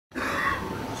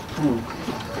Hey,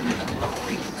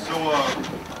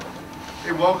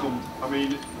 welcome. I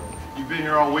mean, you've been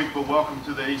here all week, but welcome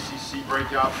to the ACC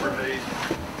breakout for today.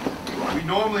 I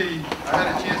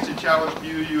had a chance to chat with a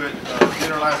few of you at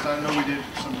dinner last night. I know we did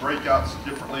some breakouts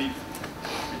differently.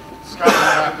 It's kind of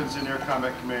what happens in Air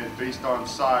Combat Command based on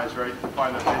size, right? To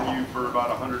find a venue for about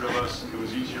 100 of us, it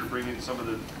was easier to bring in some of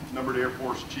the numbered Air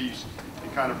Force chiefs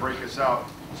and kind of break us out.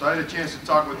 So I had a chance to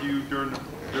talk with you during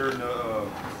the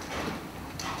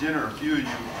dinner, a few of you.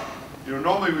 You know,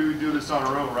 normally we would do this on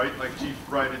our own, right? Like Chief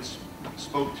Wright had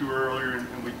spoke to earlier,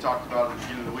 and we talked about it at the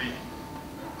beginning of the week.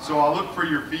 So I'll look for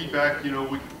your feedback. You know,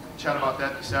 we chat about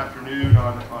that this afternoon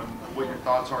on what your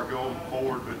thoughts are going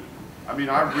forward. But I mean,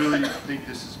 I really think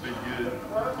this has been good.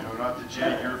 You know, not to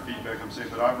jade your feedback, I'm saying,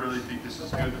 but I really think this is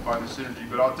good to find the synergy.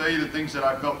 But I'll tell you the things that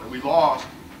I felt that we lost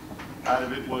out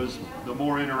of it was the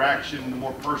more interaction, the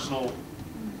more personal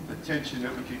attention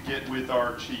that we could get with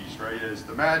our chiefs, right? As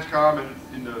the MAJCOM,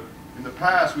 and in the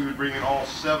past, we would bring in all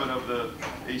 7 of the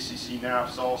ACC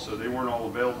NAFs also. They weren't all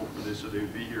available for this, so they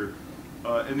would be here.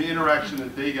 And the interaction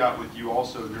that they got with you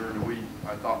also during the week,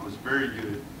 I thought was very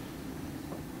good.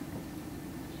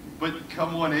 But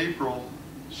come 1 April,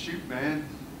 shoot, man,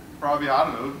 probably,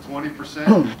 I don't know, 20%,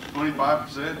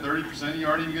 25%, 30%, you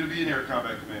aren't even going to be in Air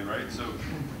Combat Command, right? So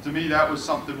to me, that was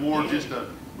something more just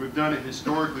we've done it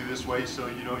historically this way, so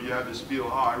you know, you have this feel,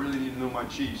 oh, I really need to know my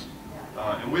chiefs.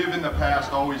 And we have in the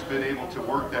past always been able to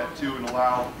work that too and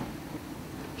allow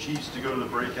chiefs to go to the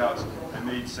breakouts, and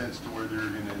made sense to where they're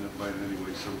going to end up playing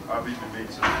anyway. So I've even made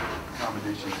some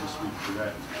accommodations this week for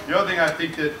that. The other thing I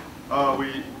think that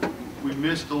we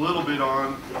missed a little bit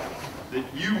on, that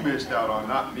you missed out on,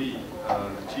 not me.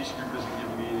 The Chiefs group isn't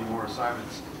giving me any more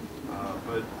assignments,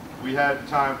 but we had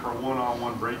time for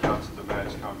one-on-one breakouts at the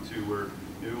MAJCOM too, where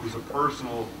it was a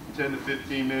personal 10 to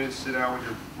 15 minutes, sit down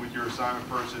with your assignment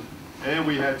person. And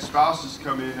we had spouses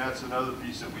come in. That's another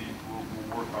piece that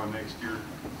we'll work on next year.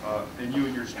 And you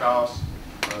and your spouse,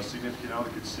 significant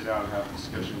other, could sit down and have a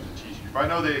discussion with the Chiefs group. I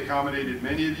know they accommodated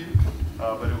many of you,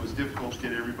 but it was difficult to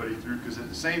get everybody through, because at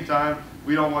the same time,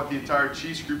 we don't want the entire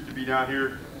Chiefs group to be down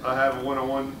here having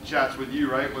one-on-one chats with you,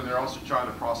 right? When they're also trying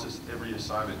to process every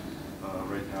assignment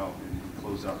right now and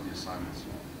close out the assignments.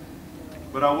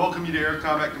 But I welcome you to Air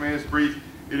Combat Command's brief.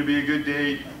 It'll be a good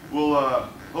day. We'll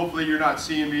hopefully you're not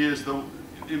seeing me as the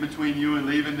in between you and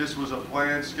leaving. This was a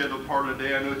planned, scheduled part of the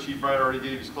day. I know Chief Wright already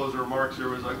gave his closing remarks.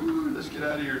 Everybody's like, "Ooh, let's get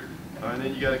out of here," and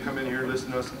then you got to come in here and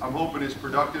listen to us. I'm hoping it's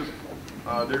productive.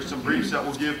 There's some briefs that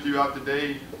we'll give throughout the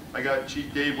day. I got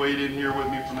Chief Dave Wade in here with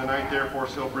me from the 9th Air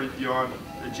Force. He'll brief you on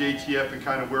the JTF and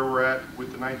kind of where we're at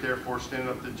with the 9th Air Force standing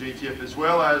up the JTF, as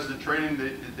well as the training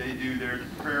that they do there to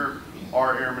prepare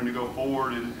our airmen to go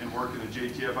forward and work in the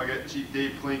JTF. I got Chief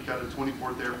Dave Klink out of the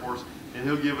 24th Air Force, and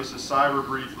he'll give us a cyber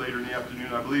brief later in the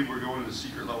afternoon. I believe we're going to the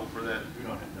secret level for that. We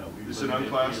don't have, no. This is an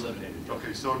unclassed?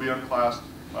 Okay, so it'll be unclassed,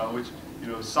 which, you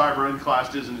know, cyber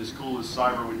unclassed isn't as cool as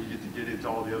cyber when you get into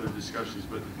all the other discussions.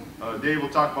 But Dave will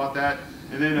talk about that.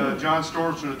 And then John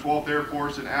Storms from the 12th Air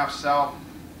Force and AF South.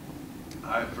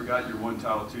 I forgot your one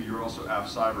title too. You're also AF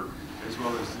Cyber, as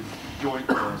well as the joint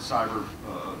cyber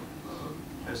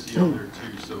SEL there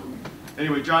too. So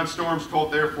anyway, John Storms,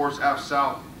 12th Air Force, AF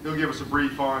South. He'll give us a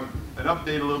brief on, an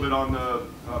update a little bit on the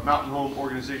Mountain Home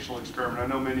organizational experiment. I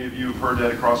know many of you have heard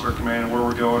that across our command and where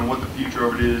we're going, what the future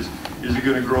of it is. Is it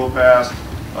going to grow past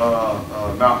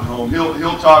Mountain Home?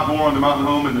 He'll talk more on the Mountain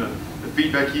Home and the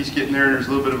feedback he's getting there, and there's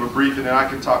a little bit of a brief, and then I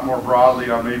can talk more broadly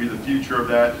on maybe the future of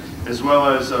that, as well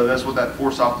as that's what that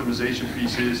force optimization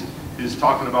piece is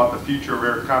talking about the future of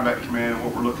Air Combat Command and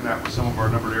what we're looking at with some of our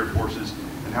numbered air forces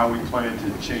and how we plan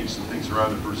to change some things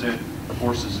around to present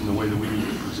forces in the way that we need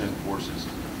to present forces.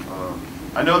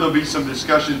 I know there'll be some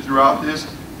discussion throughout this.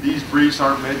 These briefs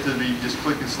aren't meant to be just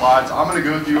clicking slides. I'm going to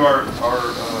go through our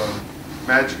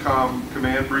MAJCOM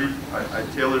command brief. I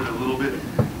tailored it a little bit,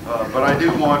 but I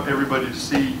do want everybody to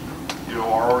see, you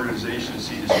know, our organization,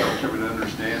 see the structure, and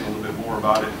understand a little bit more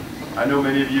about it. I know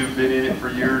many of you have been in it for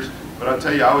years, but I'll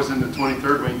tell you, I was in the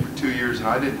 23rd Wing for 2 years, and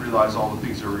I didn't realize all the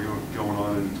things that were going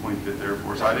on in the 25th Air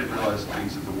Force. I didn't realize the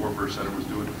things that the Warfare Center was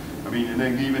doing. I mean, and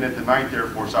then even at the 9th Air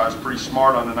Force, I was pretty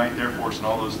smart on the 9th Air Force and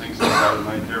all those things inside of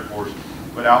the 9th Air Force,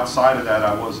 but outside of that,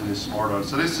 I wasn't as smart on.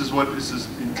 So this is what this is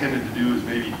intended to do, is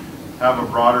maybe have a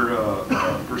broader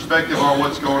perspective on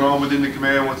what's going on within the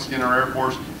command, what's in our Air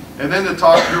Force, and then to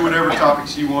talk through whatever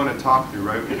topics you want to talk through,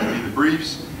 right? It can be the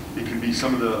briefs, it can be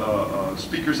some of the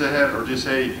speakers that had, or just,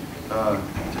 hey,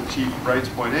 to Chief Wright's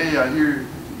point, hey, I hear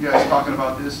you guys talking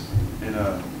about this, and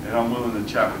I'm willing to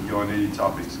chat with you on any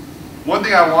topics. One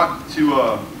thing I want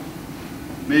to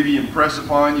maybe impress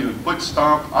upon you and foot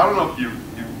stomp, I don't know if you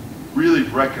really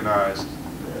recognized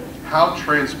how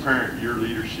transparent your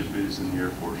leadership is in the Air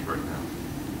Force right now.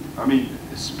 I mean,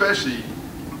 especially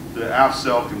the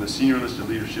AFSELC and the senior enlisted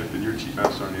leadership and your Chief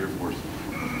Master Sergeant in the Air Force.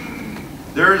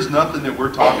 There is nothing that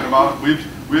we're talking about. We've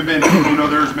been, you know,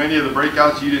 there's many of the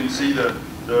breakouts you didn't see the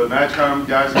MAJCOM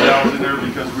guys and gals in there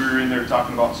because we were in there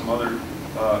talking about some other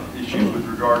issues with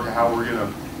regard to how we're going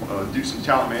to do some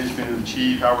talent management in the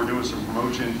Chief, how we're doing some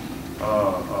promotion,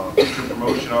 future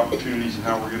promotion opportunities, and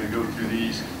how we're going to go through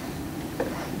these.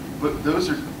 But those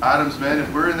are items, man,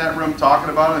 if we're in that room talking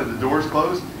about it and the door's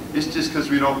closed, it's just because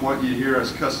we don't want you to hear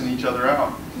us cussing each other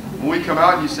out. When we come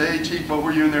out and you say, hey, Chief, what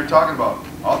were you in there talking about?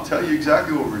 I'll tell you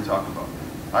exactly what we were talking about.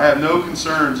 I have no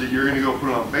concerns that you're going to go put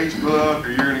it on Facebook or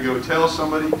you're going to go tell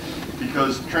somebody,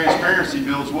 because transparency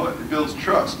builds what? It builds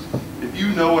trust. If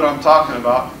you know what I'm talking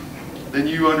about, then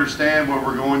you understand where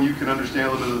we're going. You can understand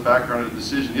a little bit of the background of the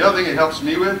decision. The other thing it helps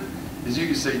me with is you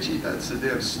can say, Chief, that's the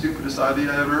damn stupidest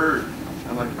idea I ever heard.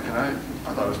 I'm like, and I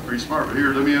thought it was pretty smart, but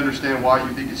here, let me understand why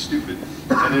you think it's stupid.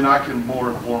 And then I can more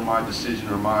inform my decision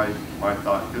or my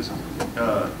thought. Because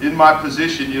in my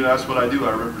position, you know, that's what I do.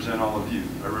 I represent all of you.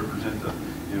 I represent the,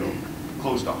 you know,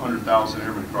 close to 100,000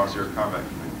 airmen across Air Combat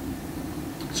Command.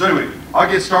 So anyway, I'll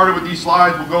get started with these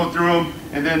slides. We'll go through them,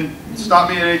 and then stop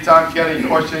me at any time if you got any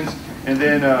questions. And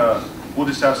then we'll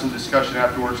just have some discussion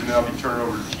afterwards, and then I'll be turning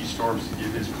over to Chief Storms to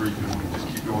give his brief, and we'll just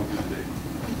keep going through the day.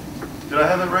 Did I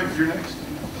have that right? You're next?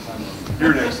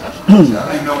 You're next. I don't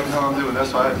even know what the hell I'm doing.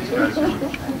 That's why I have these guys here.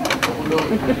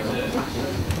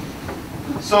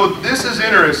 So this is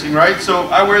interesting, right? So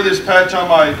I wear this patch on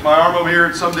my arm over here,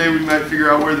 and someday we might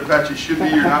figure out where the patches should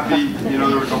be or not be. You know,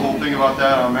 there was a whole thing about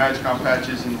that on MAJCOM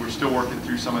patches, and we're still working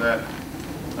through some of that.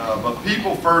 But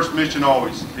people first, mission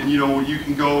always. And you know, you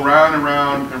can go round and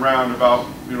round and round about,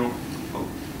 you know,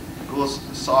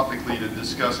 philosophically to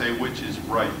discuss, hey, which is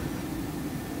right.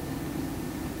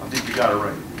 I think you got it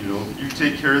right. You know, if you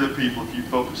take care of the people, if you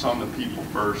focus on the people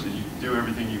first, and you do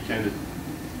everything you can to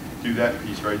do that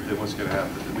piece right, then what's going to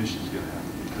happen? The mission's going to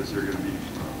happen, because they're going to be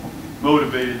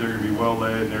motivated, they're going to be well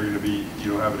led, and they're going to be,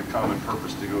 you know, having a common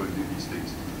purpose to go and do these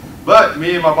things. But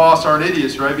me and my boss aren't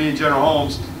idiots, right? Me and General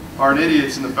Holmes aren't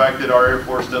idiots in the fact that our Air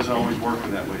Force doesn't always work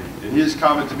in that way. And his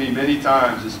comment to me many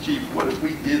times is, Chief, what if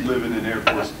we did live in an Air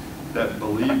Force that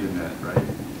believed in that, right?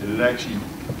 And it actually,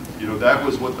 you know, that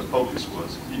was what the focus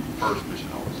was. People first, mission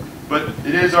always. But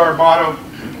it is our motto.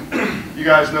 You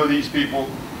guys know these people.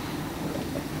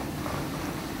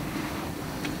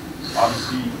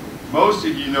 Obviously, most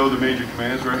of you know the major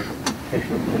commands, right?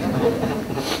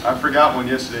 I forgot one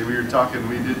yesterday. We were talking,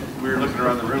 we were looking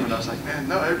around the room, and I was like, man,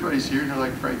 no, everybody's here. And they're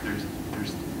like, Frank, there's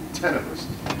 10 of us.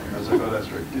 I was like, oh, that's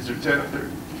right. Is there 10 up there?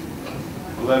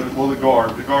 11. Well, the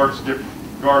guard's different.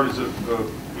 Guard is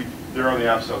they're on the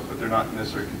AFSELC, but they're not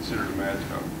necessarily considered a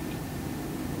MAJCOM.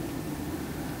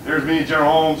 There's me and General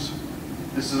Holmes.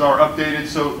 This is our updated.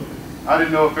 So I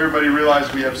didn't know if everybody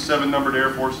realized we have 7 numbered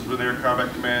Air Forces with Air Combat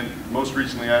Command. Most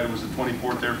recently added was the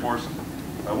 24th Air Force.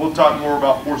 We'll talk more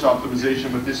about force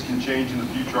optimization, but this can change in the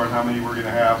future on how many we're going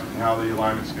to have and how the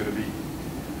alignment's going to be.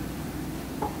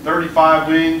 35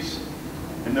 wings,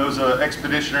 and those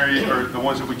expeditionary are the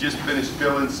ones that we just finished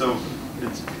filling. So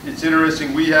it's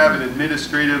interesting. We have an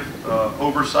administrative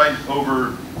oversight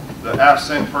over the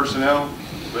AFCENT personnel,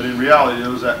 but in reality,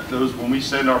 those when we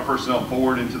send our personnel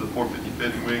forward into the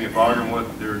 455th wing at Bagram,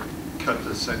 they're cut to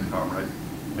CENTCOM, right?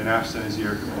 And AFCENT is the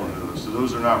air component of those. So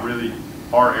those are not really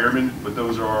our airmen, but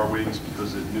those are our wings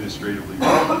because administratively we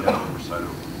have oversight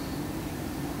over them.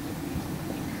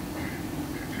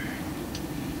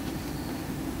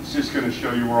 It's just going to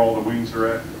show you where all the wings are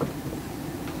at.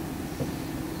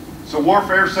 So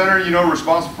Warfare Center, you know,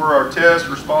 responsible for our tests,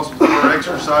 responsible for our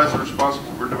exercise,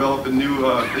 responsible for developing new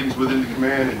things within the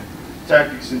command and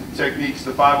tactics and techniques.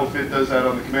 The 505th does that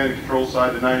on the command and control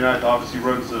side. The 99th obviously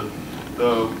runs the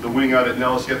wing out at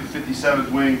Nellis. You got the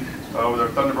 57th wing with our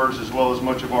Thunderbirds, as well as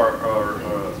much of our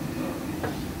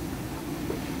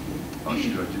oh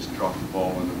shoot, I just dropped the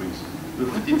ball on the wings. The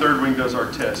 53rd wing does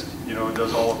our test, you know, and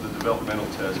does all of the developmental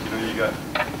tests. You know, you got,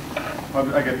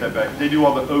 I get that back. They do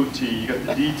all the OT. You got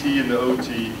the DT and the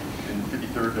OT, and the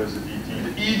 53rd does the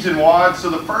DT. The EADS and WADS. So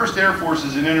the 1st Air Force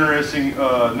is an interesting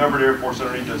numbered Air Force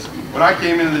underneath this. When I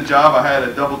came into the job, I had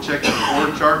a double check the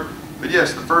org chart. But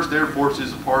yes, the 1st Air Force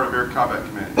is a part of Air Combat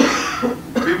Command.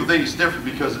 People think it's different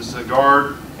because it's a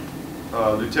guard.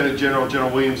 Lieutenant General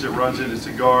Williams that runs it. It's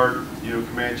a guard. You know,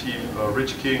 Command Chief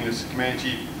Rich King is the Command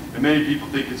Chief. And many people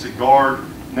think it's a guard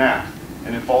NAF,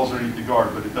 and it falls underneath the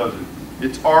guard, but it doesn't.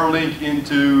 It's our link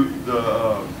into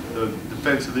the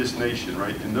defense of this nation,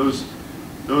 right? And those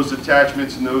those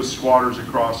attachments and those squadrons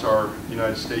across our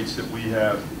United States that we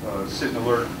have sit and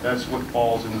alert, that's what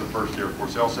falls into the 1st Air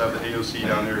Force. They also have the AOC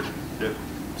down there that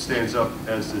stands up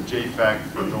as the JFAC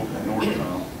for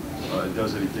NORTHCOM. It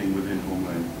does anything within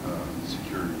Homeland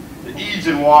Security. The EADS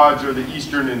and WADS are the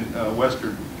Eastern and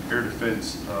Western Air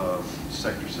Defense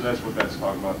sectors, so that's what that's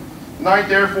talking about. 9th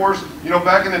Air Force, you know,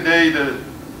 back in the day,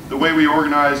 the way we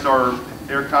organized our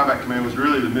Air Combat Command was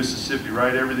really the Mississippi,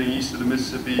 right? Everything east of the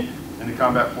Mississippi and the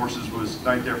combat forces was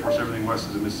 9th Air Force, everything west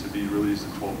of the Mississippi really is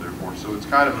the 12th Air Force. So it's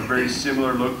kind of a very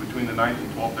similar look between the 9th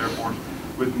and 12th Air Force,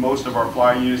 with most of our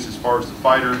flying units as far as the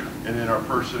fighter and then our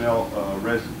personnel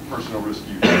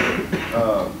rescue.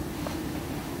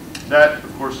 That,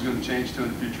 of course, is going to change too in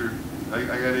the future. I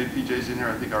got APJs in here.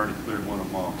 I think I already cleared one of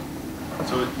them off.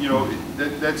 So, you know,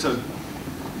 that's a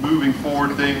moving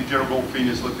forward thing. General Goldfein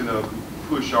is looking to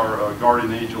push our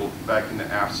Guardian Angel back into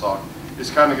AFSOC. It's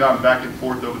kind of gone back and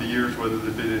forth over the years, whether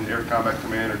they've been in Air Combat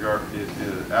Command or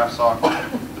AFSOC.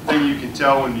 The thing you can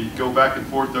tell when you go back and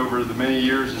forth over the many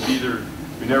years is either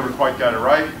we never quite got it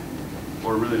right,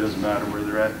 or it really doesn't matter where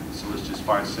they're at. So let's just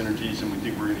find synergies, and we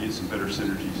think we're going to get some better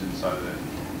synergies inside of that.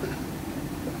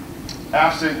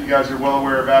 AFCENT, you guys are well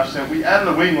aware of AFCENT. We added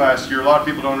a wing last year. A lot of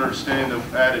people don't understand the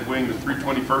added wing, the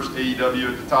 321st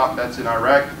AEW at the top. That's in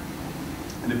Iraq.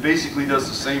 And it basically does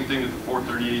the same thing that the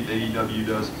 438th AEW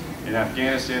does in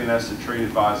Afghanistan, and that's the train,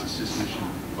 advise, assist mission,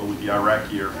 but with the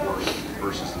Iraqi Air Force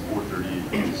versus the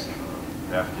 438th, which is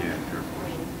the Afghan Air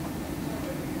Force.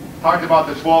 Talked about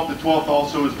the 12th. The 12th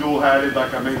also is dual-hatted.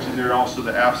 Like I mentioned, there also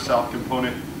the AF South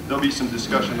component. There'll be some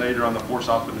discussion later on the force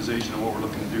optimization and what we're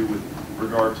looking to do with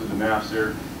regard to the NAFs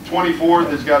there. 24th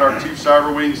has got our 2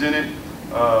 cyber wings in it.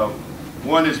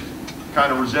 One is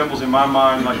kind of resembles in my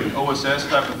mind like an OSS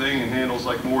type of thing and handles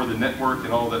like more of the network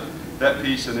and all that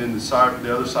piece, and then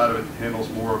the other side of it handles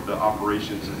more of the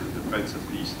operations and the defensive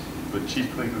piece. But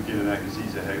Chief Klink will get in that because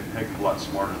he's a heck of a lot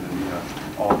smarter than me on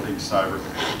all things cyber.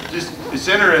 Just, it's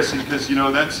interesting because, you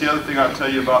know, that's the other thing I'll tell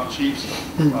you about chiefs.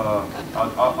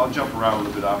 I'll jump around a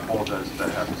little bit. I apologize if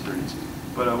that happens during these.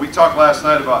 But we talked last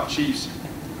night about chiefs.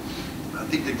 I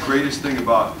think the greatest thing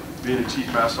about being a Chief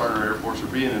Master Sergeant in our Air Force or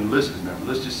being an enlisted member,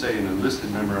 let's just say an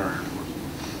enlisted member in our Air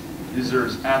Force, is there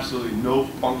is absolutely no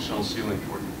functional ceiling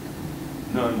for you.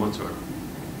 None whatsoever.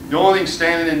 The only thing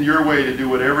standing in your way to do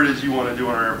whatever it is you want to do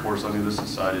on our Air Force on the enlisted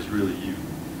side is really you,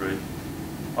 right?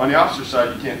 On the officer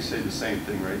side, you can't say the same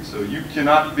thing, right? So you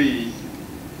cannot be,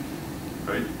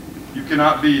 right? You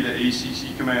cannot be the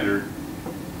ACC commander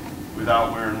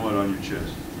without wearing what on your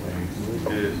chest?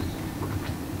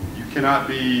 You cannot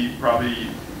be probably,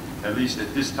 at least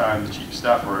at this time, the Chief of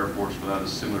Staff of our Air Force without a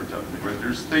similar type of thing, right?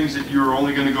 There's things that you're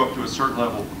only going to go up to a certain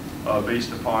level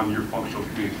based upon your functional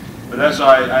community. But that's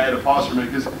why I had a pause for a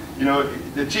minute, because, you know,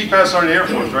 the Chief Master Sergeant in the Air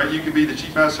Force, right? You can be the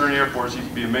Chief Master Sergeant in the Air Force, you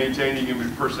can be a maintainer, you can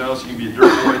be personnel, you can be a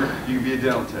dirt boy, you can be a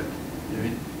dental tech. You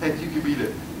know, heck, you can be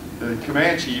the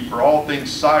command chief for all things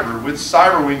cyber with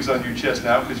cyber wings on your chest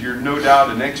now, because you're no doubt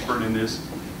an expert in this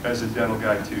as a dental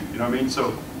guy too. You know what I mean?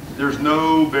 So there's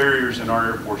no barriers in our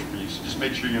Air Force for you. So just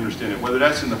make sure you understand it, whether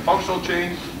that's in the functional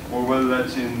chain or whether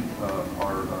that's in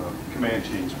our command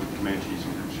chains with command chiefs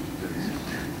and group chiefs.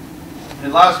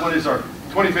 And last one is our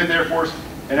 25th Air Force,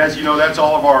 and as you know, that's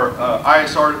all of our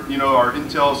ISR, you know, our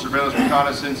intel, surveillance,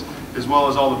 reconnaissance, as well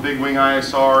as all the big wing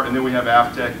ISR, and then we have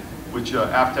AFTEC, which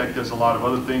AFTEC does a lot of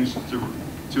other things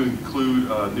to include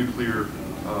nuclear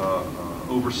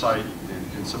oversight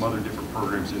and some other different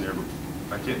programs in there, but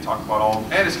I can't talk about all of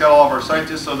them. And it's got all of our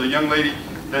scientists, so the young lady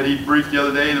that he briefed the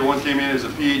other day, the one came in as a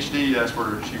PhD, that's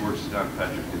where she works down at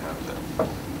Patrick and AFTEC.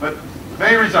 But the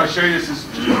main reason I show you this is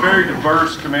it's a very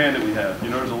diverse command that we have. You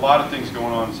know, there's a lot of things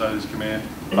going on inside this command.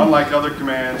 Unlike other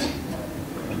commands,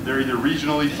 they're either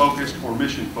regionally focused or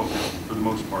mission focused for the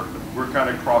most part. But we're kind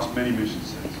of across many mission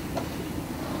sets.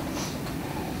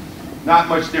 Not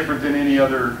much different than any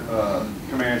other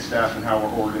command staff and how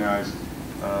we're organized.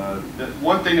 The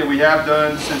one thing that we have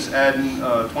done since adding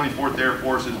 24th Air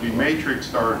Force is we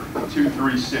matrixed our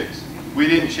 236. We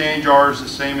didn't change ours the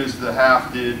same as the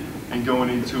half did and going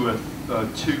into a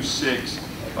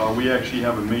 2-6. We actually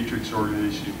have a matrix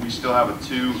organization. We still have a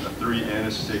 2, a 3, and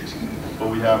a 6, but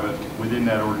we have it within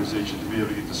that organization to be able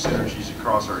to get the synergies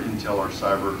across our intel, our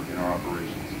cyber, and our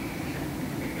operations.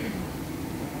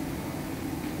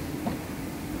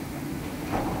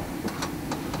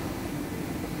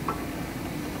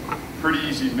 Pretty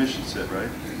easy mission set, right?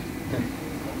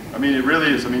 I mean, it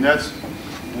really is. I mean, that's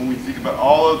when we think about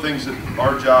all the things that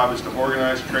our job is to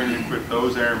organize, train, and equip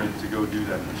those airmen to go do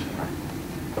that mission.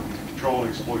 Control and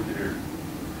exploit the air.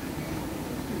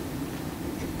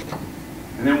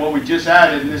 And then what we just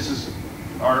added, and this is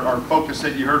our focus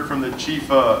that you heard from the chief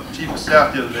of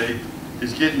staff the other day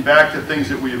is getting back to things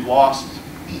that we have lost,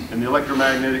 and the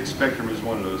electromagnetic spectrum is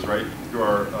one of those, right? Through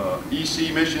our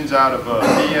EC missions out of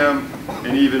DM,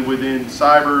 and even within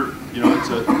cyber, you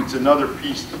know, it's another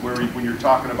piece where when you're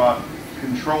talking about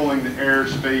controlling the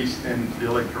airspace and the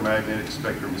electromagnetic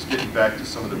spectrum, is getting back to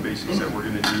some of the basics that we're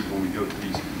going to need when we go to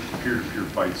these peer-to-peer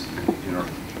fights in our.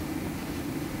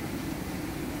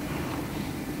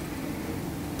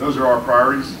 Those are our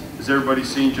priorities. Has everybody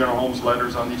seen General Holmes'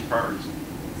 letters on these priorities?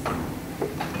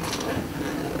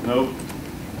 No?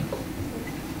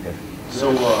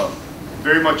 So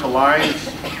very much aligned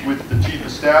with the Chief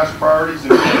of Staff's priorities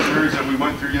and the series that we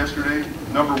went through yesterday.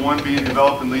 Number one being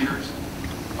developing leaders.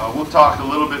 We'll talk a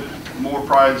little bit more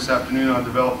probably this afternoon on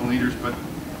developing leaders, but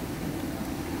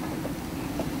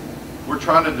we're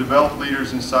trying to develop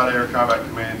leaders inside of Air Combat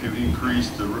Command to increase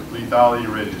the lethality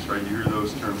readiness, right? You hear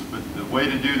those terms, but the way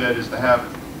to do that is to have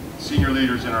senior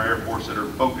leaders in our Air Force that are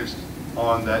focused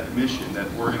on that mission, that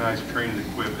organize, train, and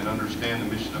equip, and understand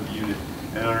the mission of the unit,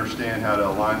 and understand how to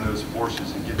align those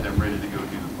forces and get them ready to go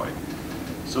do the fight.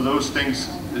 So those things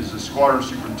is the squadron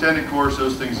superintendent course,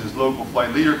 those things is local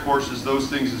flight leader courses, those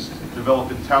things is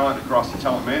developing talent across the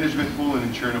talent management pool and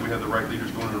ensuring that we have the right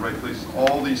leaders going to the right places.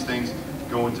 All these things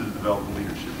go into the development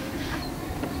leadership.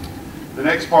 The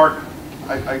next part,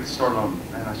 I started on,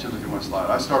 man, I should look at my slide.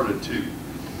 I started at 2.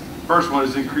 First one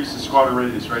is increase the squadron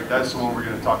readiness, right? That's the one we're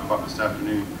going to talk about this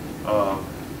afternoon.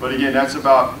 But again, that's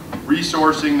about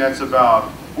resourcing, that's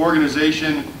about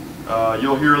organization.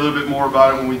 You'll hear a little bit more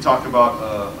about it when we talk about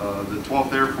the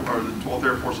 12th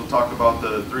Air Force will talk about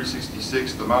the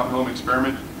 366, the Mountain Home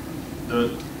experiment.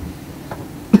 The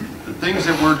things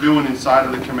that we're doing inside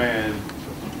of the command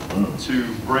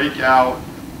to break out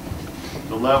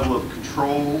the level of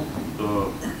control,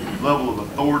 the level of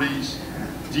authorities,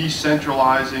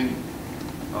 decentralizing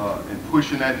and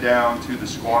pushing that down to the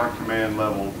squadron command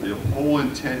level. The whole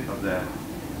intent of that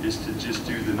is to just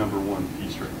do the number one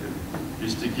piece right there,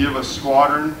 is to give a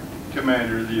squadron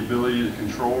commander the ability to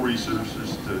control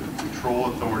resources, to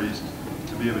control authorities,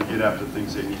 to be able to get after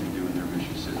things they need to do in their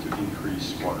mission set to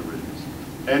increase squadron readiness.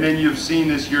 And then you've seen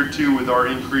this here too with our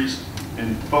increase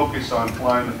in focus on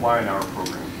flying the flying hour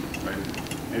program, right?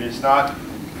 And it's not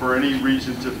for any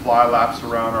reason to fly laps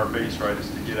around our base, right?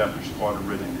 It's to get after squadron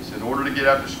readiness. In order to get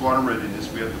after squadron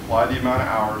readiness, we have to fly the amount of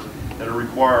hours that are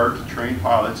required to train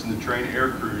pilots and to train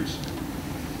air crews,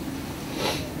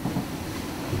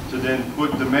 to then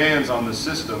put demands on the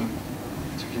system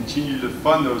to continue to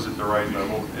fund those at the right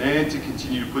level, and to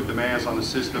continue to put demands on the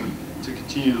system to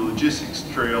continue the logistics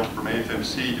trail from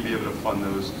AFMC to be able to fund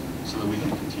those so that we can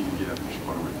continue to get after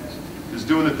squadron readiness. Because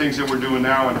doing the things that we're doing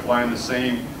now and flying the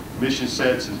same mission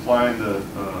sets and flying the,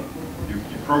 you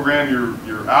program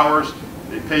your hours,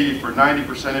 they pay you for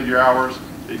 90% of your hours,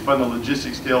 they fund the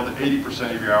logistics tail to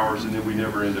 80% of your hours, and then we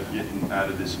never end up getting out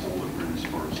of this hole that we're in as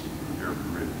far as air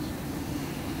crew readiness.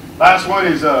 Last one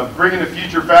is bringing the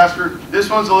future faster. This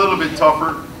one's a little bit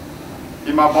tougher.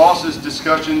 In my boss's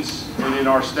discussions and in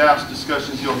our staff's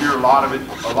discussions, you'll hear a lot of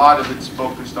it. A lot of it's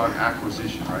focused on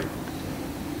acquisition, right?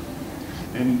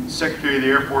 And Secretary of the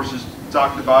Air Force has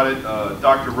talked about it.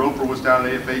 Dr. Roper was down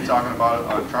at AFA talking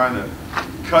about it, trying to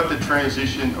cut the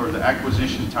transition or the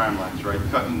acquisition timelines, right?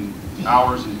 Cutting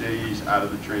hours and days out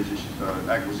of the transition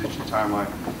acquisition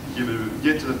timeline,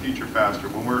 get to the future faster.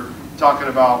 When we're talking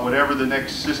about whatever the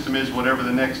next system is, whatever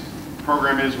the next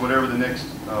program is, whatever the next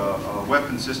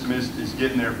weapon system is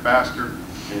getting there faster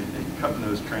and cutting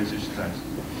those transition times.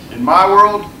 In my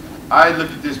world, I look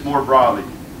at this more broadly.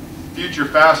 Future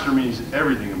faster means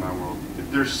everything in my world.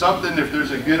 If there's something, if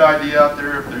there's a good idea out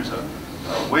there, if there's a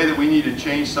way that we need to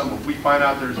change something, if we find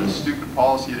out there's a stupid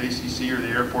policy at ACC or the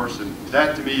Air Force, and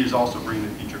that to me is also bringing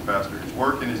the future faster. It's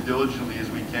working as diligently as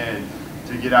we can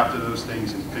to get after those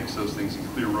things and fix those things and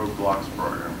clear roadblocks for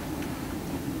our airmen.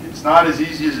 It's not as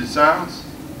easy as it sounds,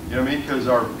 you know what I mean, because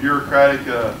our bureaucratic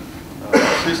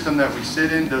system that we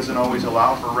sit in doesn't always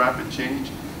allow for rapid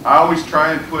change. I always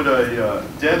try and put a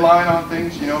deadline on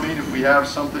things, you know what I mean? If we have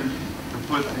something to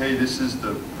put, hey, this is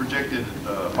the projected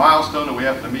milestone that we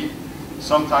have to meet,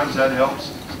 sometimes that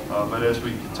helps. But as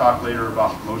we talk later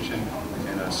about promotion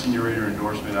and a senior rater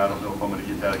endorsement, I don't know if I'm going to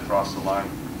get that across the line.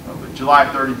 But July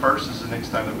 31st is the next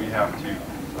time that we have to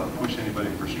push anybody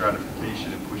for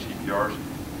stratification and push EPRs.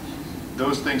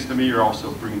 Those things to me are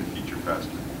also bringing the future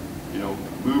faster. You know,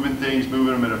 moving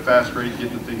them at a fast rate,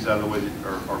 getting the things out of the way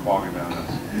that are bogging down us,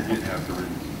 and getting after it.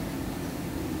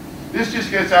 This just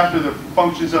gets after the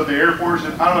functions of the Air Force,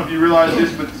 and I don't know if you realize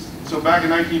this, but so back in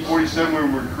 1947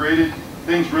 when we were created,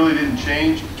 things really didn't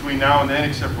change between now and then,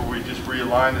 except for we just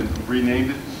realigned and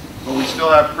renamed it. but we still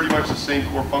have pretty much the same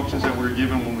core functions that we were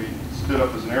given when we stood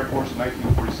up as an Air Force in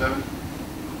 1947.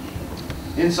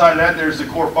 Inside that, there's the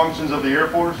core functions of the Air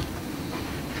Force.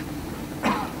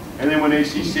 And then when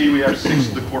ACC, we have 6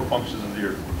 of the core functions of the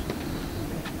Air Force.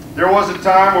 There was a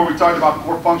time where we talked about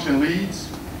core function leads.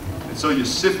 And so you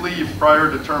SIFLI, you've probably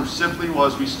heard the term SIFLI,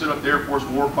 was we stood up the Air Force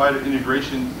Warfighter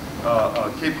Integration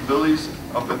capabilities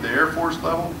up at the Air Force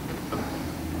level. The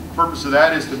purpose of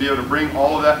that is to be able to bring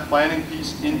all of that planning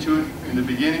piece into it in the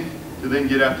beginning, to then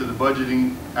get after the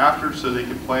budgeting after, so they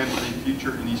can plan for the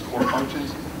future in these core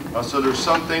functions. So there's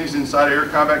some things inside Air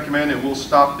Combat Command that we'll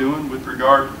stop doing with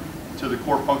regard to the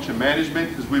core function management,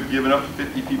 because we've given up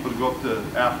 50 people to go up to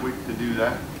AFWIC to do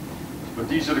that. But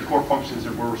these are the core functions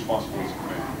that we're responsible as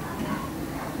command.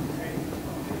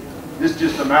 This is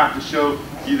just a map to show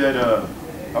you that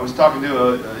I was talking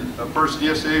to a person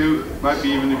yesterday who might be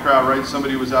even in the crowd, right?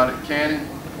 Somebody was out at Cannon,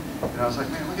 and I was like,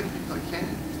 man, look at the people at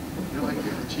Cannon. They're like,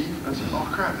 yeah, the chief. And I was like, oh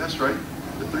crap, that's right.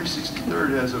 The 363rd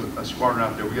has a squadron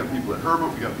out there. We got people at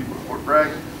Herbert, we got people at Fort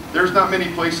Bragg. There's not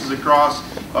many places across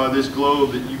this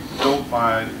globe that you don't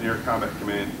find an Air Combat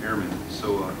Command airmen.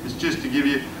 So it's just to give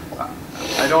you,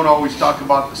 I don't always talk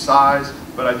about the size,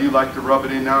 but I do like to rub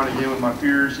it in now and again with my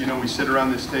peers. You know, we sit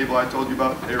around this table I told you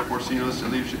about, the Air Force Senior Enlisted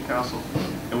Leadership Council,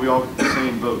 and we all get the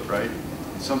same vote, right?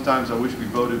 Sometimes I wish we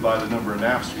voted by the number of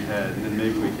NAFs we had, and then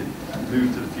maybe we could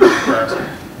move to the future faster,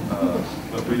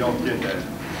 but we don't get that.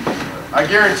 I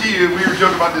guarantee you, we were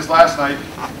joking about this last night,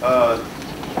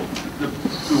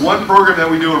 the one program that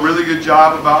we do a really good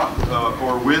job about,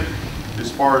 or with, as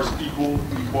far as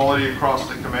equality across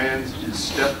the commands, is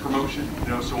step promotion. You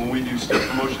know, so when we do step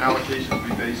promotion allocations,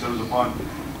 we base those upon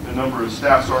the number of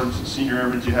staff sergeants and senior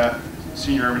airmen you have,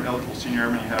 eligible senior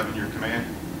airmen you have in your command.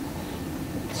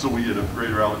 So we get a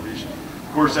greater allocation.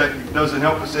 Of course, that doesn't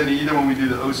help us any either when we do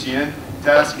the OCN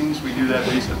taskings. We do that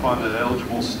based upon the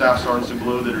eligible staff sergeants and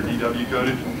below that are DW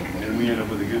coded, and we end up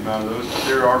with a good amount of those. But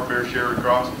there are fair share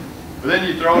across. But then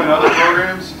you throw in other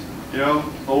programs, you know,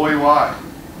 OAY,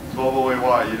 12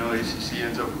 OAY, you know, ACC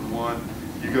ends up with 1.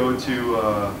 You go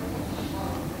to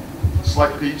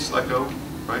SELECT-O,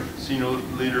 right? Senior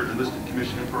Leader Enlisted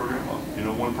Commissioning Program. You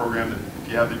know, one program that if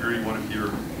you have the degree, one if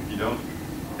you don't.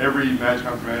 Every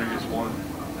MAJCOM commander gets 1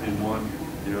 in 1.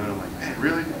 You know, and I'm like, man,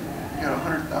 really? You got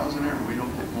 100,000 there, but we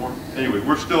don't get more. Anyway,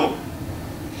 we're still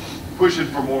pushing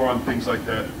for more on things like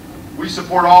that. We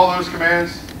support all those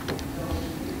commands.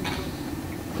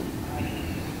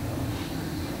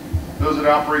 Those are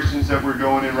the operations that we're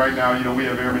going in right now. You know, we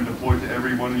have airmen deployed to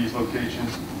every one of these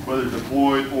locations, whether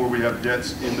deployed or we have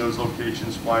jets in those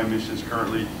locations flying missions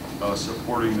currently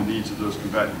supporting the needs of those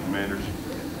combatant commanders.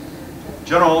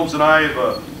 General Holmes and I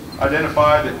have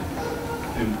identified that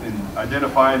in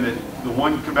identifying that the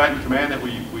one combatant command that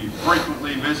we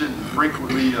frequently visit and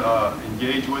frequently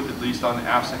engage with, at least on the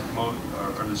AFCENT component,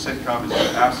 or the CENTCOM, is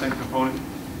the AFCENT component.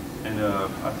 And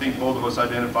I think both of us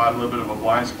identified a little bit of a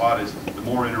blind spot is the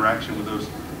more interaction with those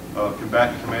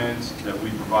combatant commands that we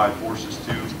provide forces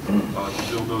to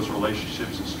build those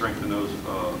relationships and strengthen those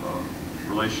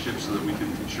relationships so that we can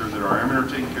ensure that our airmen are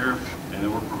taken care of and that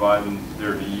we're providing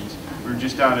their needs. We were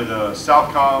just down at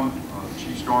SOUTHCOM,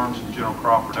 Chief Storms and General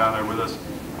Croft were down there with us,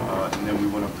 and then we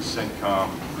went up to CENTCOM,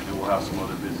 and we'll have some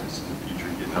other visits in the future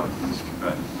getting out to these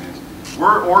combatant commands.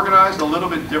 We're organized a little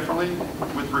bit differently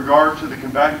with regard to the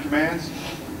combatant commands.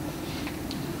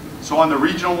 So on the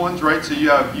regional ones, right, so you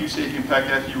have USAF and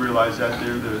PACAF, you realize that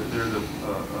they're the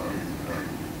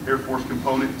Air Force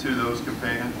component to those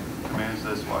commands.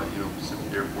 That's why, you know,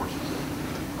 Pacific Air Force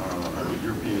is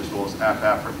European as well as AF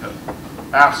Africa.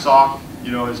 AFSOC,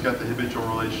 you know, has got the habitual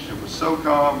relationship with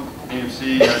SOCOM.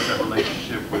 AMC has that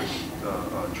relationship with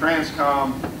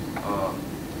TRANSCOM.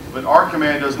 But our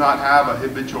command does not have a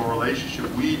habitual relationship.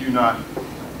 We do not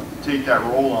take that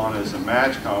role on as a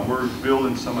MAJCOM. We're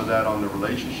building some of that on the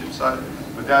relationship side,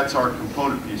 but that's our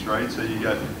component piece, right? So you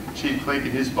got Chief Klink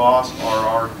and his boss are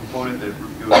our component that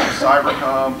goes to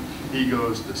CyberCom. He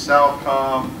goes to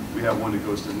SOUTHCOM. We have one that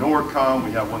goes to NORDCOM.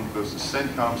 We have one that goes to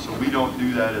CENTCOM. So we don't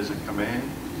do that as a command,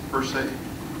 per se.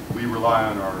 We rely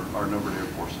on our numbered air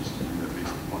forces to do that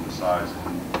based upon the size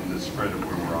and the spread of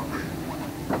where we're operating.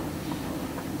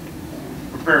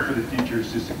 Prepare for the future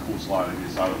is just a cool slide, I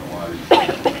guess. I don't know why.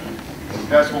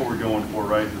 That's what we're going for,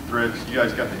 right? The threads. You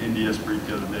guys got the NDS brief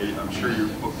the other day. I'm sure you're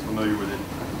familiar with it.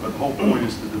 But the whole point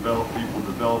is to develop people,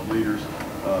 develop leaders,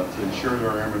 to ensure that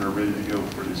our airmen are ready to go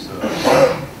for this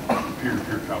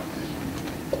peer-to-peer competition.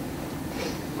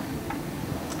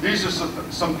 These are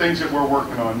some things that we're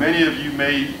working on. Many of you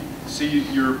may see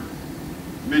your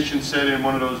mission set in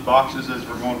one of those boxes as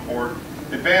we're going forward.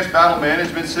 Advanced Battle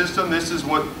Management System. This is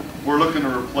what we're looking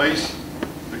to replace.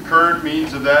 The current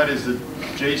means of that is that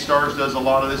JSTARS does a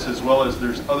lot of this, as well as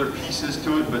there's other pieces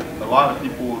to it, but a lot of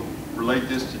people relate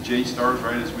this to JSTARS,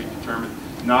 right, as we determined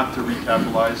not to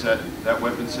recapitalize that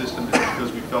weapon system, is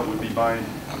because we felt we'd be buying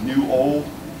new old,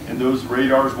 and those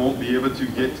radars won't be able to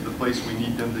get to the place we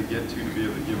need them to get to be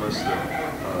able to give us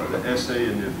the essay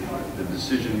and the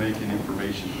decision-making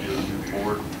information to be able to move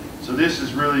forward. So this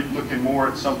is really looking more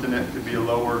at something that could be a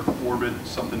lower orbit,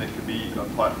 something that could be a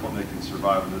platform that can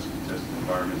survive in those contested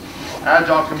environments.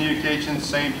 Agile communications,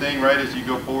 same thing, right? As you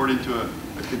go forward into a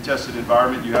contested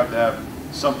environment, you have to have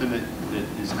something that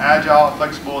is agile,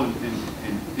 flexible, and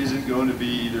isn't going to be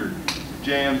either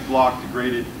jammed, blocked,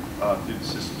 degraded through the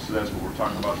system. So that's what we're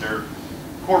talking about there.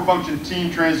 Core function team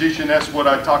transition, that's what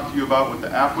I talked to you about with the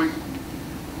AFWIC,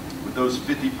 with those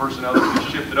 50 personnel that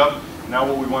we shifted up. Now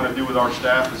what we want to do with our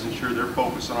staff is ensure they're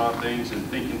focusing on things and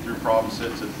thinking through problem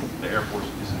sets that the Air Force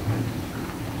isn't thinking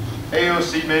through.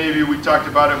 AOC, many of you, we talked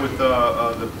about it with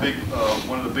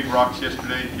one of the big rocks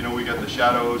yesterday. You know, we got the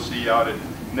Shadow OC out at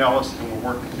Nellis, and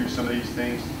we're working through some of these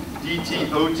things.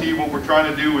 DT-OT, what we're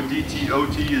trying to do with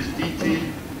DT-OT is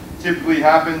DT typically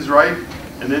happens, right?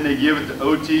 And then they give it to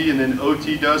OT, and then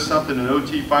OT does something, and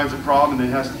OT finds a problem, and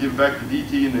then has to give it back to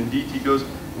DT, and then DT goes.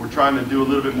 We're trying to do a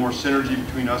little bit more synergy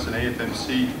between us and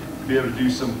AFMC to be able to do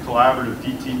some collaborative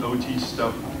DT-OT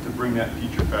stuff to bring that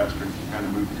feature faster and kind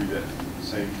of move through that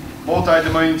same.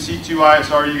 Multi-domain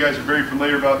C2ISR, you guys are very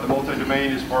familiar about the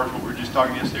multi-domain as far as what we were just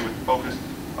talking yesterday with the focus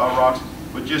rocks,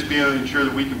 but just being able to ensure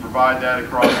that we can provide that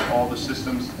across all the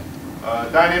systems.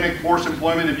 Dynamic force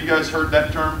employment, have you guys heard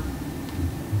that term?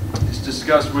 It's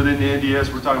discussed within the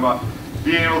NDS. We're talking about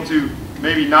being able to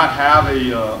maybe not have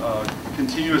a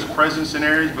continuous presence in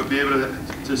areas, but be able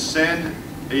to send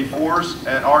a force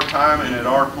at our time and at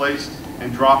our place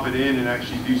and drop it in and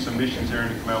actually do some missions there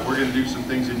in the command. We're going to do some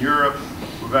things in Europe.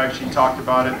 We've actually talked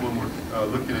about it when we're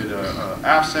looking at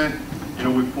AFCENT. You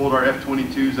know, we've pulled our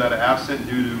F-22s out of AFCENT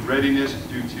due to readiness,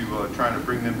 due to trying to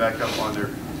bring them back up on their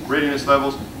readiness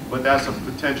levels. But that's a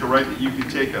potential, right, that you could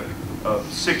take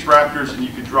 6 Raptors and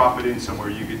you could drop it in somewhere.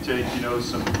 You could take, you know,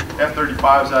 some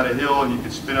F-35s out of Hill and you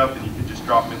could spin up and you could just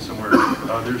drop in somewhere.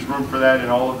 There's room for that in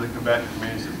all of the combatant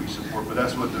commands that we support, but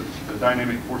that's what the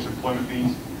dynamic force employment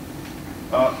means.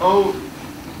 OA,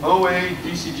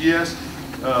 DCGS.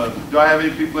 Do I have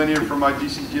any people in here from my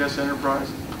DCGS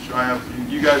enterprise? I'm sure I have.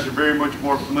 You guys are very much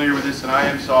more familiar with this than I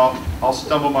am, so I'll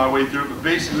stumble my way through it. But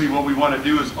basically what we want to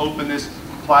do is open this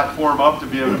platform up to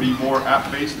be able to be more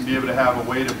app-based and be able to have a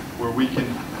way to where we can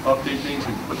update things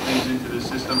and put things into the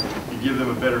system and give them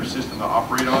a better system to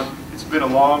operate on. It's been a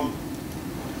long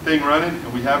thing running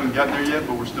and we haven't gotten there yet,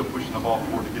 but we're still pushing the ball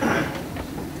forward to get there.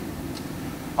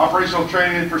 Operational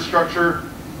training infrastructure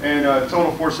and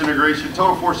total force integration.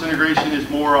 Total force integration is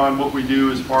more on what we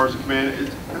do as far as the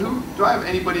command. Do I have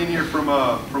anybody in here from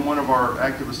one of our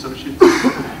active associates? I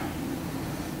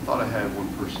thought I had one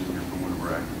person in here from one of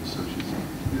our active associates.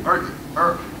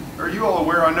 Are you all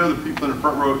aware, I know the people in the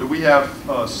front row, that we have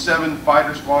 7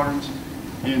 fighter squadrons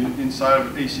inside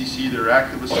of ACC that are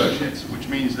active associates, which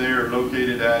means they are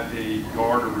located at a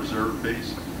guard or reserve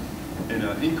base. And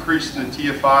increasing the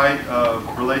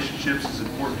TFI relationships is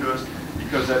important to us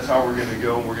because that's how we're going to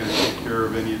go and we're going to take care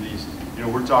of any of these. You know,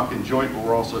 we're talking joint, but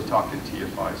we're also talking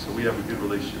TFI, so we have a good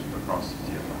relationship across the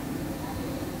TFI.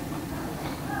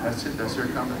 That's it. That's their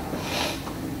comment.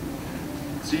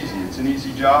 It's easy. It's an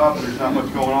easy job. There's not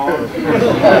much going on.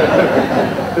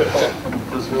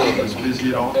 Doesn't keep us busy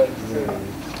at all.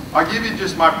 I'll give you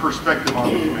just my perspective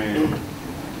on the command.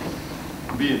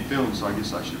 I'm being filmed, so I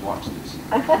guess I should watch this.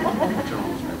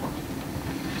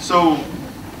 So,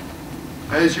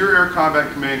 as your Air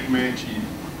Combat Command Chief,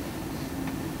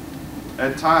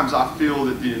 at times I feel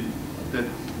that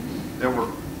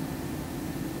we're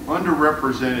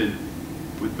underrepresented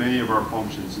with many of our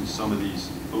functions in some of these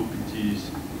OPTs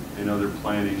and other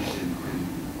planning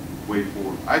and way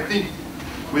forward. I think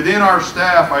within our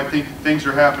staff, I think things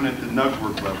are happening at the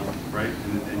NUGWRK level, right,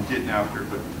 and getting after it.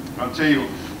 But I'll tell you,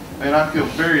 and I feel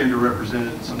very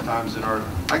underrepresented sometimes in our,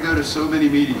 I go to so many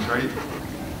meetings, right?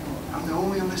 I'm the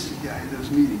only enlisted guy at those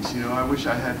meetings. You know, I wish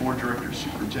I had more director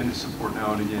superintendent support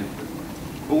now and again.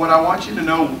 But what I want you to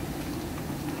know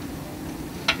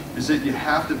is that you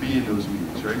have to be in those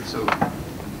meetings, right? So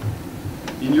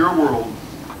in your world,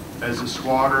 as a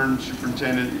squadron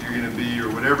superintendent that you're going to be, or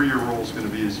whatever your role is going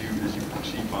to be as you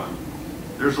chief on,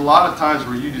 there's a lot of times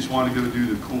where you just want to go do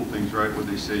the cool things, right? What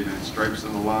they say, man, stripes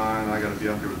on the line, I got to be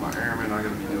out there with my airmen, I got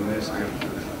to be doing this, I got to be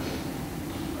doing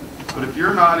that. But if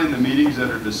you're not in the meetings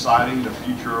that are deciding the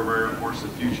future of our Air Force, the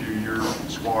future of your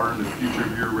squadron, the future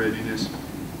of your readiness,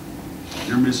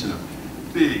 you're missing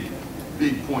big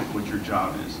point what your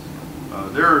job is.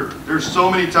 There's so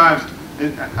many times,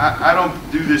 and I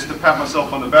don't do this to pat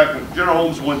myself on the back, but General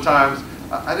Holmes one time,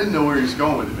 I didn't know where he was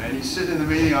going with it, man. He's sitting in the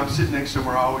meeting, I'm sitting next to him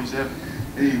where I always am,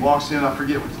 and he walks in, I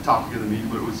forget what the topic of the meeting,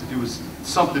 but it was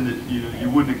something that you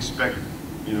wouldn't expect,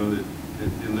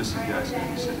 that enlisted guys could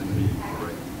be sitting in the meeting for,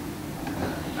 right?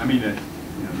 I mean,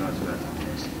 not to that time.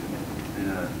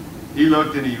 And he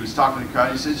looked and he was talking to the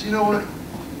crowd. He says, you know what?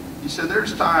 He said,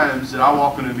 there's times that I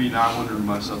walk into a meeting and I wonder to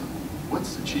myself,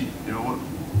 what's the chief?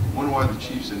 Wonder why the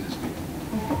chief's in this meeting.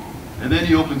 And then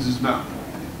he opens his mouth.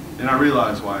 And I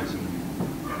realize why he's in the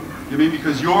meeting. I mean,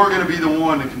 because you're going to be the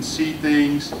one that can see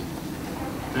things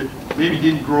that maybe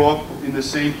didn't grow up in the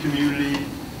same community,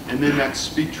 and then that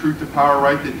speak truth to power,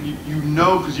 right? That you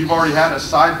know, because you've already had a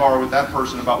sidebar with that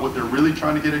person about what they're really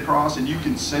trying to get across, and you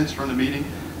can sense from the meeting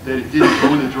that it didn't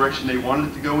go in the direction they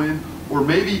wanted it to go in. Or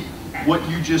maybe what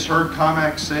you just heard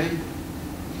Comac say,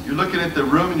 you're looking at the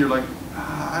room and you're like,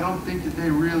 I don't think that they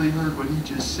really heard what he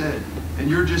just said. And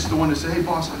you're just the one to say, hey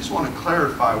boss, I just want to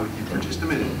clarify with you for just a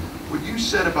minute. What you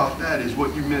said about that is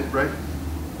what you meant, right?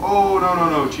 Oh,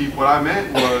 no, chief, what I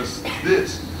meant was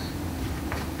this.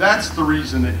 That's the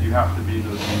reason that you have to be in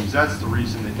those meetings. That's the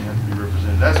reason that you have to be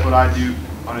represented. That's what I do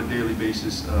on a daily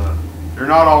basis. They're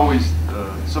not always,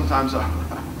 sometimes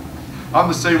I'm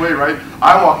the same way, right?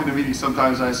 I walk into meetings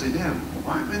sometimes and I say, damn,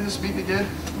 why am I in this meeting again?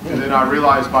 And then I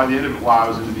realized by the end of it why I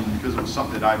was in the meeting, because it was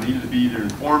something that I needed to be either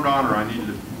informed on, or I needed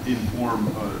to inform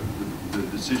the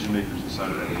decision makers inside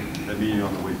of that meeting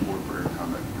on the way forward for air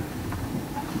combat.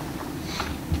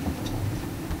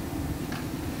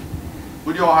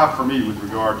 What do y'all have for me with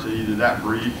regard to either that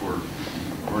brief or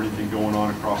anything going on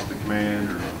across the command,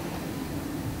 or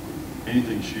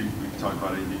anything? Shoot, we can talk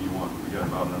about anything you want. We got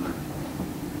about another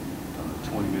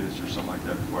 20 minutes or something like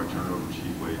that before I turn it over to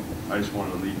Chief Wade. I just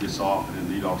wanted to lead this off and then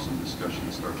lead off some discussion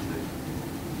to start the day.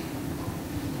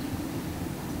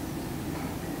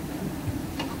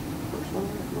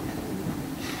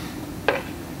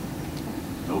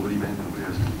 Nobody, man? Nobody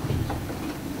has any questions?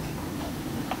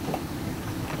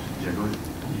 Yeah, go ahead.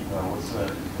 What's the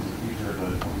future of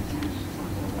the 22s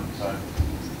side?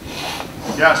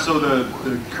 Yeah, so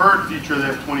the current feature of the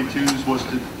F-22s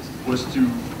was to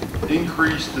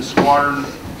increase the squadron,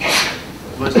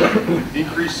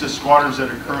 increase the squadrons that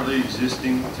are currently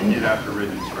existing to get after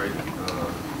readiness, right?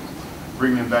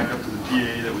 Bring them back up to the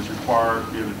PA that was required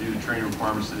to be able to do the training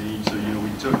requirements that they need. So,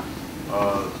 we took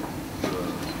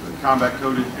the combat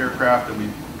coded aircraft and we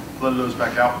flooded those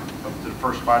back out up to the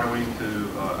 1st Fighter Wing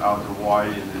out to Hawaii,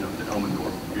 and then up to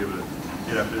Elmendorf to be able to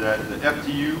get after that. The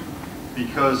FTU,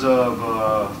 because of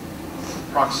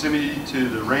proximity to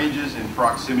the ranges and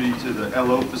proximity to the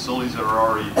LO facilities that are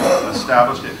already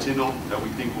established at Tyndall that we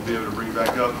think we'll be able to bring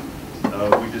back up,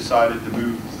 we decided to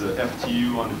move the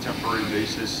FTU on a temporary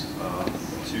basis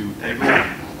to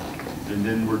Eglin. And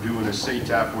then we're doing a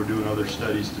SATAP, we're doing other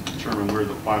studies to determine where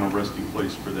the final resting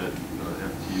place for that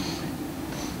FTU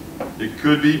will be. It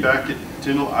could be back at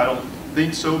Tyndall. I don't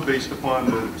think so, based upon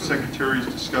the Secretary's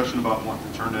discussion about wanting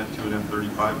to turn that to an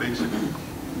F-35 basically.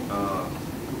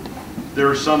 There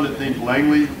are some that think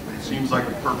Langley seems like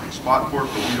a perfect spot for it,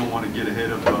 but we don't want to get ahead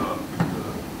of the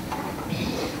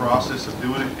process of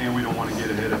doing it, and we don't want to get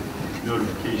ahead of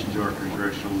notification to our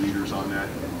congressional leaders on that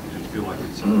and feel like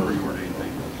it's a preordained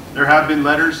thing. There have been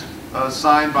letters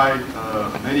signed by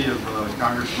many of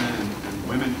congressmen and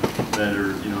women that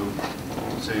are,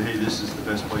 saying, hey, this is the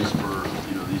best place for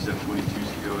these F-22s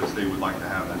to go, as they would like to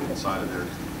have them inside of their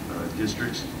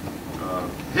districts.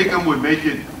 Hickam would make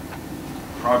it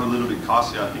probably a little bit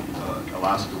costly. I think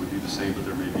Alaska would do the same, but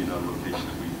there may be another location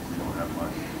that we don't have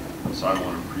much. So I don't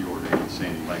want to preordain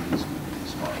saying Langley's going to be the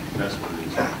spot. That's what it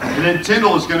is. And then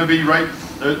Tyndall is going to be right.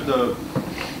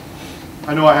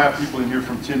 I know I have people in here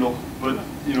from Tyndall, but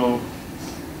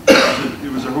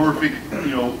it was a horrific,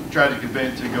 tragic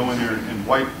event to go in there and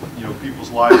wipe, people's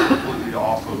lives completely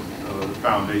off of the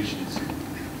foundations.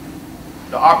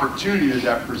 The opportunity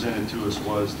that presented to us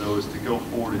was to go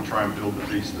forward and try and build the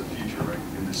base of the future, right?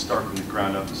 And to start from the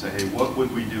ground up and say, hey, what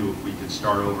would we do if we could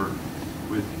start over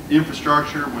with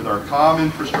infrastructure, with our comm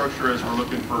infrastructure, as we're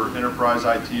looking for enterprise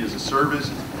IT as a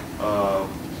service,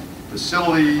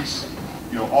 facilities,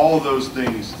 all of those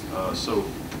things. So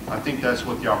I think that's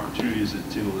what the opportunity is at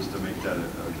Tyndall, is to make that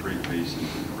a great base and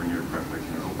to bring aircraft back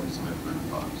and open some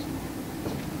F-35s.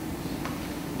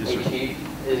 Yes, sir. Hey,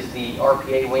 Chief, is the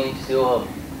RPA wing still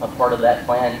a part of that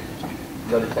plan to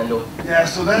go to Tyndall? Yeah,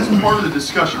 so that's part of the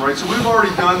discussion, right? So we've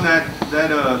already done that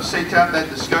SATAP, that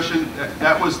discussion.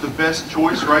 That was the best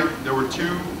choice, right? There were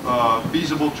two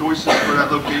feasible choices for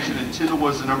that location, and Tyndall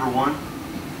was the number one.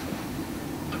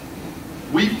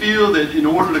 we feel that in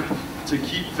order to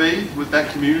keep faith with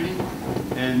that community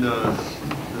and the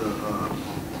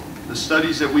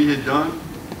studies that we had done,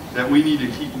 that we need to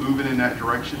keep moving in that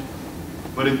direction.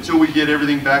 But until we get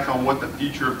everything back on what the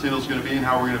future of Tyndall is going to be and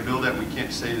how we're going to build that, we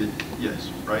can't say that yes,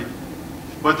 right?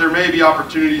 But there may be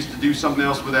opportunities to do something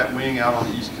else with that wing out on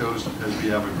the East Coast, because we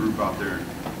have a group out there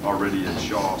already at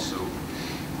Shaw. So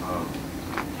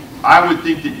I would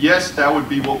think that yes, that would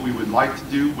be what we would like to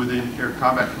do within Air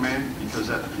Combat Command, because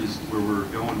that is where we're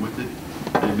going with it.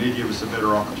 It may give us a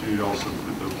better opportunity to also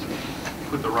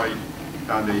put the right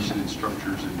foundation and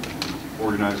structures and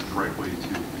organize it the right way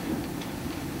too.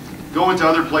 Going to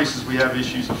other places, we have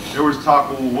issues. There was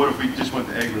talk, well, what if we just went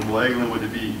to Eglin? Well, Eglin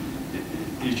would be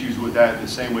issues with that the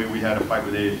same way we had a fight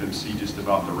with AFMC just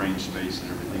about the range space and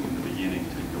everything in the beginning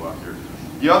to go out there.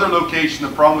 The other location,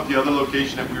 the problem with the other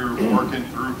location that we were working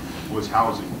through was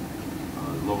housing,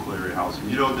 local area housing.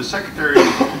 You know, the secretary,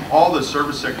 all the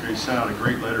service secretaries sent out a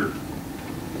great letter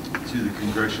to the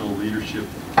congressional leadership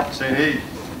saying, hey,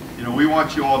 you know, we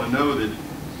want you all to know that,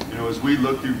 you know, as we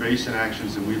look through basin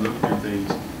actions and we look through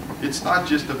things, it's not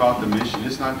just about the mission.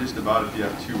 It's not just about if you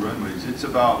have 2 runways. It's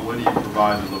about what do you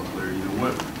provide in the local area. You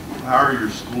know, how are your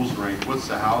schools ranked? What's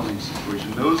the housing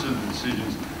situation? Those are the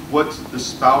decisions. What's the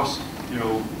spouse, you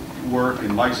know, work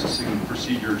and licensing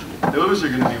procedures? Those are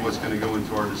going to be what's going to go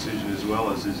into our decision, as well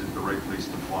as is it the right place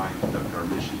to fly and conduct our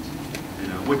missions. You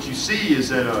know, what you see is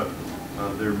that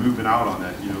they're moving out on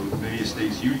that. You know, many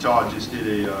states, Utah just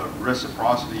did a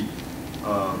reciprocity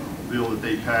bill that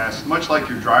they passed, much like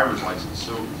your driver's license.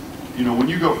 So, you know, when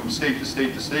you go from state to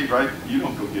state to state, right, you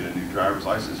don't go get a new driver's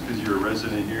license because you're a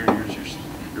resident here and here's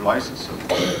your license. So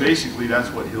basically that's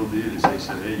what Hill did, is they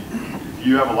said, hey, if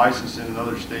you have a license in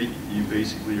another state, you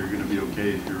basically are going to be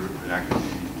okay if you're an active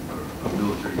a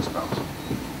military spouse.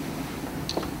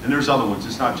 And there's other ones.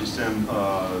 It's not just them.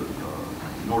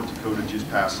 North Dakota just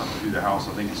passed something through the House.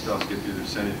 I think it still has to get through the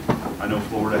Senate. I know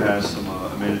Florida has some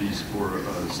amenities for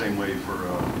the same way for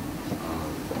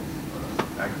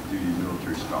active duty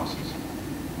military spouses.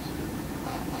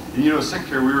 And, you know,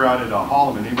 Secretary, we were out at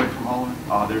Holloman. Anybody from Holloman?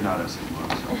 Oh, they're not us anymore.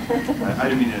 So I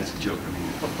didn't mean that as a joke. I mean,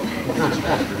 just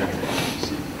wanted for them to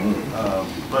see.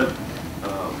 But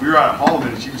we were out at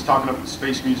Holloman, and she was talking up at the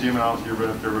Space Museum, and I was here, right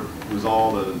up there was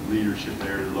all the leadership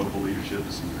there, the local leadership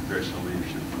and some congressional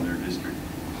leadership from their district.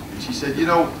 And she said, you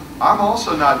know, I'm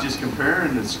also not just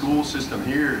comparing the school system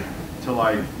here to,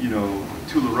 like, you know,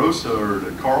 Tularosa or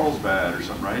to Carlsbad or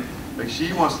something, right? Like,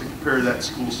 she wants to compare that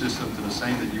school system to the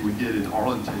same that you would get in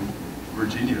Arlington,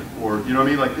 Virginia, or, you know what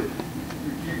I mean? Like,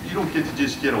 you don't get to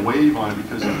just get a wave on it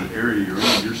because of the area you're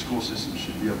in. Your school system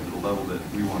should be up to the level that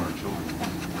we want our children to be.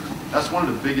 That's one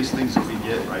of the biggest things that we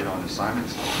get, right, on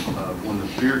assignments. One of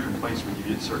the bigger complaints when you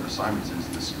get certain assignments is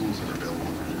the schools that are available.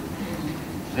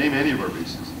 Name any of our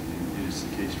bases. It is the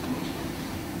case for most.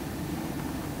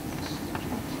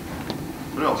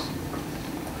 What else?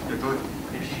 Yeah, go ahead.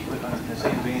 In the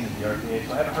same vein as the RPA,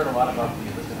 so I haven't heard a lot about the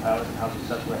enlisted pilots and how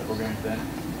successful that program's been.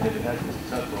 And if it has been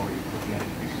successful, are we looking at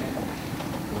increasing it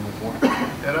going forward?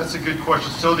 Yeah, that's a good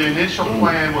question. So the initial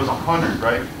plan was 100,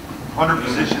 right? 100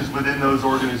 positions within those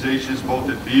organizations, both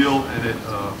at Beale and at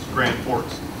Grand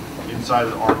Forks, inside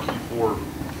of the RQ4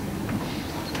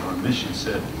 mission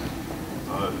set.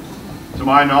 To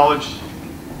my knowledge,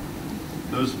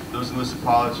 those enlisted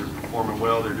pilots are performing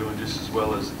well. They're doing just as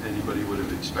well as anybody would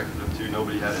have expected them to.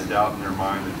 Nobody had a doubt in their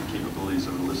mind that the capabilities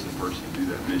of an enlisted person to do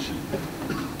that mission,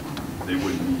 they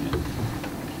wouldn't need it.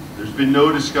 There's been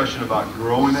no discussion about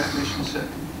growing that mission set.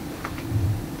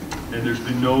 And there's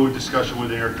been no discussion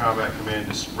within Air Combat Command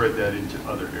to spread that into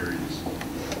other areas.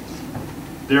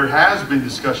 There has been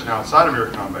discussion outside of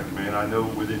Air Combat Command. I know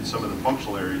within some of the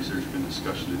functional areas there's been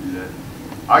discussion to do that.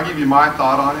 I'll give you my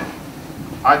thought on it.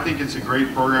 I think it's a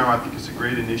great program. I think it's a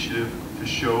great initiative to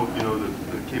show, you know,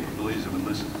 the capabilities of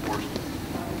enlisted force.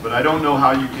 But I don't know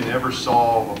how you can ever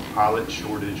solve a pilot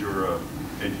shortage or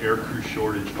an air crew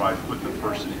shortage by putting a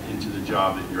person into the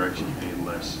job that you're actually paying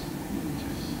less.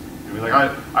 I mean, like,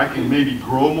 I can maybe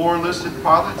grow more enlisted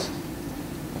pilots,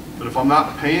 but if I'm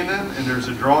not paying them and there's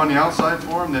a draw on the outside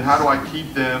for them, then how do I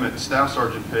keep them at staff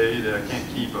sergeant pay that I can't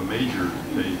keep a major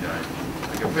pay guy?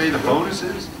 I can pay the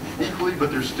bonuses equally, but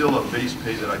there's still a base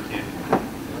pay that I can't pay.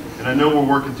 And I know we're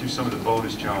working through some of the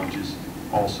bonus challenges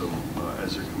also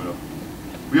as they're coming up.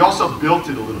 We also built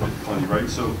it a little bit funny, right?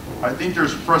 So I think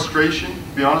there's frustration,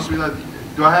 to be honest with you.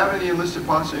 Do I have any enlisted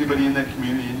pilots? Anybody in that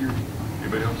community in here?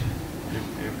 Anybody else?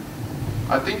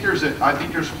 I think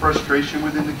there's frustration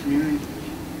within the community,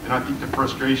 and I think the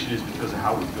frustration is because of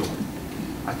how we built it.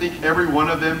 I think every one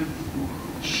of them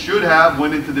should have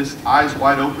went into this eyes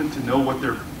wide open to know what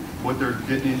their what they're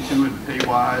getting into and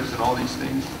pay-wise and all these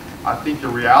things. I think the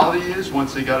reality is,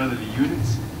 once they got into the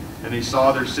units and they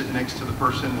saw they're sitting next to the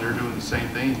person and they're doing the same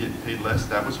thing and getting paid less,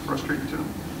 that was frustrating to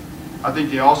them. I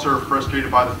think they also are frustrated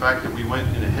by the fact that we went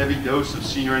in a heavy dose of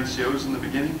senior NCOs in the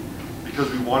beginning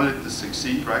because we wanted it to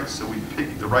succeed, right? So we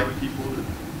picked the right people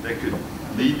that could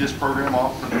lead this program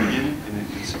off from the beginning and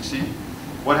it could succeed.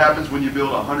 What happens when you build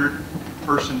a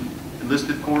 100-person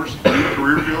enlisted force in a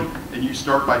career field and you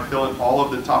start by filling all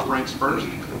of the top ranks first?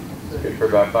 It's good for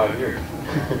about 5 years.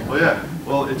 Well, yeah.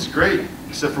 Well, it's great,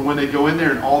 except for when they go in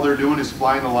there and all they're doing is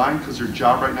flying the line, because their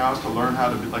job right now is to learn how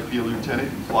to be a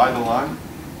lieutenant and fly the line.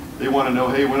 They want to know,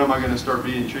 hey, when am I going to start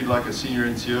being treated like a senior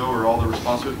NCO or all the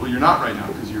responsibility? Well, you're not right now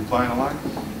because you're flying the line.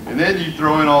 And then you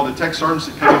throw in all the tech sergeants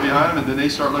that come behind them, and then they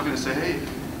start looking and say, hey,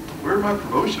 where are my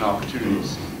promotion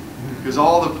opportunities? Because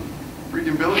all the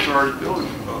freaking billets are already filled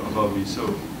above me.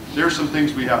 So there's some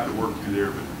things we have to work through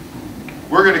there. But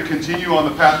we're going to continue on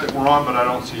the path that we're on, but I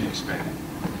don't see it expanding.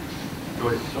 Go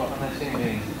ahead. So on that same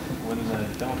vein, when the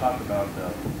gentleman talked about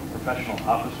professional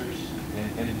officers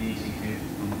in the DEC2,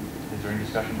 is there any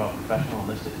discussion about professional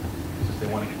enlisted, since they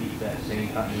want to keep that same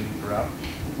continuity throughout?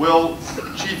 Well,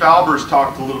 Chief Albers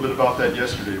talked a little bit about that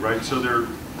yesterday, right? So there,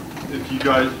 if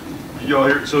you all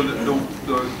hear, so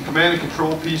the command and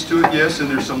control piece to it, yes, and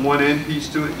there's some 1N piece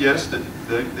to it, yes, that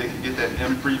they can get that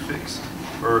M prefix,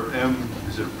 or M,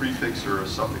 is it a prefix or a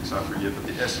suffix, I forget, but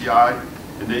the SEI,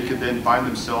 and they could then find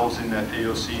themselves in that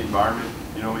AOC environment,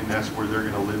 you know, and that's where they're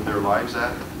going to live their lives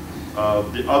at.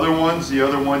 The other ones, the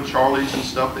other one, Charlies and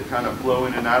stuff that kind of flow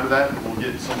in and out of that, we'll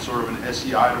get some sort of an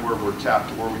SEI to where we're tapped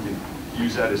to where we can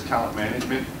use that as talent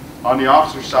management. On the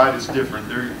officer side, it's different.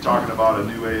 They're talking about a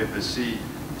new AFSC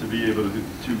to be able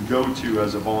to go to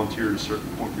as a volunteer at a certain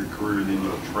point in your career, and then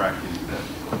you'll track into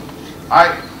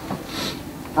that.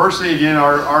 Personally, again,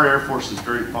 our Air Force is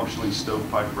very functionally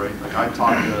stovepipe, right? Like I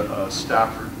talked to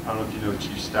Stafford. I don't know if you know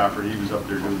Chief Stafford. He was up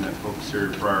there doing that focus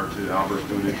area prior to Albert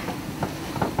doing it.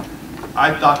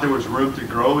 I thought there was room to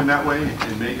grow in that way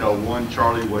and make a one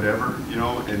Charlie whatever, you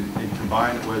know, and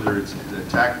combine it, whether it's a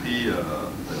TACP,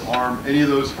 an ARM, any of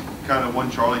those kind of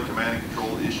one Charlie command and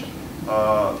control-ish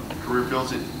career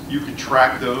fields. You could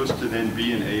track those to then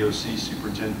be an AOC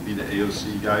superintendent, be the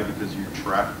AOC guy because you're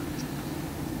tracked.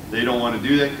 They don't want to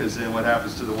do that because then what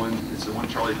happens to the one, it's the one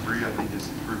Charlie 3, I think is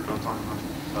the group I'm talking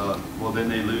about. Well, then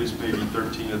they lose maybe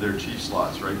 13 of their chief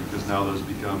slots, right? Because now those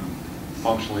become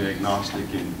functionally agnostic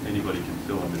and anybody can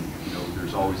fill them, and you know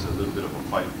there's always a little bit of a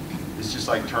fight. It's just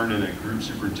like turning a group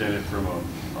superintendent from a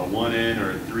 1N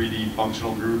or a 3D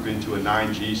functional group into a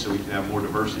 9G so we can have more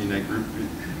diversity in that group.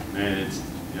 Man, it's,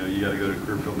 you know, you got to go to a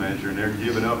career field manager and they're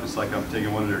giving up. It's like I'm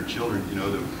taking one of their children, you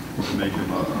know, to make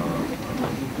them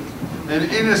and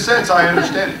in a sense I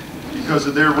understand it because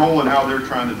of their role and how they're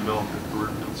trying to develop their career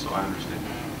field, so I understand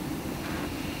it.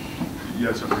 You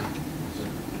have something?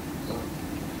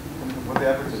 With the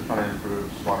efforts of trying to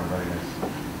improve squadron readiness,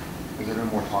 has there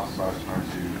been more talks about trying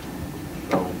to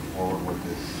go forward with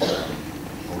this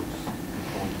going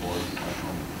towards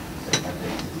on a state-by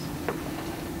basis?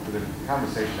 But the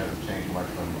conversation has changed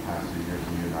much from the past few years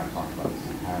when you and I talked about this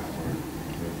in the past, where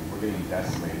we're getting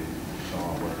decimated. So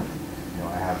where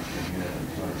I have a unit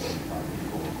of 275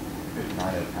 people, 59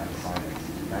 of them have assignments,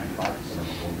 95% of them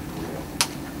are going to Korea.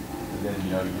 And then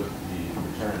you look at the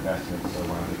return investment. So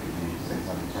when I look at the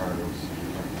 600 return, there was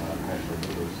measure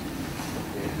moves.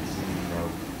 It can see,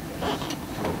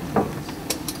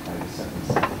 I just sent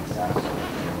this out, so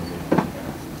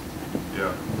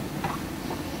yeah.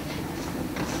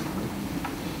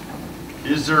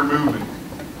 Is there movement?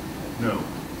 No.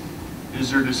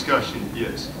 Is there discussion?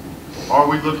 Yes. Are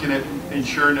we looking at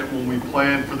ensuring that when we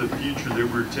plan for the future that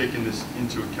we're taking this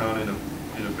into account in a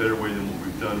better way than what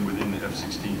we've done within the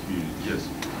F-16 community? Yes.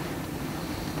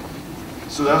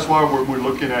 So that's why we're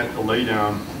looking at the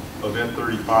laydown of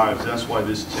F-35s. That's why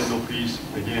this Tyndall piece,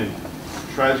 again,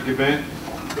 tragic event,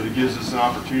 but it gives us an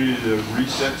opportunity to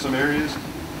reset some areas.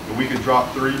 And we could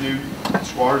drop 3 new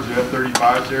squadrons of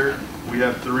F-35s there. We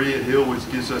have 3 at Hill, which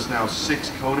gives us now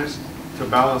 6 CONUS to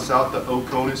balance out the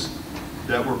OCONUS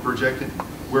that we're projecting.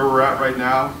 Where we're at right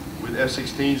now with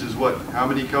F-16s is what? How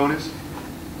many CONUS,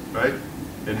 right?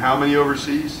 And how many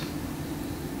overseas?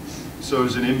 So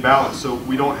there's an imbalance. So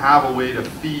we don't have a way to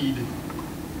feed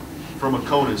from a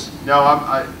CONUS.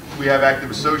 Now we have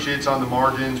active associates on the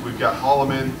margins. We've got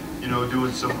Holloman,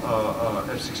 doing some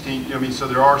F-16. I mean, so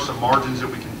there are some margins that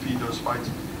we can feed those fights.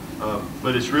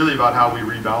 But it's really about how we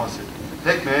rebalance it.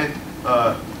 Heck, man,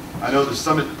 I know the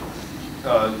summit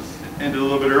ended a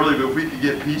little bit early, but if we could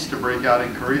get peace to break out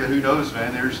in Korea, who knows,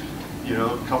 man? you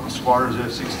know, a couple squatters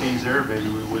F-16s there, maybe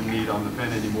we wouldn't need on the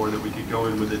pen anymore, that we could go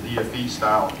in with a DFE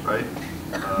style, right?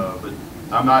 But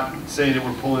I'm not saying that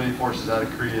we're pulling any forces out of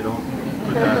Korea, don't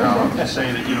put that out. I'm just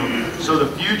saying that, you know, so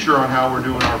the future on how we're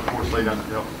doing our force laydown,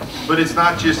 you know. But it's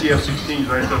not just the F-16s,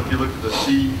 right? So if you look at the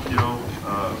C, you know,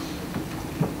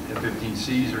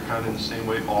 F-15Cs are kind of in the same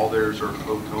way. All theirs are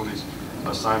OCONUS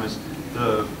assignments.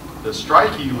 The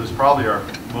Strike was probably our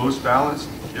most balanced,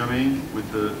 you know what I mean, with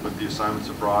the assignments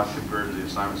abroad compared to the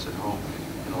assignments at home,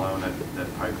 and allowing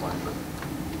that pipeline. But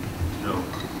no,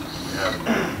 we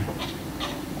haven't.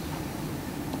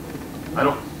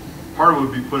 Part of it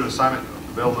would be putting assignment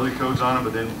availability codes on them,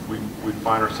 but then we'd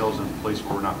find ourselves in a place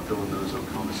where we're not filling those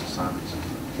OCONUS assignments.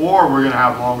 Or we're going to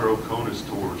have longer OCONUS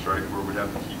tours, right, where we'd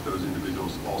have to keep those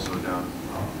individuals also down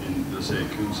in, let's say,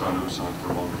 Kunsan, Osan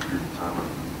for a longer period of time.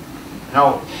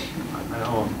 Now, I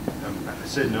know I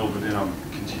said no, but then I'm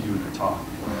continuing to talk.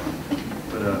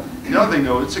 But the other thing,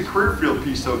 though, it's a career field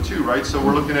piece, though, too, right? So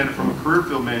we're looking at it from a career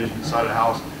field management side of the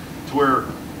house to where,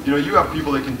 you know, you have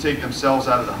people that can take themselves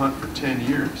out of the hunt for 10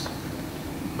 years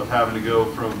of having to go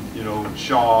from, you know,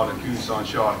 Shaw to Kunsan,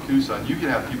 Shaw to Kunsan. You can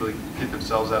have people that can get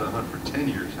themselves out of the hunt for 10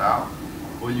 years. How?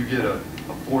 Well, you get a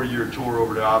 4-year tour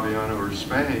over to Aviano or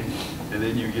Spain, and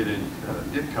then you get in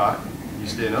IPCOT, you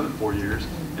stay another 4 years,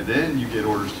 and then you get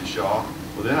orders to Shaw.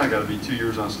 Well, then I got to be 2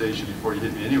 years on station before you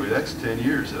hit me anyway. That's 10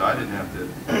 years that I didn't have to, you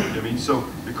know what I mean? So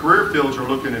the career fields are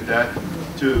looking at that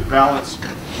to balance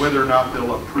whether or not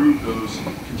they'll approve those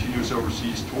continuous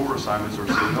overseas tour assignments or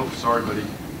say, nope, sorry, buddy,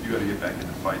 you got to get back in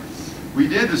the fight. We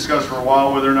did discuss for a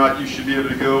while whether or not you should be able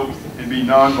to go and be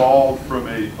non-vol from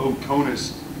a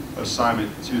OCONUS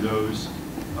assignment to those,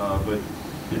 but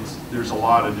there's a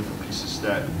lot of different pieces to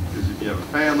that, because if you have a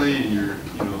family and you're,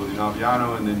 you know, in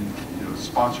Aviano, and then, you know,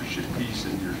 sponsorship piece,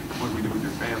 and what do we do with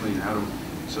your family, and how do we,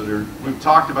 so we've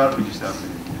talked about it, we just haven't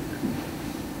been able to get there.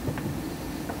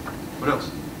 What else?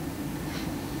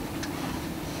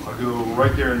 I'll go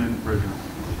right there and then Bridget.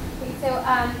 Okay, so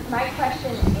my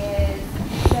question is,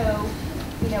 so,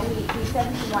 you know, we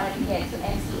said we wanted to get to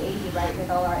MC-80, right, with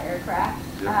all our aircraft.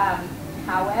 Yeah.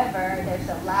 However, there's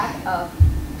a lack of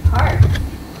parts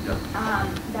Yeah.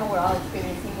 that we're all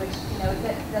experiencing, which, you know,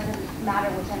 that doesn't matter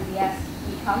which MBS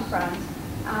we come from.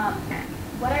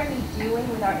 What are we doing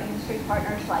with our industry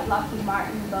partners like Lockheed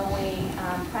Martin, Boeing,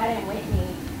 Pratt &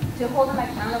 Whitney, to hold them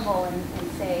accountable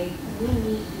and say, we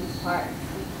need these parts.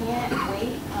 We can't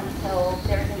wait until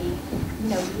there's a, you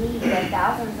know, need of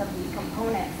thousands of these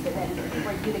components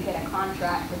for you to get a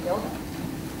contract to build them.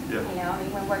 Yeah. You know, I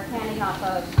mean, when we're handing off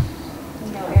of,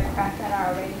 you know, aircraft that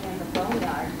are already in the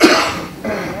boneyard,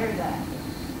 there's a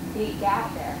big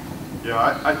gap there.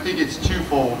 Yeah, I think it's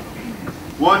twofold.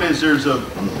 One is there's a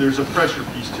pressure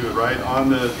piece to it, right?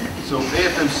 So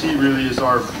AFMC really is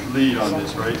our lead on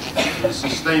this, right? The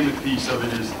sustainment piece of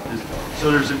it is so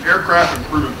there's an aircraft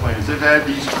improvement plans. They've had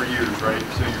these for years, right?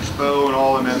 So your SPO and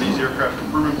all of them have these aircraft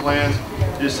improvement plans.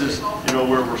 This is, you know,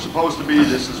 where we're supposed to be.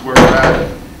 This is where we're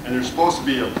at. And there's supposed to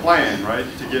be a plan, right,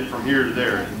 to get from here to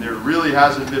there. And there really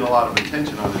hasn't been a lot of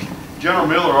attention on this. General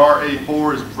Miller, our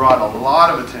A4, has brought a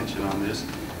lot of attention on this.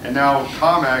 And now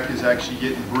COMAC is actually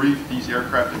getting briefed these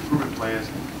aircraft improvement plans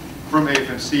from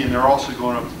AFMC, and they're also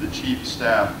going up to the chief of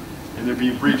staff, and they're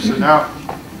being briefed. So now,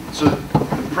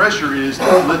 the pressure is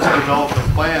that let's develop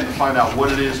a plan to find out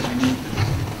what it is we need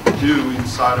to do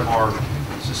inside of our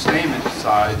sustainment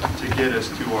side to get us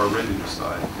to our readiness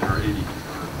side in our 80.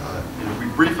 You know, we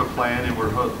brief a plan and we're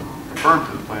firm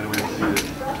to the plan, and we have to do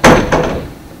that.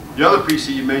 The other piece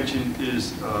that you mentioned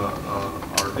is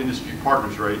our industry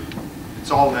partners, right? It's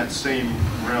all in that same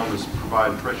realm as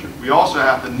providing pressure. We also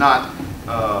have to not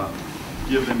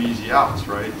give them easy outs,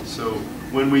 right? So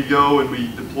when we go and we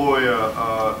deploy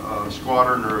a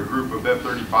squadron or a group of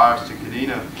F-35s to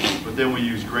Kadena, but then we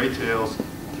use Gray Tails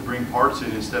to bring parts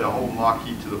in instead of holding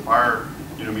Lockheed to the fire,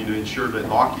 you know what I mean, to ensure that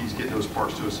Lockheed's getting those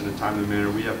parts to us in a timely manner.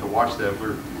 We have to watch that.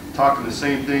 We're talking the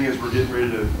same thing as we're getting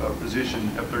ready to position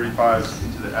F-35s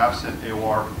into the AFCENT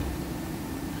AOR,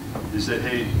 is that,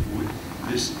 hey,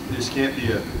 this can't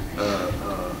be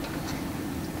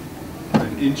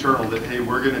an internal that, hey,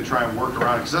 we're going to try and work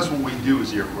around it, because that's what we do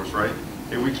as the Air Force, right?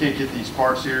 Hey, we can't get these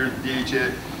parts here,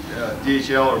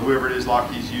 DHL or whoever it is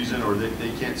Lockheed's using, or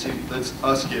they can't see, let's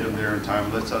us get them there in time,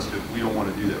 let's us do it. We don't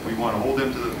want to do that. We want to hold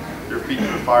them to their feet to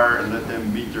the fire and let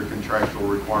them meet their contractual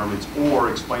requirements, or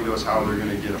explain to us how they're going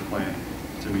to get a plan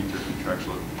to meet their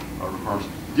contractual requirements.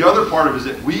 The other part of it is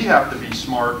that we have to be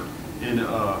smart in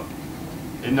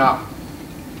not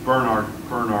burn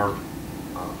our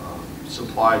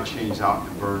supply chains out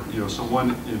to burn, you know, so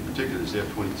one in particular is the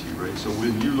F-22, right? So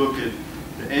when you look at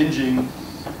the engine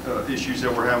issues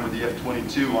that we're having with the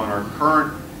F-22 on our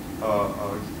current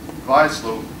glide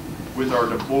slope with our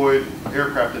deployed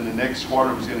aircraft, and the next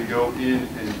squadron was going to go in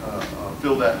and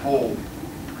fill that hole,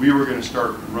 we were going to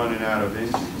start running out of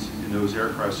engines in those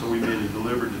aircraft. So we made a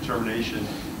deliberate determination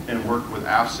and worked with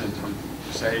AFCENT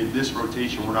to say, hey, this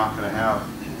rotation we're not going to have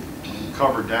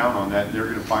covered down on that. They're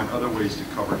going to find other ways to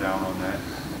cover down on that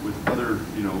with other,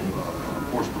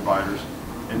 force providers,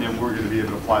 and then we're going to be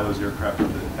able to fly those aircraft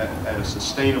at a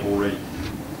sustainable rate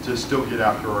to still get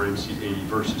after our MC-80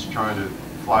 versus trying to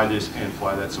fly this and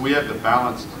fly that. So we have to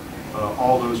balance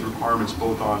all those requirements,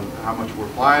 both on how much we're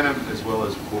flying them as well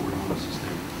as what we're doing to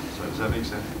sustain. So does that make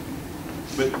sense?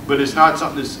 But it's not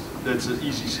something that's an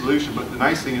easy solution. But the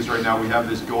nice thing is right now we have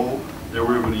this goal that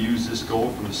we're able to use this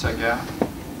goal from the SecDef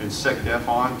and SecDef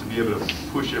on to be able to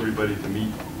push everybody to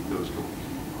meet those goals.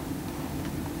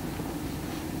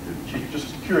 Chief,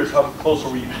 just curious, how close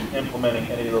are we to implementing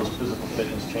any of those physical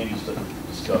fitness changes that we've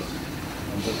discussed?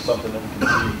 Is this something that we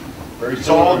can see very soon? It's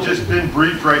all just been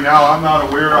briefed right now. I'm not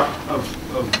aware of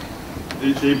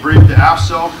they briefed the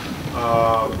AFSEL.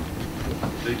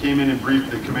 They came in and briefed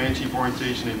the command chief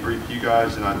orientation. They briefed you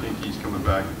guys, and I think he's coming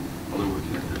back. Although we're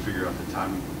going to have to figure out the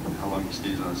time, how long he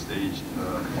stays on stage.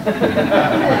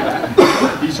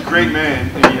 He's a great man,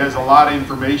 and he has a lot of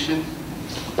information.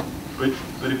 But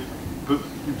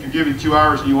if you're given 2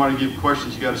 hours and you want to give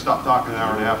questions, you got to stop talking an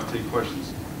hour and a half to take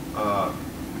questions.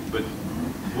 But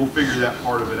we'll figure that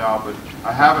part of it out. But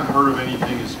I haven't heard of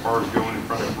anything as far as going in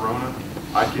front of Corona.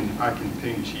 I can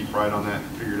ping Chief right on that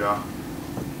and figure it out.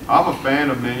 I'm a fan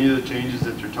of many of the changes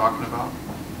that you're talking about.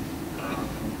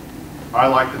 I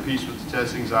like the piece with the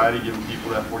test anxiety, giving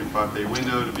people that 45-day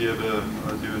window to be able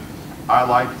to do it. I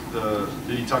like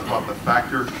did he talk about the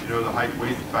factor, the height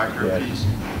weight factor piece?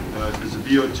 Because the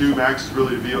VO2 max is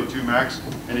really the VO2 max,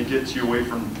 and it gets you away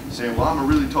from saying, well, I'm a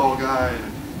really tall guy,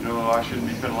 and I shouldn't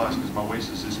be penalized because my waist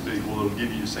is this big. Well, it'll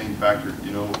give you the same factor,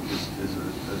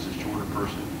 as a shorter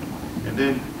person. And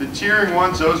then the tiering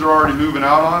ones, those are already moving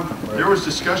out on. Right. There was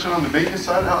discussion on the maintenance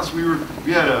side of the house. We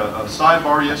had a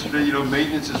sidebar yesterday.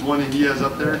 Maintenance is one that he has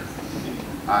up there.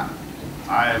 I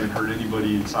haven't heard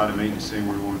anybody inside of maintenance saying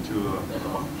we're going to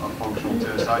a functional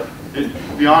test.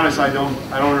 To be honest, I don't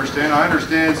understand. I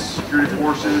understand security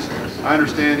forces. I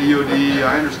understand EOD.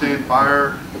 I understand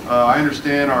fire. I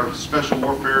understand our special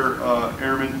warfare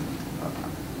airmen.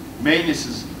 Maintenance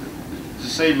is. To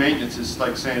say maintenance is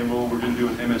like saying, well, we're going to do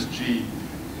an MSG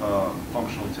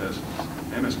functional test.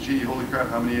 MSG, holy crap,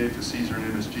 how many AFSCs are in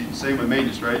MSG? Same with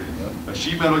maintenance, right? A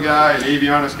sheet metal guy, an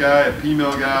avionics guy, a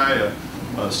P-mill guy, a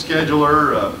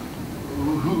scheduler,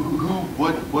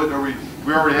 what are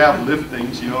we already have lift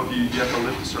things, if you have to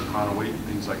lift a certain amount of weight and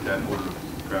things like that in order to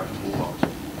grab a toolbox.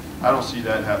 I don't see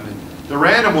that happening. The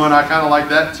random one, I kind of like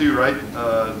that too, right?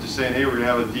 Just saying, hey, we're going to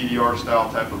have a DDR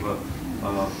style type of a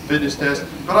fitness test,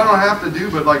 but I don't have to do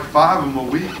but like 5 of them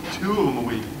a week, 2 of them a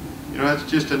week. That's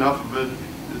just enough of a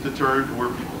deterrent to where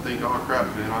people think, oh crap,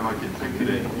 man, I might get picked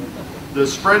today. The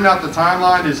spreading out the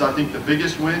timeline is, I think, the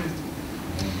biggest win.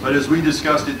 But as we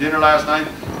discussed at dinner last night,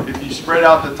 if you spread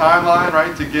out the timeline,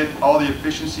 right, to get all the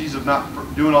efficiencies of not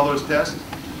doing all those tests,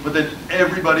 but then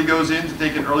everybody goes in to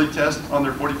take an early test on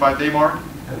their 45-day mark,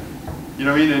 and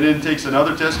then takes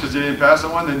another test because they didn't pass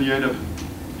that one, then you end up,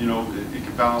 it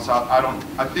can balance out. I don't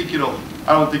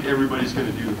think everybody's going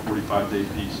to do the 45-day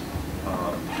piece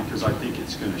because I think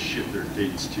it's going to shift their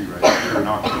dates too, right? If you're an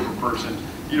October person,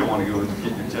 you don't want to go and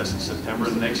get your test in September.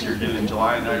 The next year, get it in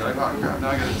July, and now you're like, oh crap, now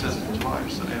I got to test in July. You're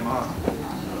so damn hot.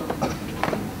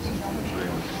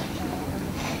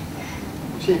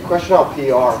 Chief, question on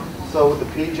PR. So with the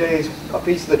PJs, a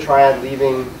piece of the triad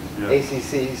leaving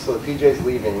ACC, so the PJ's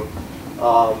leaving,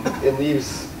 it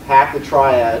leaves half the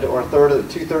triad or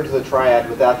 2/3 of the triad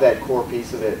without that core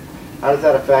piece of it. How does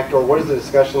that affect, or what is the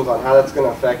discussions on how that's going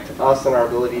to affect us and our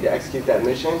ability to execute that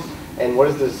mission? And what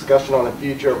is the discussion on the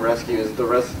future of rescue? Is the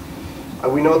rest?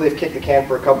 We know they've kicked the can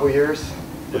for a couple of years,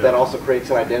 but that also creates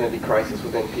an identity crisis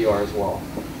within PR as well.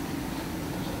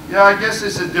 Yeah, I guess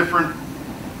it's a different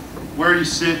where you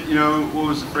sit. What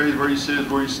was the phrase? Where you sit is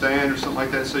where you stand, or something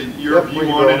like that. So your view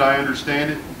on it, I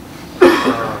understand it.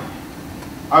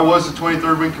 I was the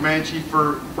 23rd Wing Command Chief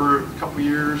for a couple of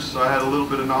years, so I had a little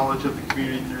bit of knowledge of the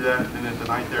community through that, and at the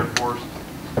 9th Air Force.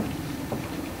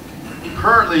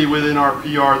 Currently within our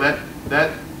PR,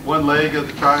 that one leg of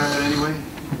the triad anyway,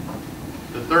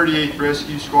 the 38th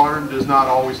Rescue Squadron does not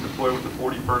always deploy with the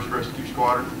 41st Rescue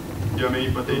Squadron. You know what I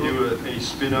mean? But they do a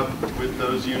spin up with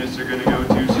those units they're going to go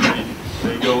to, so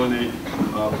they go and they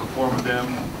perform with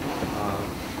them.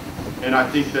 And I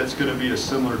think that's going to be a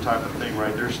similar type of thing,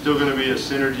 right? There's still going to be a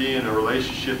synergy and a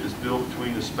relationship that's built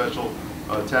between the special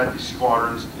tactics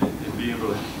squadrons and be able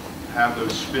to have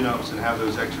those spin-ups and have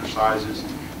those exercises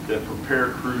that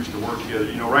prepare crews to work together.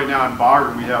 You know, right now in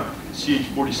Bagram, we have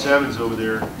CH-47s over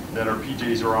there that our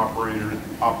PJs are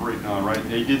operating on, right?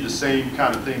 They did the same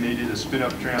kind of thing. They did a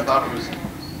spin-up train. I thought it was,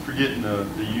 forgetting the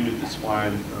unit that's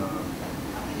flying,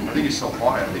 I think it's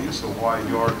Hawaii. I think it's Hawaii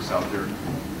Yard that's out there.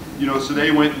 You know, so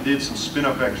they went and did some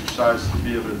spin-up exercises to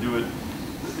be able to do it.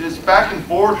 It's back and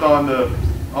forth on the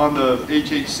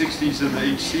HH-60s and the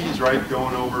HCs, right,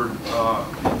 going over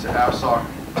into AFSOC.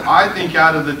 I think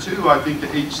out of the two, I think the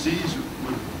HCs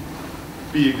would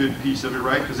be a good piece of it,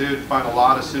 right, because they would find a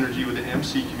lot of synergy with the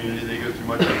MC community. They go through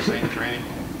much of the same training,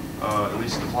 at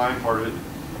least the flying part of it.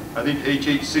 I think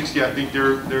HH-60, I think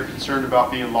they're concerned about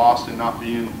being lost and not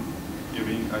being, I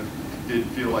mean, I did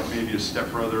feel like maybe a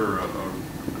stepbrother or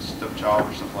a stepchild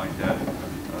or something like that.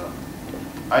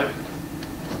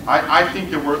 I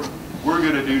think that we're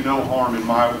going to do no harm in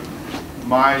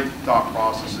my thought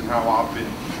process and how I've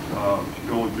been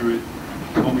going through it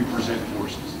when we present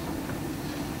forces.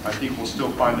 I think we'll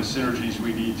still find the synergies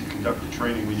we need to conduct the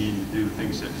training we need to do the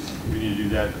things that we need to do.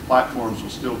 That the platforms will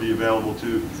still be available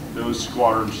to those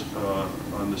squadrons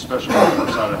on the special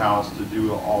force side of the house to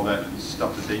do all that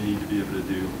stuff that they need to be able to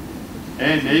do.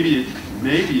 And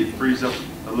maybe it frees up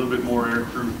a little bit more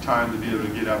aircrew time to be able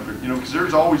to get after, you know, because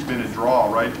there's always been a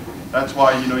draw, right? That's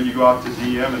why, you know, you go out to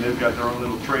DM and they've got their own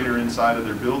little trainer inside of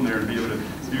their building there to be able to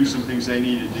do some things they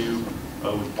need to do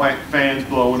with plant fans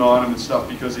blowing on them and stuff,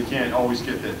 because they can't always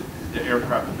get the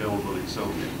aircraft availability. So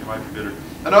it might be better.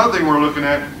 Another thing we're looking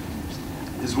at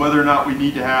is whether or not we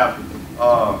need to have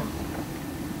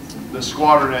the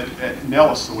squadron at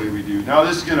Nellis the way we do. Now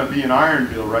this is going to be an iron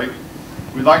bill, right?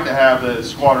 We'd like to have the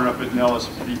squadron up at Nellis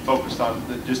be focused on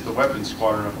just the weapons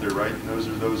squadron up there, right? And those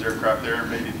are those aircraft there, and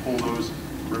maybe pull those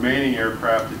remaining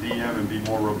aircraft to DM and be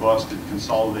more robust and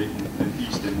consolidate an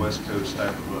east and west coast type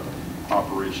of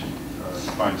operation.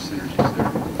 Find synergies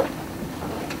there.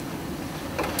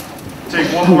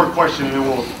 Take one more question and then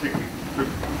we'll take a quick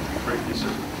break. Yes,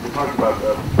 sir. We talked about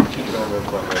future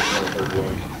elements on the 23rd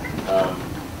Wing.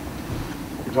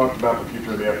 We talked about the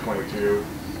future of the F-22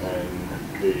 and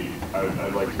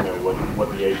I'd like to know what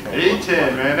the A-10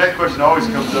 A-10, man, that question always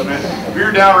comes up, man. We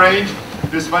were downrange.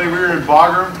 This Monday we were in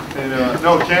Bagram and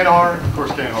no, Kandahar. Of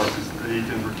course, Kandahar because the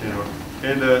A-10s were Kandahar.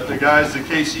 And the guys, the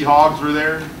KC Hogs were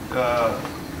there.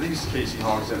 I think it's KC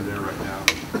Hogs that are there right now.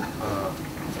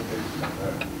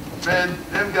 Man,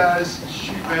 them guys,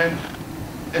 shoot, man,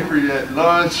 at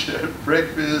lunch, at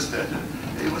breakfast,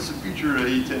 hey, what's the future of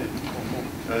A-10?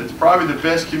 It's probably the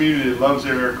best community that loves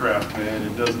their aircraft, man,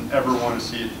 and doesn't ever want to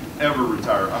see it ever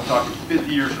retire. I'm talking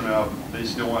 50 years from now, they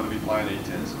still want to be flying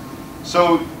A-10s.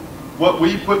 So what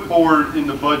we put forward in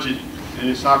the budget, and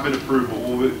it's not been approved, but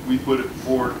what we put it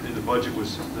forward in the budget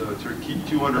was to keep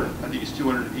 200, I think it's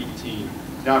 218,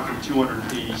 down from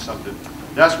 280 something.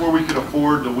 That's where we could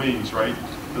afford the wings, right?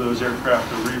 For those aircraft,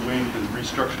 to re-wing, to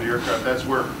restructure the aircraft. That's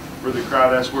where the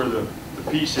crowd, that's where the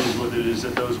piece is with it, is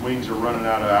that those wings are running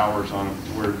out of hours on them,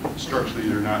 to where structurally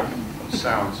they're not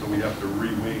sound, so we have to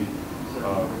re-wing.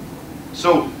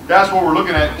 So that's what we're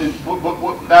looking at, and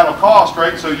what that'll cost,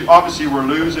 right? So obviously we're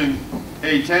losing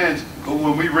A-10s, but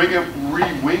when we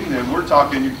re-wing them, we're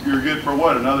talking you're good for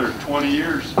what, another 20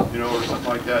 years, you know, or something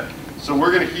like that. So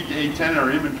we're going to keep the A-10 in our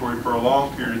inventory for a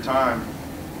long period of time.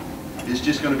 It's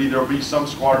just going to be, there'll be some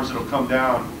squadrons that'll come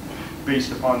down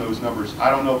based upon those numbers.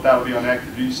 I don't know if that'll be on the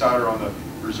active duty side or on the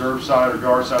reserve side or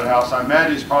guard side of the house. I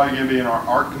imagine it's probably going to be in our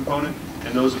ARC component,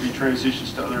 and those will be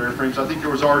transitions to other airframes. I think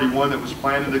there was already one that was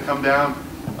planned to come down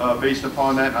based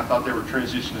upon that, and I thought they were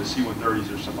transitioning to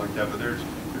C-130s or something like that, but there's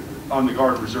on the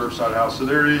guard reserve side of the house. So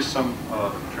there is some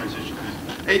transition.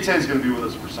 A-10 is going to be with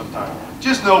us for some time.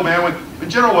 Just know, man, when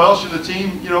General Welsh and the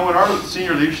team, you know, when our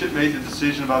senior leadership made the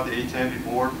decision about the A-10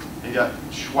 before, and got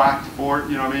schwacked for it,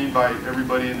 you know what I mean, by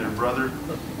everybody and their brother,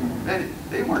 man,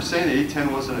 they weren't saying the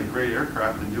A-10 wasn't a great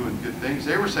aircraft and doing good things.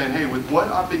 They were saying, hey, with what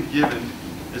I've been given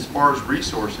as far as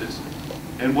resources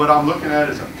and what I'm looking at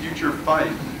as a future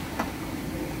fight,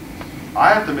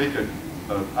 I have to make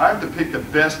I have to pick the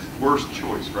best, worst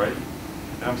choice, right?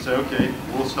 And I'm saying, okay,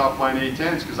 we'll stop flying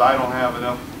A-10s because I don't have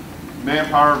enough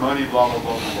manpower, money, blah, blah,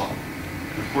 blah, blah, blah.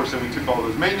 And of course, then we took all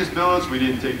those maintenance billets, we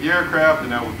didn't take the aircraft, and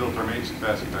now we built our maintenance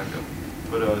capacity back up.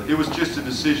 But it was just a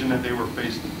decision that they were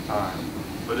faced at the time.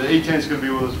 But the A-10 is going to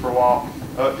be with us for a while.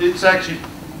 It's actually,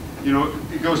 you know,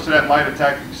 it goes to that light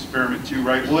attack experiment too,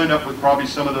 right? We'll end up with probably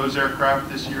some of those aircraft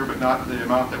this year, but not the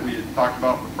amount that we had talked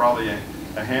about, but probably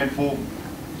a handful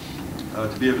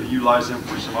to be able to utilize them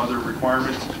for some other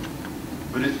requirements.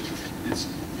 But it's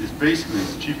basically,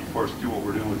 it's cheaper for us to do what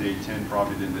we're doing with the A-10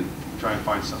 probably than to try and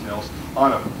find something else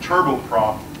on a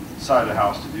turboprop side of the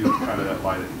house to do kind of that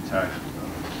light attack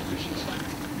missions.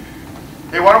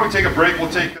 Hey, why don't we take a break?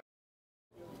 We'll take.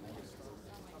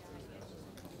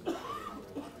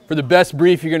 For the best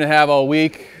brief you're going to have all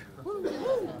week.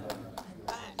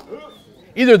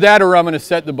 Either that or I'm going to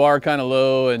set the bar kind of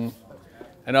low, and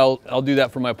I'll do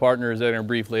that for my partners in our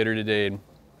brief later today. And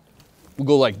we'll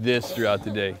go like this throughout the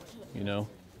day, you know.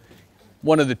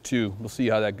 One of the two. We'll see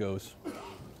how that goes.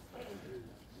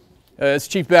 As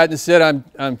Chief Batten said,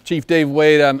 I'm Chief Dave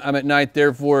Wade. I'm at 9th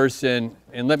Air Force, and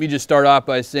let me just start off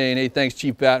by saying, hey, thanks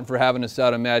Chief Batten for having us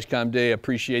out on MAJCOM Day. I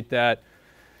appreciate that.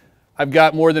 I've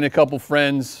got more than a couple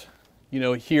friends, you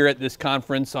know, here at this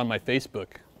conference on my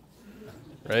Facebook,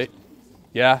 right?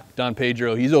 Yeah, Don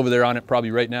Pedro, he's over there on it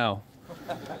probably right now.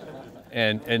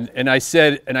 And I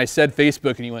said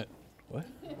Facebook, and he went, what?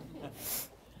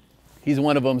 He's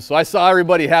one of them. So I saw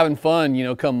everybody having fun, you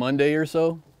know, come Monday or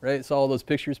so, right? Saw all those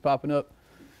pictures popping up.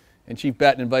 And Chief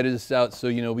Batten invited us out, so,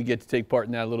 you know, we get to take part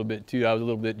in that a little bit too. I was a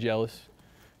little bit jealous.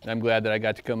 And I'm glad that I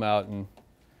got to come out and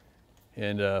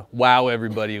wow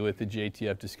everybody with the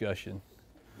JTF discussion.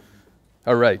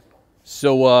 All right.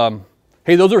 So,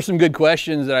 hey, those are some good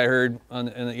questions that I heard in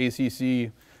the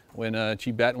ACC when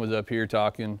Chief Batten was up here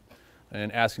talking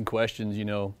and asking questions. You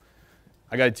know,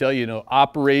 I got to tell you, you know,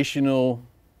 operational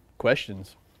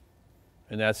questions,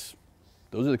 and those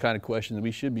are the kind of questions that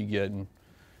we should be getting,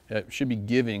 should be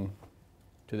giving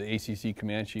to the ACC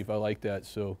command chief. I like that.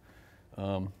 So,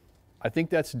 I think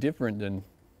that's different than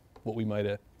what we might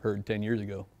have heard 10 years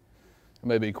ago. There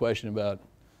might be a question about,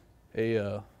 hey,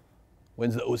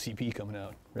 when's the OCP coming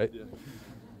out, right? Yeah.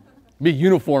 Be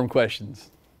uniform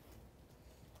questions.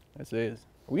 I say, are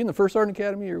we in the First Sergeant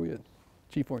Academy or are we at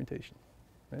Chief Orientation,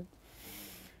 right?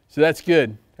 So that's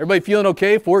good. Everybody feeling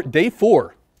okay for day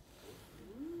 4?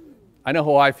 I know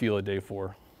how I feel at day 4,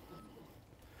 all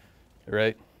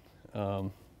right?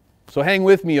 So hang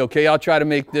with me, okay? I'll try to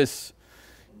make this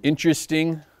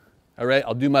interesting, all right?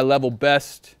 I'll do my level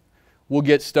best. We'll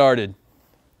get started.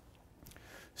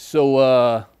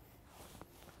 So,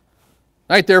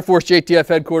 9th Air Force JTF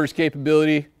headquarters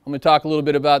capability. I'm going to talk a little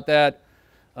bit about that.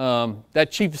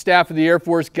 That Chief of Staff of the Air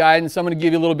Force guidance, I'm going to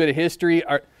give you a little bit of history.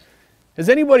 Has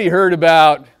anybody heard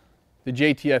about the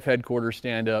JTF headquarters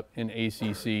stand-up in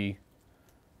ACC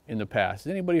in the past?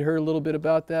 Has anybody heard a little bit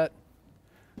about that?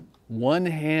 One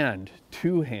hand,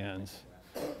 2 hands.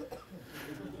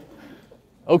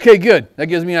 Okay, good. That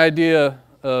gives me an idea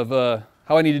of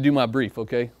how I need to do my brief,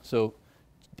 okay? So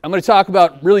I'm going to talk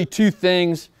about really 2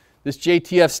 things. This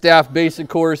JTF staff basic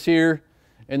course here,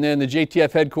 and then the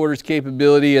JTF headquarters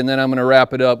capability, and then I'm going to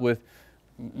wrap it up with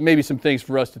maybe some things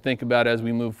for us to think about as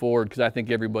we move forward, because I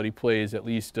think everybody plays at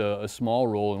least a small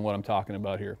role in what I'm talking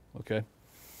about here, okay?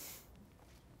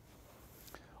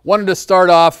 Wanted to start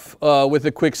off with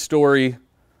a quick story.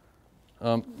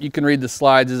 You can read the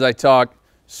slides as I talk.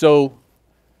 So,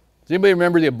 does anybody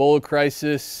remember the Ebola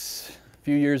crisis a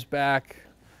few years back?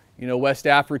 You know, West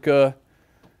Africa.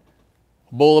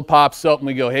 Ebola pops up and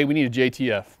we go, hey, we need a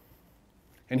JTF.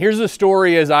 And here's the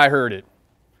story as I heard it.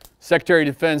 Secretary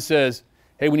of Defense says,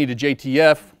 hey, we need a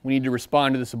JTF. We need to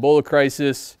respond to this Ebola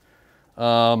crisis.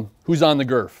 Who's on the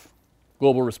GRF?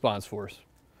 Global Response Force.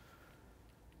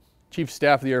 Chief of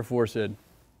Staff of the Air Force said,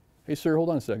 hey, sir, hold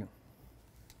on a second.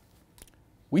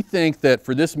 We think that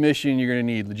for this mission, you're going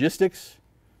to need logistics,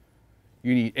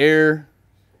 you need air,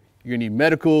 you're going to need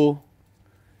medical,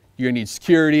 you're going to need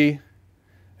security.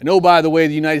 And oh, by the way,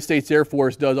 the United States Air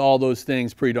Force does all those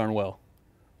things pretty darn well.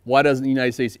 Why doesn't the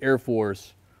United States Air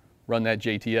Force run that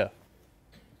JTF?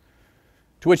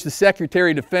 To which the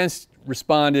Secretary of Defense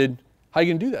responded, how are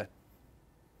you going to do that?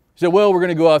 He said, well, we're going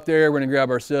to go out there, we're going to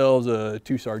grab ourselves a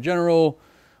 2-star general,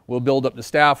 we'll build up the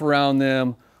staff around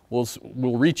them, we'll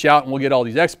reach out and we'll get all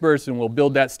these experts and we'll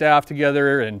build that staff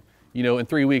together, and you know, in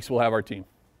 3 weeks we'll have our team.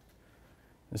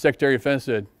 The Secretary of Defense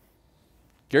said,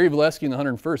 Gary Valesky and the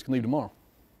 101st can leave tomorrow.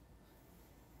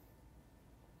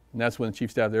 And that's when the Chief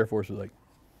of Staff of the Air Force was like,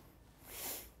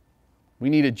 we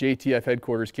need a JTF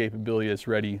headquarters capability that's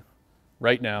ready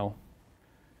right now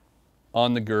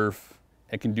on the GRF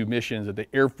and can do missions that the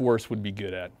Air Force would be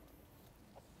good at.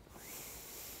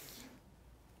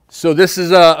 So this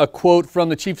is a quote from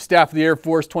the Chief of Staff of the Air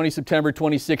Force, 20 September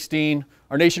 2016.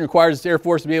 Our nation requires its Air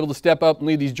Force to be able to step up and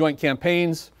lead these joint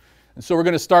campaigns. And so we're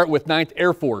going to start with 9th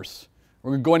Air Force.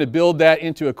 We're going to build that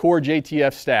into a core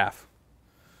JTF staff.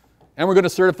 And we're going to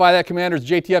certify that commander as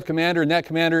JTF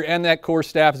commander, and that core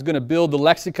staff is going to build the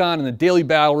lexicon and the daily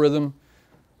battle rhythm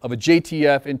of a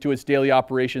JTF into its daily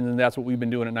operations, and that's what we've been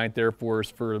doing at 9th Air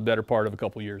Force for the better part of a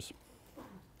couple years.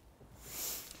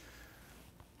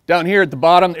 Down here at the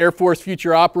bottom, Air Force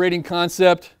Future Operating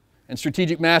Concept and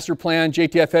Strategic Master Plan,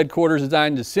 JTF Headquarters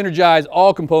designed to synergize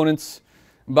all components,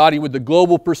 embodied with the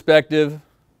global perspective,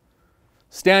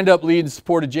 stand up, lead, and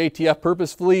support a JTF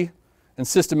purposefully and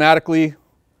systematically,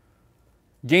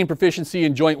 gain proficiency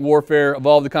in joint warfare,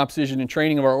 evolve the composition and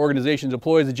training of our organization,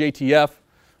 deploy as a JTF,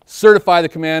 certify the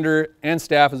commander and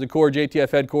staff as a core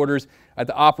JTF headquarters at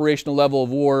the operational level of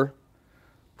war,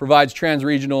 provides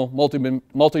trans-regional, multi-domain,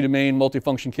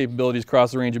 multifunction capabilities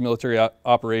across the range of military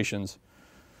operations.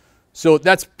 So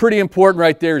that's pretty important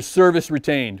right there, is service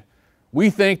retained. We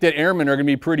think that airmen are going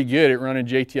to be pretty good at running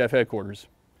JTF headquarters.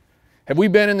 Have we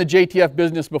been in the JTF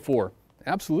business before?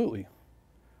 Absolutely.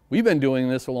 We've been doing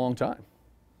this a long time.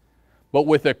 But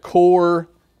with a core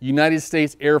United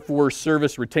States Air Force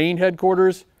service retained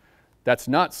headquarters, that's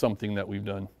not something that we've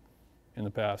done in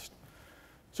the past.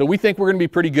 So we think we're going to be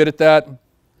pretty good at that.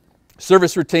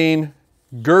 Service retained,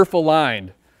 GERF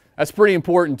aligned. That's pretty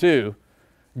important too.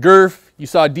 GERF, you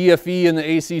saw DFE in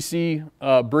the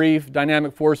ACC brief,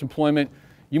 Dynamic Force Employment.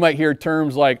 You might hear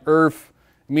terms like IRF,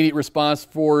 Immediate Response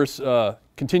Force,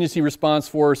 Contingency Response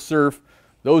Force, SURF.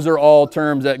 Those are all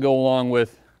terms that go along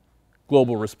with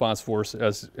Global Response Force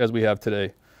as we have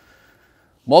today.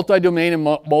 Multi-domain and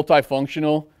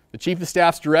multifunctional. The Chief of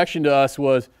Staff's direction to us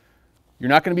was, you're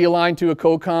not going to be aligned to a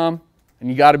COCOM, and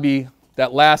you got to be,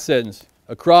 that last sentence,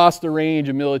 across the range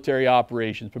of military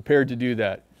operations, prepared to do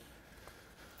that.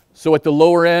 So at the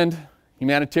lower end,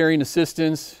 humanitarian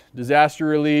assistance, disaster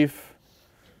relief,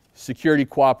 security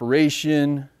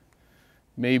cooperation,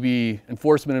 maybe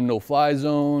enforcement of no-fly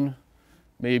zone,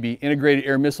 maybe integrated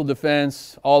air missile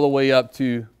defense, all the way up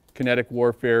to kinetic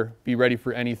warfare, be ready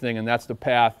for anything, and that's the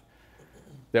path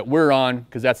that we're on,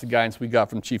 because that's the guidance we got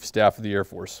from Chief of Staff of the Air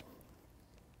Force.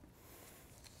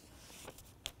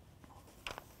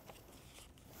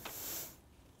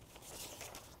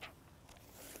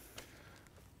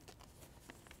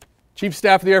 Chief of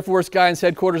Staff of the Air Force Guidance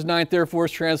Headquarters, 9th Air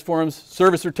Force transforms,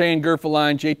 service retained, GERF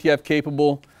aligned, JTF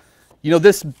capable. You know,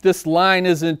 this line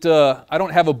isn't, I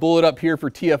don't have a bullet up here for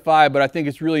TFI, but I think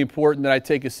it's really important that I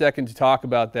take a second to talk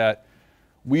about that.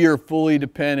 We are fully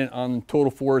dependent on total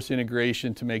force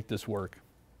integration to make this work.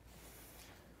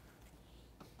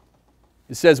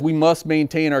 It says we must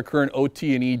maintain our current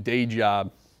OT&E day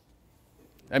job.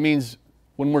 That means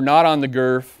when we're not on the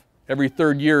GERF, every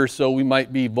third year or so we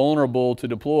might be vulnerable to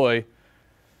deploy.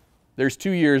 There's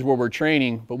 2 years where we're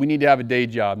training, but we need to have a day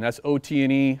job, and that's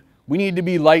OT&E. We need to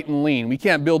be light and lean. We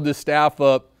can't build this staff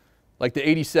up like the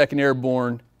 82nd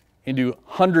Airborne into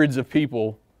hundreds of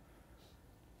people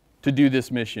to do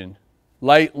this mission.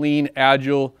 Light, lean,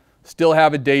 agile, still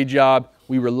have a day job.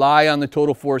 We rely on the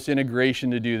total force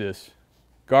integration to do this.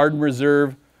 Guard and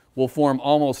Reserve will form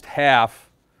almost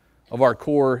half of our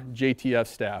core JTF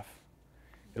staff.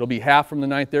 It'll be half from the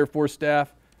 9th Air Force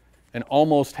staff, and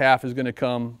almost half is going to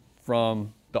come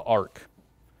from the ARC.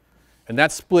 And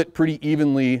that's split pretty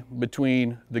evenly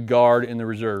between the Guard and the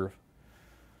Reserve.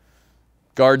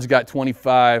 Guard's got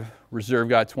 25, Reserve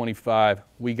got 25,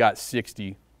 we got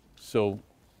 60. So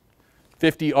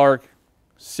 50 ARC,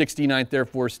 60 9th Air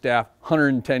Force staff,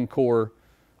 110 core.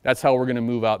 That's how we're going to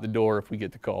move out the door if we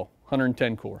get the call.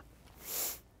 110 core.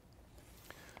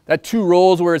 That 2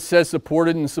 roles where it says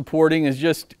supported and supporting is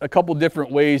just a couple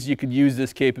different ways you could use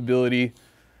this capability.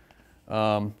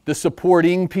 The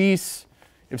supporting piece,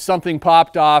 if something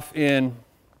popped off in,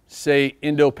 say,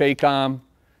 Indo-PACOM,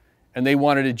 and they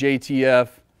wanted a JTF,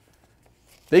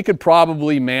 they could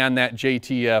probably man that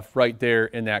JTF right there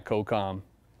in that COCOM.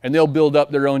 And they'll build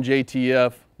up their own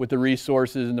JTF with the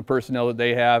resources and the personnel that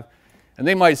they have. And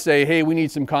they might say, hey, we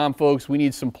need some comm folks, we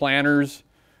need some planners,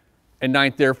 and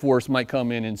 9th Air Force might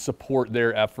come in and support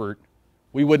their effort.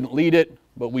 We wouldn't lead it,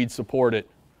 but we'd support it.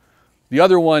 The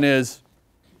other one is,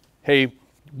 hey,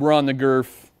 we're on the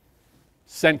GERF,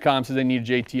 CENTCOM says they need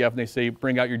a JTF, and they say,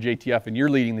 bring out your JTF, and you're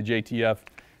leading the JTF,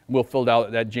 and we'll fill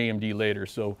out that JMD later.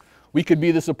 So we could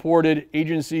be the supported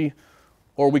agency,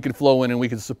 or we could flow in and we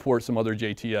could support some other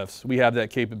JTFs. We have that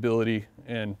capability,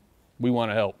 and we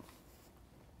want to help.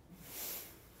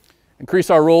 Increase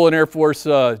our role in Air Force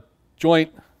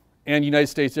joint and United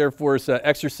States Air Force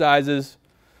exercises.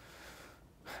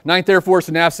 9th Air Force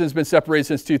and AFCENT has been separated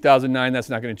since 2009. That's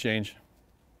not going to change.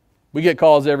 We get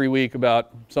calls every week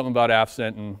about something about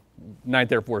AFCENT, and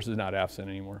 9th Air Force is not AFCENT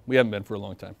anymore. We haven't been for a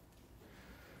long time.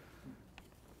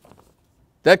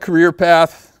 That career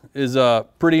path is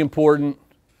pretty important.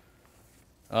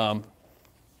 It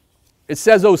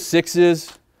says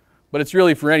 06s, but it's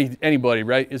really for anybody,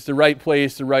 right? It's the right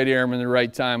place, the right airman, the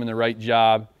right time, and the right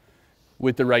job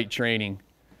with the right training.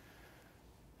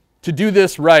 to do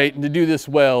this right and to do this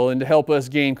well and to help us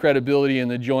gain credibility in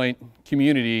the joint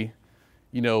community,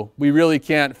 you know, we really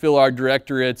can't fill our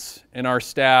directorates and our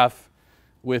staff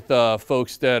with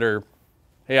folks that are,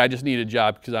 hey, I just need a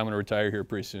job because I'm going to retire here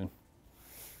pretty soon.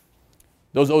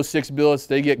 Those 06 billets,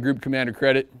 they get group commander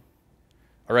credit.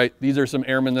 All right, these are some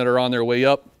airmen that are on their way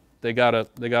up. They got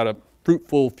a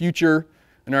fruitful future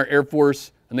in our Air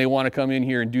Force, and they want to come in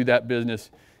here and do that business.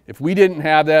 If we didn't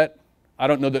have that, I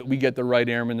don't know that we get the right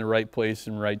airmen in the right place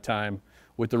and right time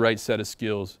with the right set of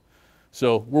skills.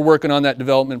 So we're working on that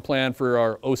development plan for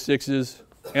our 06s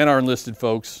and our enlisted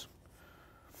folks.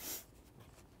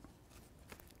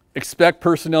 Expect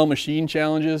personnel machine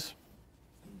challenges.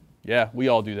 Yeah, we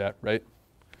all do that, right?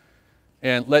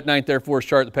 And let 9th Air Force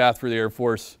chart the path for the Air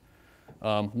Force.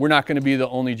 We're not going to be the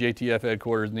only JTF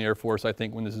headquarters in the Air Force, I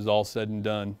think, when this is all said and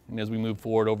done. And as we move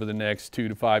forward over the next 2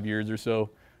 to 5 years or so,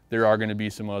 there are going to be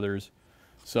some others.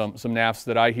 Some NAFs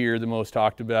that I hear the most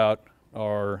talked about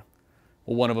are,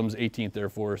 well, one of them is 18th Air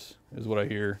Force, is what I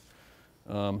hear.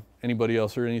 Anybody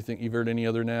else heard anything? You've heard any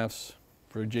other NAFs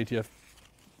for JTF?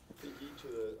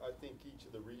 I think each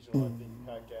of the regional, I think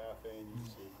PACAF and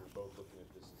USAC are both looking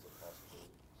at this as a possibility.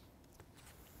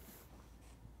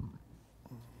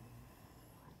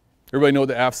 Everybody know what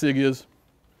the AFSIG is?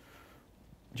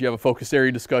 Did you have a focus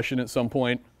area discussion at some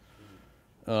point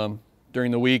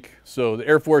during the week? So the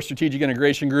Air Force Strategic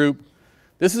Integration Group.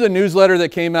 This is a newsletter that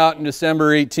came out in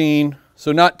December 18,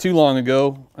 so not too long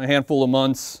ago, a handful of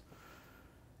months.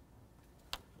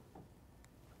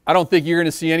 I don't think you're going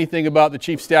to see anything about the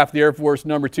Chief Staff of the Air Force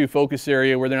 #2 focus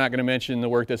area where they're not going to mention the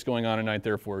work that's going on in 9th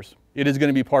Air Force. It is going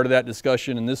to be part of that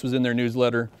discussion, and this was in their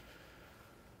newsletter.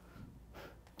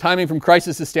 Timing from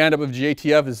crisis to stand-up of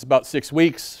JTF is about 6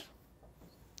 weeks.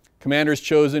 Commanders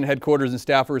chosen, headquarters and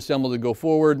staff are assembled to go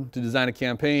forward to design a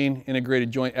campaign,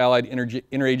 integrated joint allied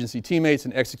interagency teammates,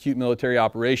 and execute military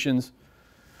operations.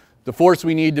 The force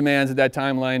we need demands that that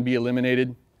timeline be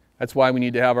eliminated. That's why we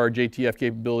need to have our JTF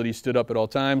capabilities stood up at all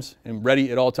times and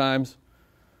ready at all times.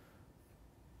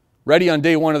 Ready on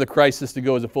day one of the crisis to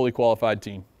go as a fully qualified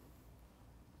team.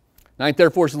 9th Air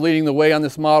Force is leading the way on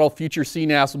this model. Future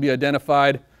CNAFs will be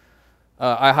identified.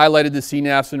 I highlighted the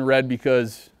CNAFs in red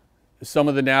because some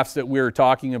of the NAFs that we're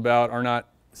talking about are not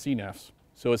CNAFs.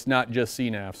 So it's not just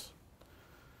CNAFs.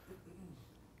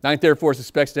 9th Air Force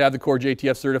expects to have the Core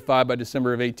JTF certified by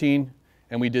December of 18,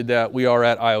 and we did that. We are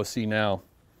at IOC now.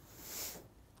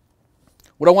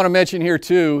 What I want to mention here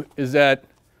too is that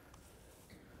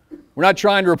we're not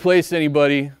trying to replace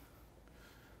anybody.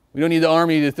 We don't need the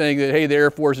Army to think that, hey, the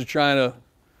Air Force is trying to,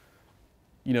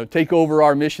 you know, take over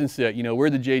our mission set. You know,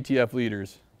 we're the JTF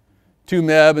leaders.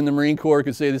 2MEB and the Marine Corps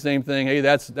could say the same thing. Hey,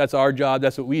 that's our job.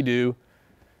 That's what we do.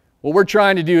 What we're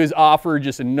trying to do is offer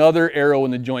just another arrow in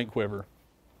the joint quiver.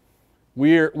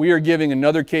 We are giving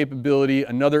another capability,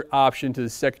 another option to the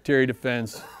Secretary of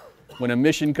Defense when a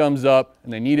mission comes up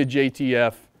and they need a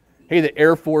JTF. Hey, the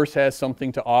Air Force has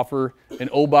something to offer, and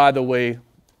oh, by the way,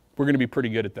 we're going to be pretty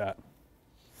good at that.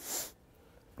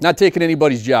 Not taking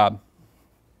anybody's job.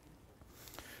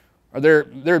 There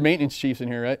are maintenance chiefs in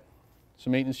here, right?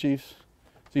 Some maintenance chiefs?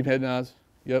 See head nods?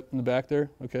 Yep, in the back there?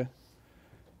 Okay.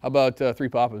 How about 3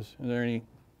 Papas? Are there any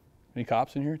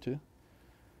cops in here too?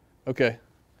 Okay.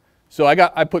 So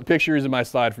I put pictures in my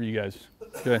slide for you guys.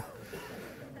 Okay.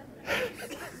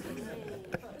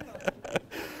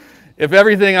 If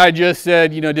everything I just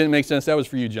said, you know, didn't make sense, that was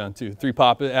for you, John, too. 3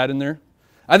 Papa add in there.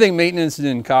 I think maintenance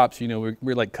and cops, you know,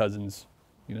 we're like cousins.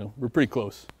 You know, we're pretty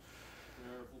close.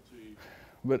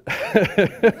 But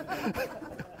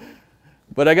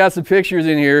but I got some pictures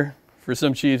in here for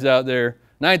some chiefs out there.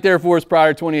 9th Air Force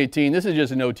prior to 2018. This is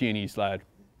just an OT&E slide,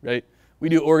 right? We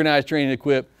do organized, train, and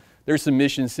equip. There's some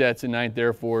mission sets in 9th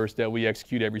Air Force that we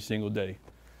execute every single day.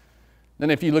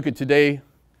 Then if you look at today,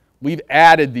 we've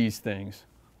added these things.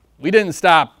 We didn't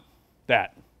stop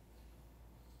that,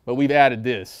 but we've added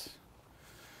this.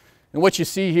 And what you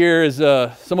see here is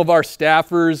some of our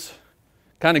staffers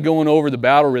kind of going over the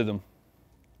battle rhythm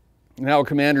and how a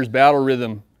commander's battle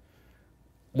rhythm,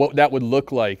 what that would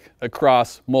look like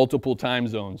across multiple time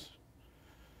zones.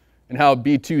 And how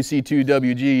B2, C2,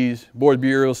 WGs, board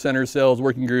bureaus, center cells,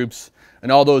 working groups,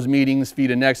 and all those meetings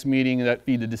feed a next meeting that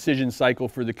feed the decision cycle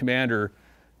for the commander.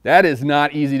 That is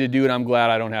not easy to do, and I'm glad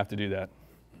I don't have to do that.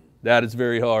 That is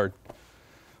very hard.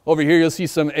 Over here you'll see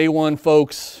some A1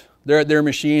 folks. They're at their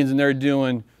machines and they're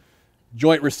doing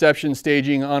joint reception,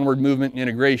 staging, onward movement, and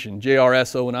integration,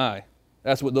 JRSO and I.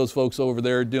 That's what those folks over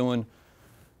there are doing.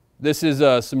 This is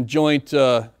some joint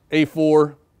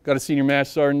A4. Got a senior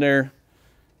master sergeant there,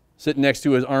 sitting next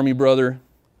to his Army brother,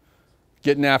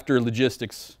 getting after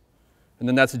logistics. And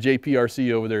then that's the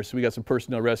JPRC over there. So we got some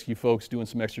personnel rescue folks doing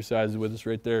some exercises with us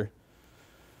right there.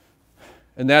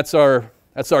 And that's our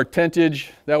tentage.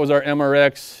 That was our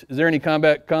MRX. Is there any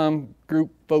combat comm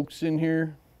group folks in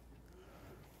here?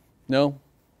 No?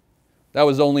 That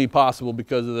was only possible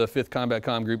because of the 5th Combat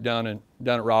Comm Group down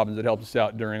at Robbins that helped us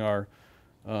out during our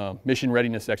mission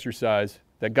readiness exercise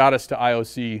that got us to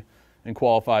IOC and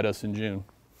qualified us in June.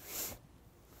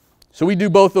 So we do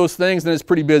both those things, and it's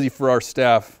pretty busy for our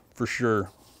staff for sure.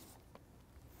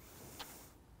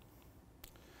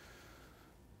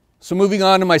 So moving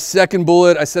on to my second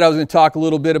bullet, I said I was going to talk a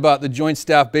little bit about the Joint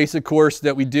Staff Basic course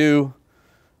that we do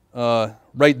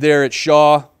right there at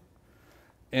Shaw.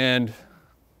 And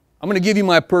I'm going to give you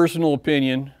my personal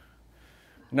opinion.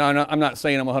 Now, I'm not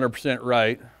saying I'm 100%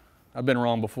 right. I've been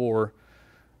wrong before.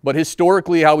 But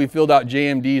historically, how we filled out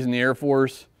JMDs in the Air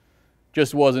Force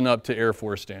just wasn't up to Air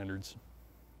Force standards.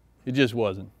 It just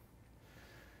wasn't.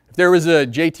 If there was a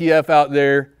JTF out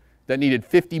there that needed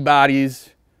 50 bodies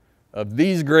of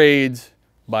these grades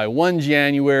by 1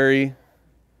 January,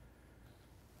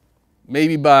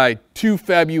 maybe by 2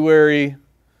 February,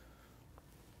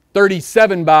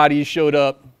 37 bodies showed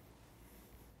up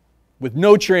with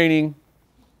no training,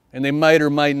 and they might or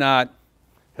might not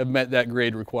have met that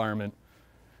grade requirement.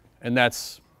 And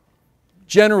that's,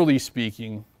 generally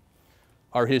speaking,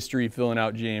 our history filling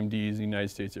out JMDs in the United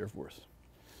States Air Force.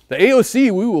 The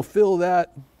AOC, we will fill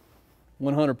that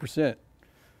 100%. And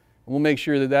we'll make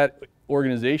sure that that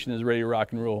organization is ready to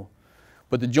rock and roll.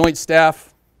 But the Joint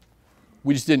Staff,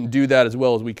 we just didn't do that as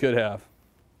well as we could have.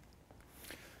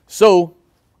 So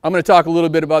I'm going to talk a little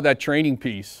bit about that training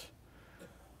piece.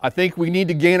 I think we need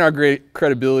to gain our great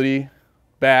credibility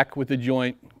back with the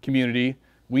joint community.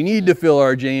 We need to fill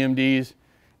our JMDs,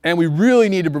 and we really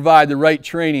need to provide the right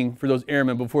training for those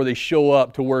airmen before they show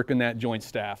up to work in that joint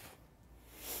staff.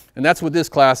 And that's what this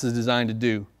class is designed to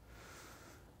do.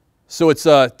 So it's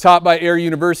taught by Air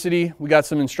University. We got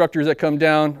some instructors that come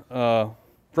down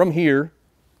from here,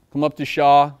 come up to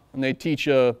Shaw, and they teach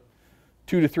a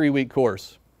 2 to 3 week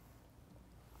course.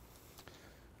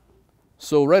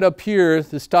 So right up here,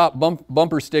 this top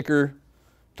bumper sticker,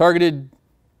 targeted,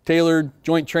 tailored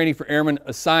joint training for airmen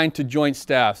assigned to joint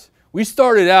staffs. We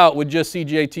started out with just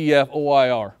CJTF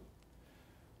OIR.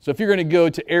 So if you're going to go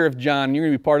to Air John, you're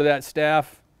going to be part of that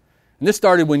staff. And this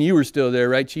started when you were still there,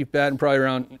 right, Chief Batten? Probably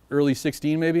around early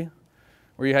 16 maybe,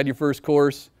 where you had your first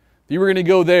course. If you were going to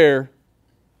go there,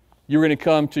 you were going to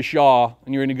come to Shaw,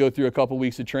 and you're going to go through a couple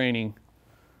weeks of training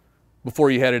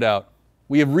before you headed out.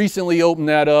 We have recently opened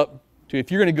that up to if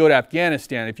you're going to go to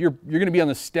Afghanistan, if you're going to be on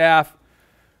the staff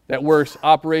that works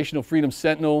Operational Freedom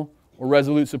Sentinel or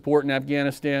Resolute Support in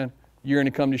Afghanistan, you're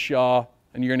going to come to Shaw,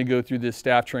 and you're going to go through this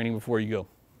staff training before you go.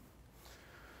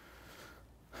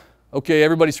 Okay,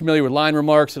 everybody's familiar with line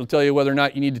remarks. It'll tell you whether or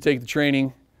not you need to take the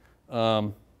training.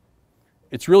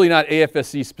 It's really not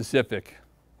AFSC specific.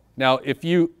 Now, if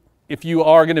you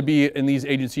are going to be in these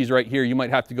agencies right here, you might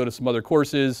have to go to some other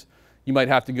courses. You might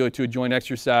have to go to a joint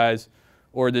exercise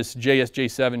or this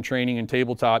JSJ7 training and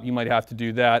tabletop. You might have to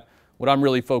do that. What I'm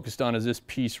really focused on is this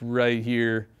piece right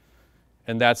here,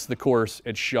 and that's the course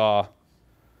at Shaw.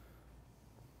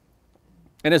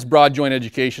 And it's broad joint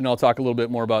education. I'll talk a little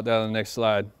bit more about that on the next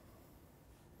slide.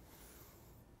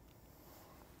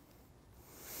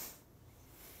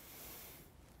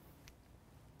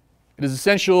 It is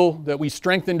essential that we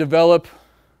strengthen, development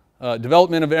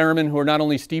of airmen who are not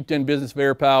only steeped in business of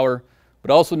air power,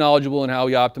 but also knowledgeable in how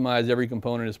we optimize every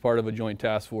component as part of a joint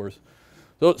task force.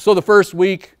 So the first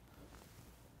week,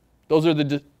 those are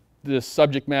the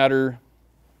subject matter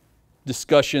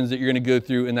discussions that you're going to go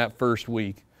through in that first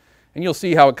week. And you'll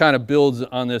see how it kind of builds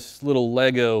on this little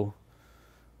Lego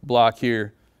block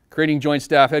here. Creating joint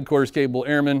staff headquarters capable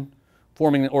airmen,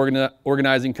 forming and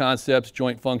organizing concepts,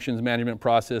 joint functions, management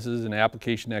processes, and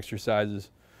application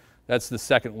exercises. That's the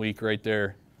second week right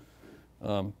there.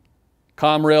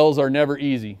 Comrails are never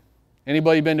easy.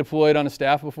 Anybody been deployed on a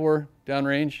staff before,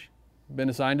 downrange? Been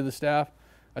assigned to the staff?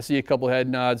 I see a couple head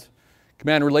nods.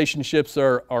 Command relationships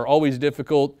are always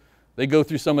difficult. They go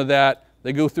through some of that.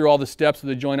 They go through all the steps of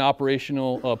the joint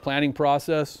operational planning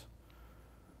process.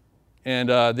 And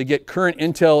they get current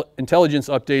intelligence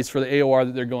updates for the AOR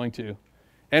that they're going to.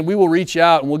 And we will reach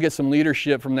out and we'll get some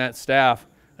leadership from that staff,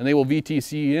 and they will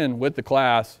VTC in with the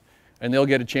class, and they'll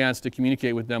get a chance to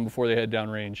communicate with them before they head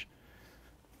downrange.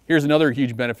 Here's another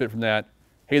huge benefit from that.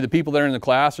 Hey, the people that are in the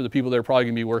class are the people they're probably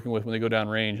going to be working with when they go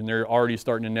downrange, and they're already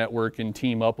starting to network and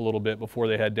team up a little bit before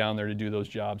they head down there to do those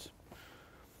jobs.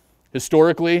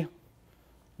 Historically,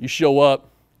 you show up,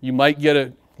 you might get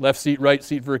a left seat, right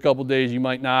seat for a couple days, you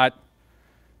might not,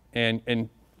 and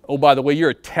oh, by the way,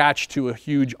 you're attached to a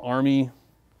huge Army,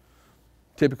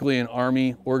 typically an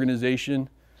Army organization,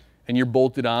 and you're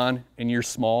bolted on and you're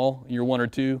small, you're 1 or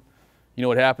 2, you know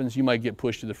what happens? You might get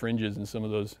pushed to the fringes in some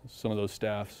of those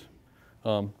staffs.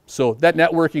 So that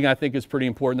networking, I think, is pretty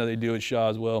important that they do at Shaw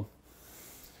as well.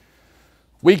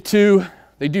 Week 2,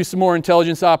 they do some more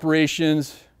intelligence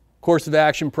operations, course of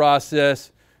action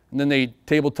process, and then they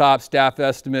tabletop, staff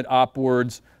estimate, op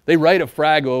words. They write a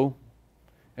FRAGO,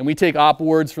 and we take op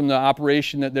words from the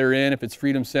operation that they're in. If it's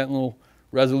Freedom Sentinel,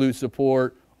 Resolute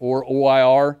Support, or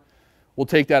OIR, we'll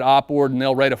take that op word and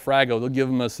they'll write a FRAGO. They'll give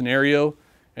them a scenario,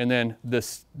 and then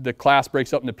the class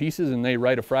breaks up into pieces and they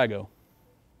write a FRAGO.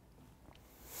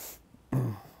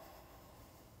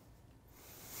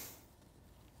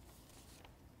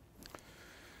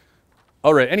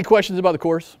 All right, any questions about the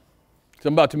course? So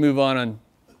I'm about to move on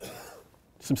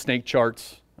some snake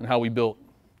charts on how we built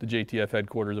the JTF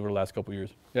headquarters over the last couple of years.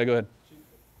 Yeah, go ahead. Chief,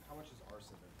 how much has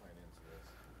Arson been playing into this?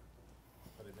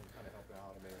 Have they been kind of helping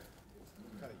out? I mean,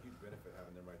 it's kind of huge benefit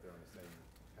having them right there on the same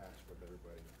patch with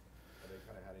everybody. Have they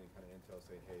kind of had any kind of intel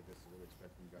saying, hey, this is what we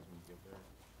expect from you guys when you get there?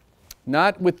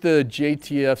 Not with the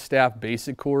JTF staff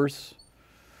basic course,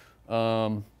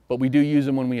 but we do use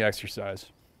them when we exercise.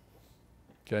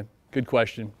 Okay, good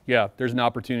question. Yeah, there's an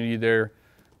opportunity there.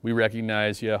 We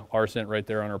recognize, yeah, RSENT right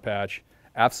there on our patch,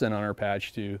 AFCENT on our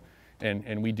patch too,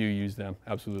 and we do use them,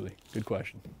 absolutely. Good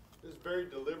question. It was very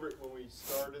deliberate when we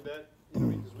started that,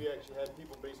 because we actually had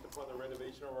people based upon the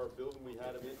renovation of our building, we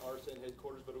had them in RSENT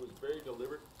headquarters, but it was very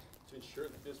deliberate to ensure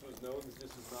that this was known, that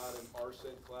this is not an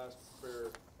RSENT class to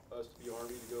prepare us to be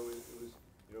Army to go. It was,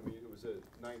 you know, it was a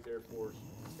 9th Air Force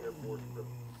trip.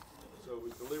 So it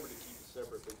was deliberate to keep it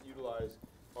separate, but utilize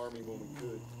Army when we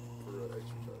could for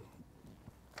exercise.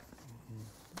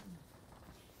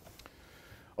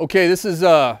 Okay, this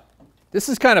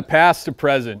is kind of past to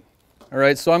present. All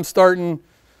right, so I'm starting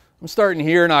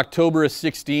here in October of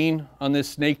 16 on this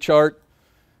snake chart,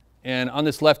 and on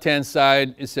this left-hand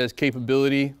side it says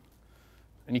capability,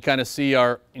 and you kind of see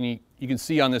you can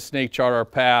see on this snake chart our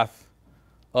path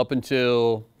up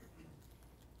until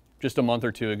just a month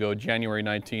or 2 ago, January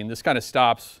 19. This kind of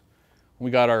stops when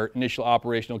we got our initial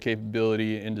operational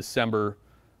capability in December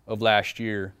of last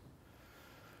year.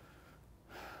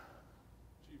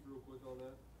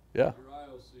 Yeah. Your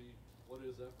IOC, what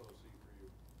is FOC for you?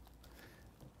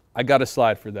 I got a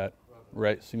slide for that.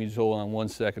 Right, so you just hold on 1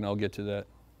 second, I'll get to that.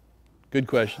 Good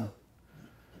question.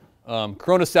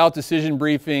 Corona South decision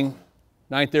briefing,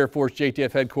 9th Air Force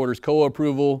JTF headquarters COA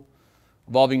approval,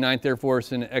 involving 9th Air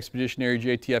Force and Expeditionary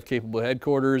JTF capable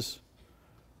headquarters.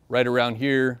 Right around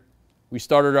here, we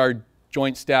started our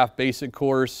joint staff basic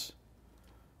course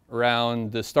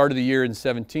around the start of the year in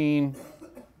 17.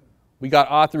 We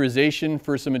got authorization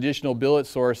for some additional billets,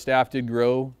 so our staff did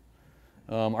grow.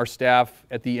 Our staff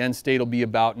at the end state will be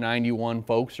about 91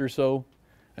 folks or so,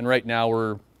 and right now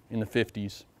we're in the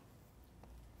 50s.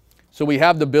 So we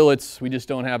have the billets, we just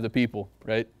don't have the people,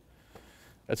 right?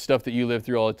 That's stuff that you live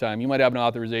through all the time. You might have an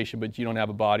authorization, but you don't have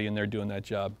a body in there doing that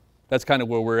job. That's kind of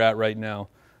where we're at right now.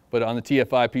 But on the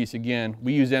TFI piece, again,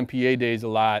 we use MPA days a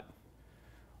lot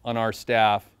on our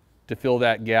staff to fill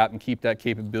that gap and keep that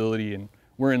capability, and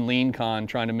we're in LeanCon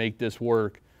trying to make this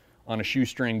work on a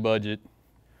shoestring budget,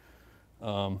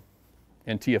 and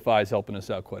TFI is helping us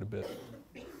out quite a bit.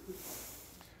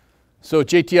 So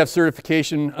JTF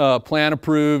certification plan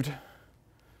approved,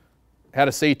 had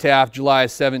a SATAF July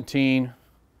 17.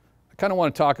 I kind of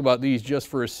want to talk about these just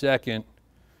for a second.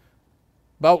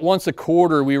 About once a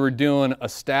quarter we were doing a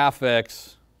staff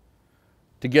X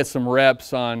to get some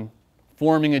reps on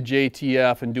forming a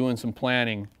JTF and doing some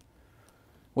planning.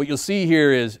 What you'll see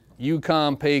here is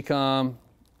EUCOM, PACOM,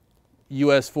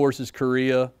 U.S. Forces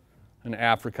Korea, and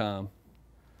AFRICOM.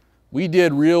 We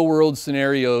did real world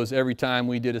scenarios every time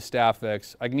we did a staff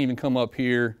X. I can even come up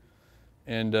here,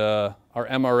 and our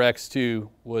MRX2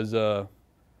 was, that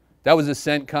was a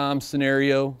CENTCOM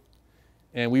scenario,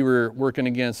 and we were working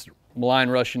against malign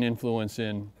Russian influence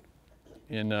in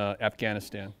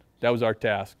Afghanistan. That was our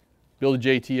task. Build a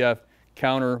JTF,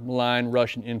 counter malign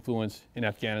Russian influence in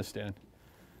Afghanistan.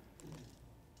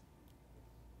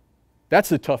 That's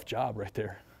a tough job right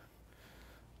there.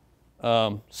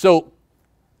 So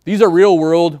these are real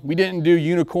world. We didn't do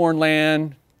Unicorn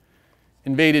Land,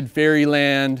 invaded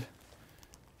Fairyland,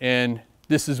 and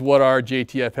this is what our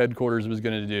JTF headquarters was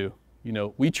going to do. You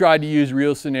know, we tried to use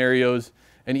real scenarios,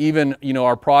 and even, you know,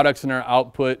 our products and our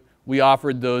output, we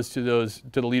offered those to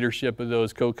the leadership of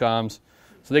those COCOMs,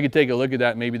 so they could take a look at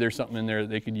that. Maybe there's something in there that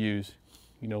they could use.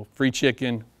 You know, free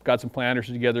chicken. Got some planners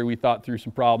together. We thought through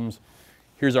some problems.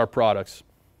 Here's our products.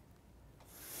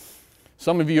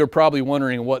 Some of you are probably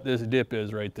wondering what this dip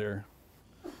is right there.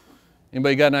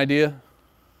 Anybody got an idea?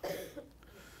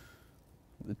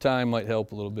 The time might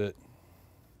help a little bit.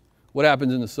 What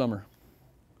happens in the summer?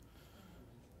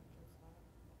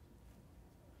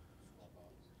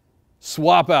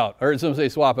 Swap out. I heard someone say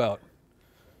swap out.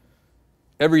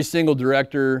 Every single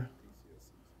director,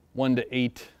 1 to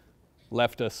 8,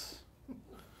 left us.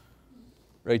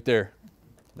 Right there.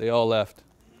 They all left.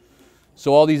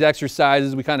 So all these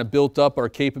exercises, we kind of built up our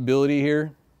capability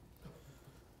here.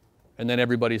 And then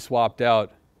everybody swapped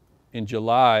out in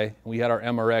July. We had our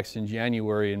MRX in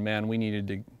January, and man, we needed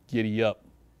to giddy up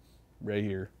right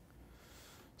here.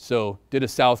 So did a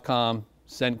Southcom,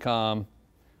 CENTCOM.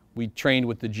 We trained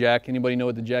with the JEC. Anybody know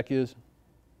what the JEC is?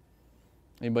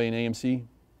 Anybody in AMC?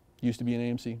 Used to be in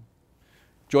AMC?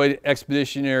 Joint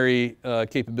Expeditionary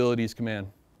Capabilities Command.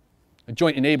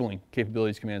 Joint Enabling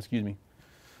Capabilities Command, excuse me.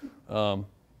 They're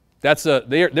a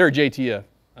JTF.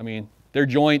 I mean, they're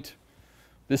joint.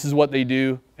 This is what they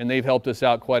do, and they've helped us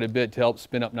out quite a bit to help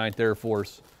spin up 9th Air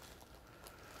Force.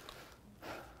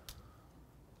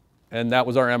 And that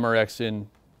was our MRX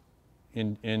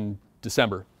in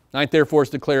December. 9th Air Force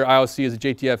declare IOC as a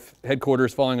JTF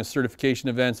headquarters following a certification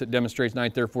events that demonstrates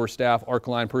 9th Air Force staff, ARC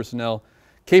line personnel,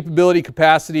 capability,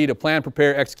 capacity to plan,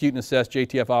 prepare, execute, and assess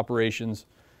JTF operations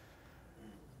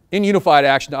in unified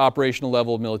action to operational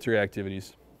level of military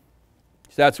activities.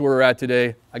 So that's where we're at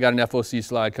today. I got an FOC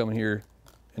slide coming here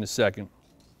in a second.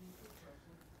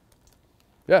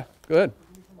 Yeah, go ahead.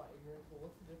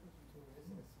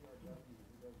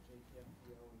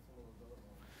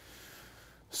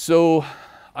 So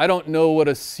I don't know what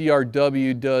a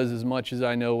CRW does as much as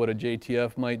I know what a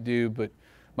JTF might do, but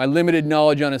my limited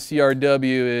knowledge on a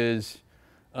CRW is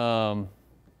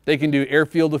they can do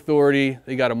airfield authority,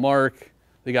 they got a mark,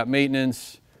 they got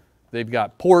maintenance, they've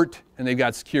got port, and they've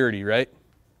got security, right?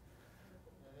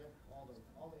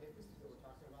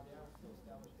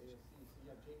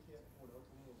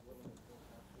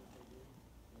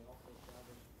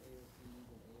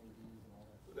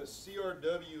 The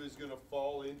CRW is going to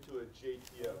fall into a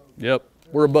JTF. Yep,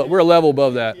 we're a level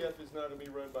above that. JTF is not going to be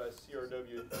run by a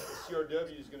CRW. The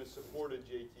CRW is going to support a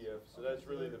JTF, so that's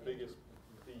really the biggest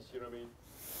piece. You know what I mean?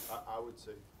 I would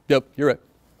say. Yep, you're right.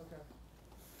 Okay.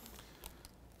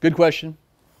 Good question.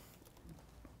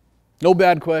 No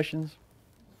bad questions.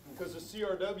 Because the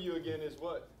CRW again is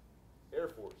what? Air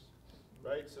Force,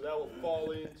 right? So that will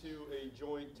fall into a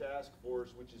joint task force,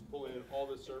 which is pulling in all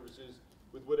the services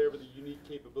with whatever the unique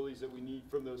capabilities that we need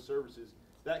from those services.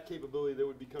 That capability that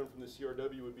would be coming from the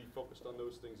CRW would be focused on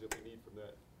those things that we need from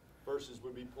that, versus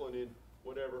would be pulling in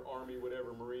whatever Army,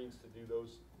 whatever Marines to do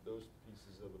those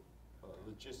pieces of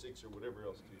logistics or whatever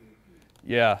else.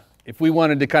 Yeah, if we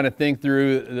wanted to kind of think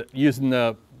through using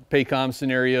the PACOM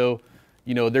scenario,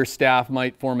 you know, their staff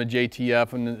might form a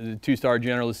JTF, and the two-star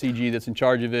general, the CG that's in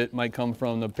charge of it, might come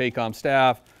from the PACOM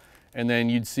staff, and then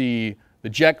you'd see the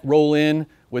JEC roll in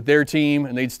with their team,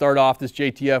 and they'd start off this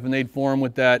JTF, and they'd form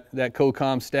with that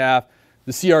COCOM staff.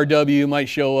 The CRW might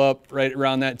show up right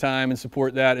around that time and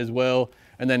support that as well,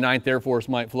 and then 9th Air Force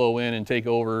might flow in and take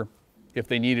over if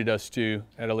they needed us to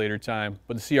at a later time.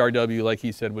 But the CRW, like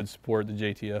he said, would support the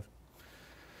JTF.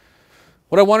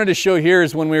 What I wanted to show here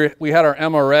is when we had our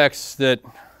MRX that,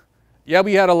 yeah,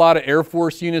 we had a lot of Air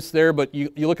Force units there, but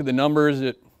you look at the numbers,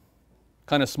 it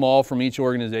kind of small from each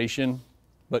organization.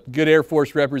 But good Air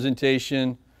Force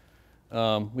representation.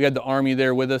 We had the Army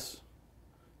there with us.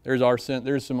 There's ARCENT.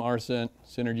 There's some ARCENT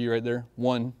synergy right there.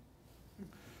 One.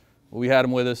 We had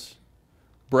them with us.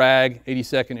 Bragg,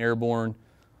 82nd Airborne.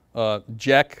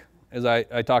 JEC, as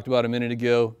I talked about a minute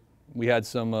ago. We had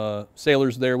some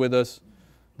sailors there with us.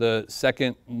 The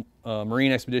 2nd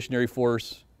Marine Expeditionary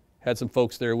Force had some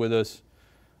folks there with us.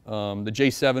 The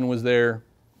J7 was there.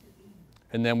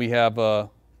 And then we had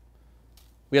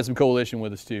some coalition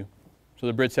with us too. So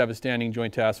the Brits have a standing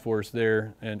joint task force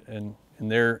there and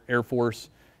their Air Force,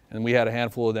 and we had a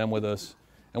handful of them with us.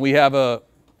 And we have a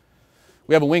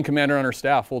wing commander on our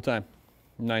staff full-time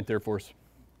from 9th Air Force.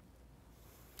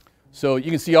 So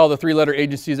you can see all the 3-letter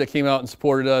agencies that came out and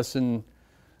supported us, and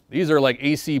these are like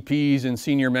ACPs and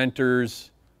senior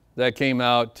mentors that came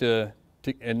out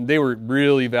and they were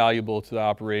really valuable to the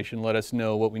operation, let us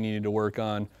know what we needed to work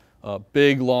on. A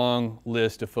big, long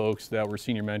list of folks that were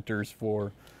senior mentors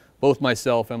for both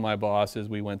myself and my boss as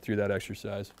we went through that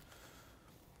exercise.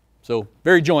 So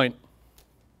very joint,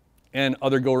 and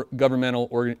other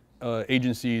governmental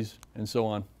agencies and so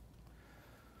on.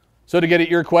 So to get at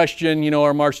your question, you know,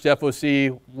 our march to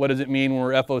FOC, what does it mean when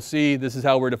we're FOC? This is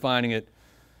how we're defining it.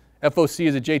 FOC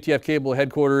is a JTF capable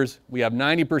headquarters. We have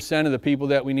 90% of the people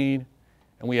that we need,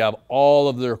 and we have all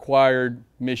of the required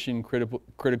mission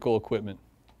critical equipment.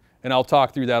 And I'll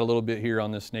talk through that a little bit here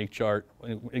on this snake chart,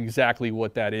 exactly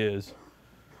what that is.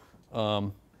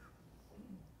 That'll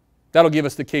give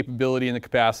us the capability and the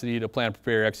capacity to plan,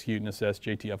 prepare, execute, and assess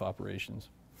JTF operations.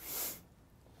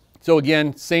 So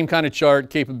again, same kind of chart,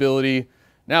 capability.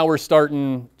 Now we're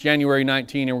starting January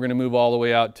 19, and we're going to move all the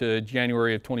way out to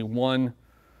January of 21.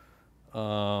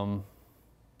 FOC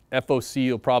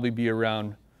will probably be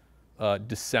around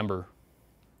December.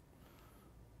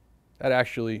 That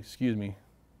actually, excuse me,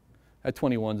 that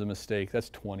 21 is a mistake. That's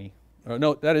 20.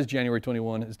 No, that is January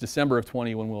 21. It's December of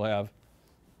 20 when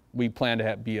we plan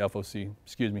to be FOC.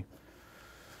 Excuse me.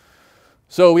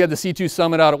 So we had the C2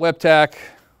 Summit out at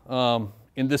WEPTAC.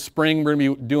 In this spring, we're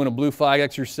going to be doing a blue flag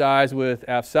exercise with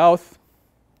AF South.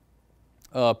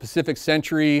 Pacific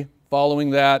Century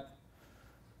following that.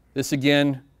 This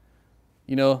again,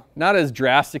 you know, not as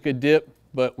drastic a dip,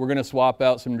 but we're going to swap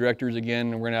out some directors again,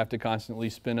 and we're going to have to constantly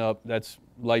spin up. That's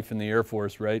life in the Air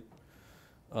Force, right?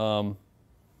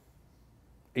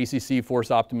 ACC force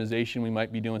optimization, we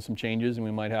might be doing some changes, and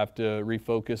we might have to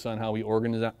refocus on how we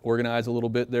organize a little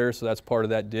bit there, so that's part of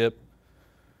that dip.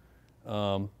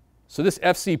 So this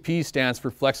FCP stands for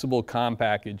Flexible Comm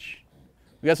Package.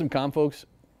 We got some comm folks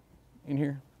in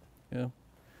here? Yeah.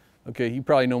 Okay, you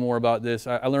probably know more about this.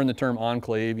 I learned the term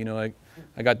enclave. You know, I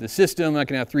got the system. I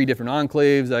can have 3 different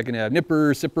enclaves. I can have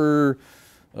NIPR, SIPR,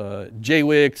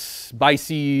 JWICs,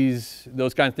 BICES,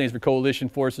 those kind of things for coalition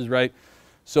forces, right?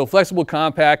 So Flexible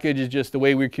Comm Package is just the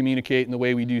way we communicate and the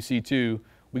way we do C2.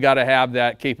 We got to have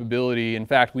that capability. In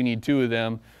fact, we need 2 of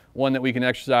them, one that we can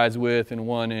exercise with and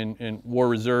one in War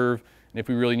Reserve. And if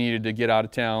we really needed to get out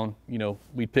of town, you know,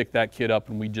 we'd pick that kit up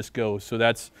and we'd just go. So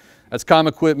that's comm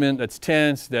equipment, that's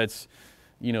tents, that's,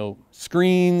 you know,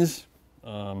 screens,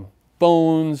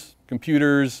 phones,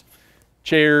 computers,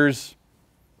 chairs,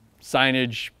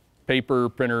 signage, paper,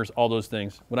 printers, all those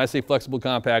things. When I say Flexible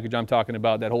Comm Package, I'm talking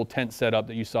about that whole tent setup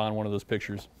that you saw in one of those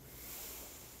pictures.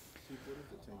 Chief, what is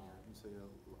the tenure? You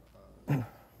say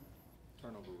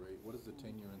turnover rate. What is the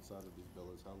tenure inside of these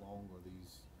billets? How long are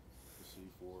these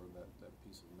received for that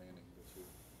piece of manning that you're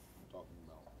talking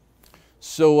about?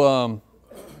 So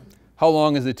how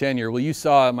long is the tenure? Well, you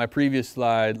saw in my previous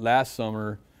slide last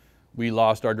summer, we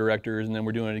lost our directors, and then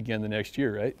we're doing it again the next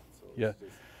year, right? So Yeah.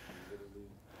 literally...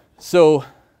 So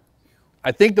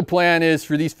I think the plan is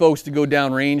for these folks to go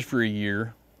down range for a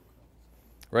year,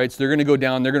 right? So they're going to go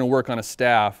down, they're going to work on a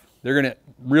staff. They're going to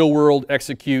real world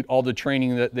execute all the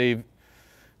training that they've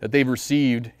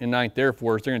received in 9th Air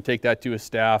Force. They're going to take that to a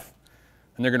staff,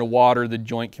 and they're going to water the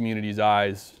joint community's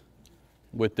eyes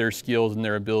with their skills and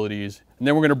their abilities. And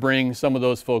then we're going to bring some of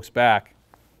those folks back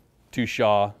to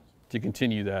Shaw to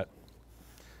continue that.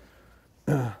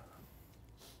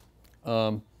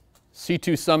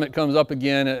 C2 Summit comes up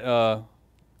again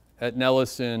at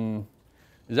Nellis in,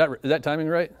 is that timing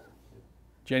right?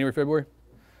 January, February?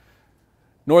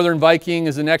 Northern Viking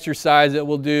is an exercise that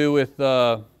we'll do with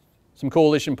some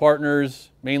coalition partners,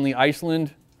 mainly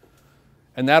Iceland.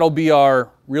 And that'll be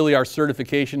really our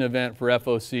certification event for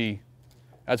FOC.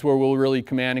 That's where we'll really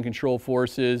command and control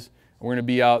forces. We're going to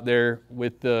be out there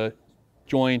with the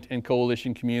joint and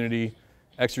coalition community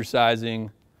exercising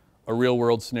a real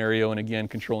world scenario and again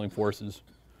controlling forces.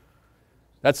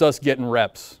 That's us getting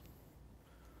reps.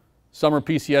 Summer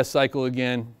PCS cycle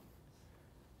again.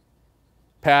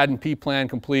 PAD and P plan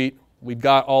complete. We've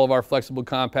got all of our Flexible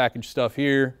Comm Package stuff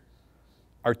here.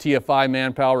 Our TFI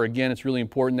manpower, again, it's really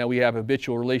important that we have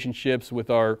habitual relationships with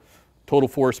our total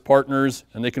force partners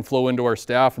and they can flow into our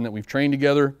staff and that we've trained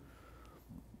together.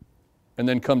 And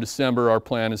then come December, our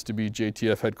plan is to be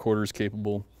JTF headquarters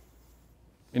capable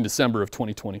in December of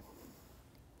 2020.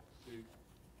 Chief,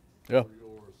 Yeah. for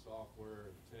your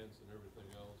software and tents and everything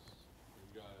else, are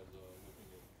you guys looking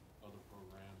at other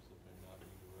programs that may not be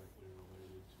directly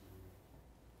related to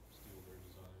Steeled Air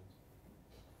Designs?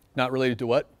 Not related to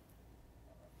what?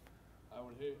 I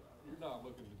would hate, you're not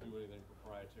looking to do anything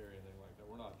proprietary, anything like that.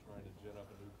 We're not trying to gin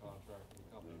up a new contract with a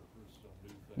company that produces a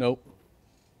new thing. Nope.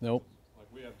 Nope.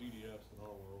 Like we have DDFs in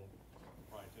our world,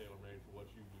 probably tailor-made for what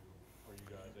you do. Are you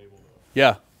guys able to?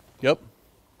 Yeah. Yep.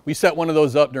 We set one of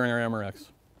those up during our MRX.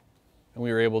 And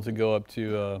we were able to go up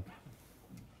to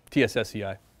TSSCI.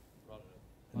 Run it.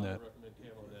 And I that. recommend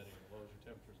camo netting as long as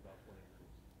your temperature's about 20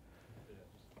 degrees.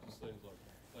 Yeah, just things like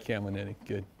that. Thank you. Camo netting.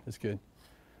 Good. That's good.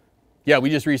 Yeah, we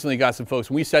just recently got some folks.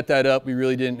 When we set that up, we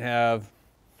really didn't have,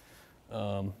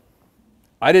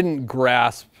 I didn't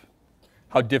grasp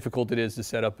how difficult it is to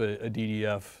set up a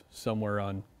DDF somewhere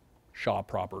on Shaw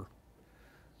proper.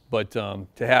 But to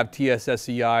have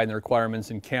TSSCI and the requirements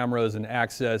and cameras and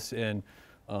access and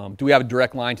Do we have a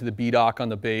direct line to the BDOC on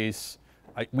the base?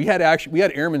 We had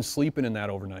airmen sleeping in that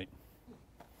overnight.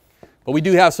 But we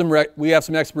do have some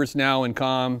experts now in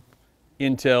comm,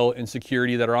 intel, and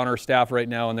security that are on our staff right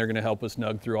now, and they're going to help us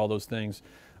nug through all those things.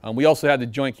 We also had the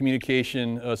Joint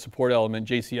Communication Support Element,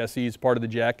 JCSE, is part of the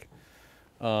JEC.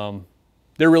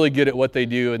 They're really good at what they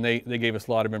do, and they gave us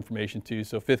a lot of information too.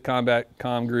 So 5th Combat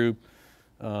Comm Group,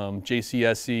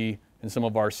 JCSE, and some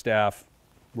of our staff,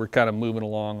 we're kind of moving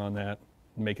along on that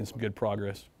and making some good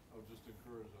progress. I would just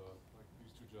encourage, like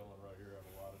these two gentlemen right here have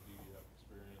a lot of DDF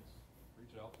experience.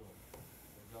 Reach out to them.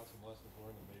 They've got some lessons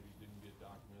learned that maybe didn't get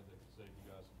documented that could save you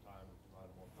guys some time and provide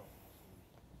a more comfortable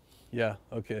solution. Yeah,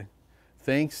 okay.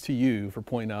 Thanks to you for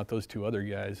pointing out those 2 other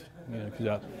guys,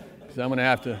 because I'm going to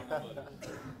have to,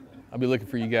 I'll be looking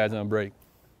for you guys on break,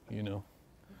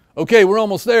 Okay, we're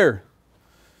almost there.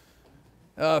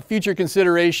 Future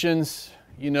considerations,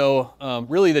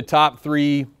 really the top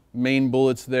 3 main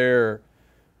bullets there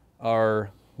are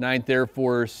 9th Air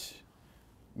Force,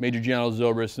 Major General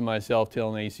Zobrist and myself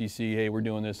telling ACC, hey, we're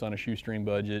doing this on a shoestring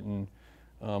budget, and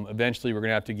eventually we're going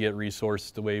to have to get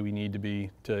resourced the way we need to be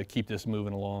to keep this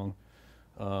moving along.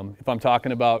 If I'm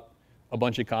talking about a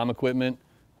bunch of comm equipment,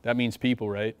 that means people,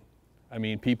 right? I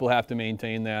mean, people have to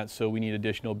maintain that, so we need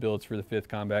additional builds for the 5th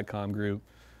Combat Comm Group.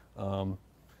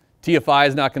 TFI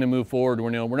is not going to move forward.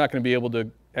 We're not going to be able to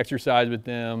exercise with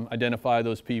them, identify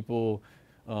those people,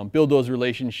 build those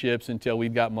relationships until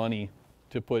we've got money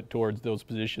to put towards those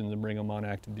positions and bring them on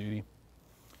active duty.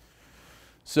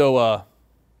 So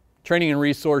training and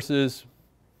resources,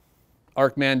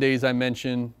 ARC mandates I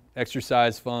mentioned,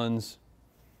 exercise funds,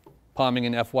 POMing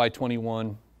in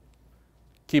FY21,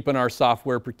 keeping our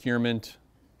software procurement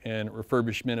and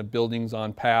refurbishment of buildings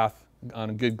on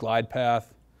a good glide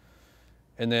path.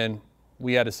 And then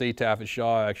we had a SATAF at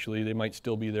Shaw, actually. They might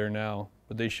still be there now,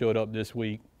 but they showed up this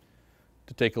week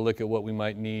to take a look at what we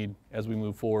might need as we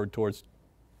move forward towards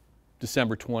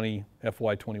December 20,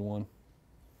 FY21.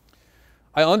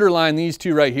 I underline these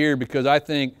 2 right here because I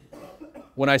think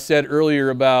when I said earlier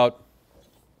about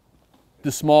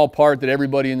the small part that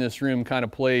everybody in this room kind of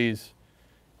plays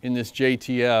in this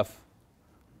JTF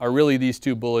are really these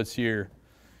 2 bullets here.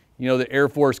 The Air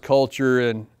Force culture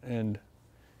and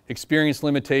experience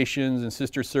limitations and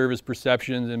sister service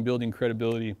perceptions and building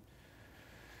credibility.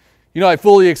 I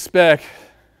fully expect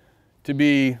to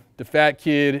be the fat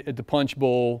kid at the punch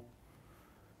bowl,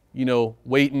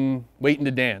 waiting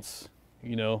to dance.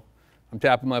 I'm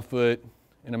tapping my foot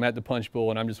and I'm at the punch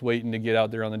bowl and I'm just waiting to get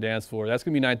out there on the dance floor. That's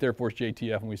going to be 9th Air Force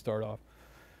JTF when we start off.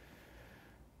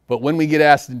 But when we get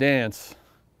asked to dance,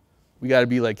 we got to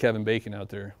be like Kevin Bacon out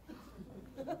there,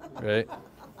 right?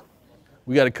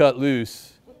 We got to cut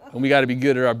loose. And we got to be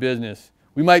good at our business.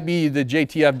 We might be the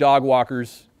JTF dog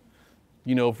walkers,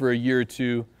 for a year or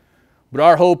 2. But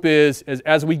our hope is,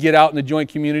 as we get out in the joint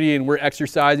community and we're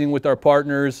exercising with our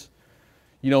partners,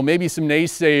 maybe some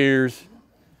naysayers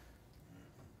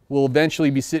will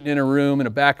eventually be sitting in the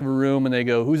back of a room, and they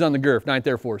go, who's on the GERF? 9th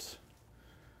Air Force.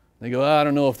 They go, I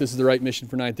don't know if this is the right mission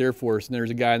for 9th Air Force. And there's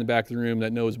a guy in the back of the room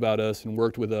that knows about us and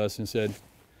worked with us and said,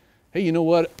 hey, you know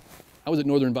what? I was at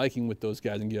Northern Viking with those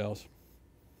guys and gals.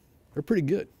 They're pretty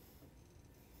good.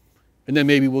 And then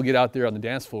maybe we'll get out there on the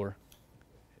dance floor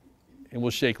and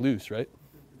we'll shake loose, right?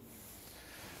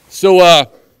 So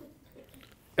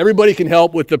everybody can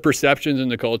help with the perceptions and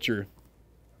the culture.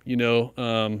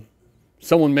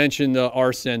 Someone mentioned the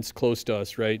RSense close to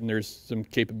us, right? And there's some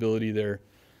capability there.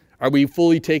 Are we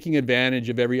fully taking advantage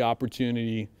of every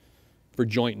opportunity for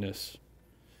jointness?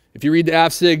 If you read the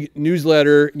AFSIG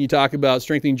newsletter and you talk about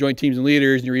strengthening joint teams and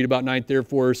leaders, and you read about 9th Air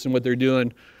Force and what they're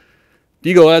doing, do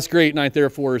you go, that's great, 9th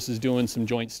Air Force is doing some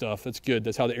joint stuff. That's good.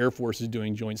 That's how the Air Force is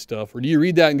doing joint stuff. Or do you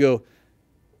read that and go,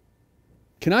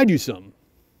 can I do something?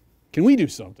 Can we do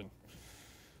something?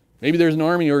 Maybe there's an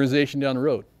Army organization down the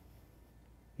road.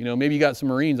 Maybe you got some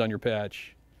Marines on your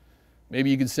patch. Maybe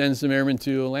you could send some airmen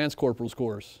to a Lance Corporal's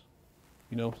course.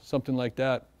 Something like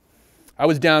that. I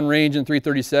was downrange in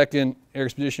 332nd Air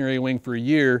Expeditionary Wing for a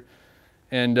year.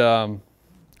 And on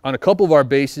a couple of our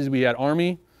bases, we had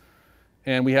Army,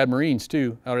 and we had Marines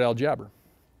too, out at Al Jabr.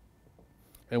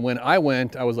 And when I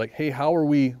went, I was like, hey, how are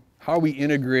we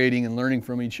integrating and learning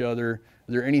from each other?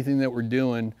 Is there anything that we're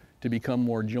doing to become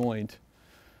more joint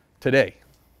today?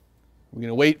 We're going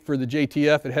to wait for the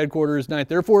JTF at headquarters, 9th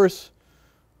Air Force,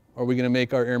 or are we going to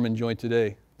make our airmen joint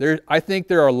today? I think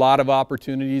there are a lot of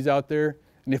opportunities out there,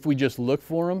 and if we just look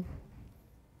for them,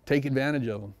 take advantage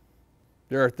of them.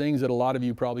 There are things that a lot of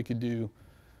you probably could do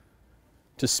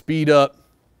to speed up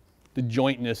the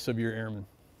jointness of your airmen.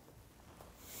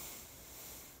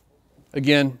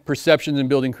 again, perceptions and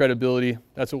building credibility.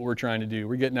 That's what we're trying to do.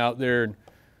 We're getting out there. And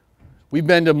we've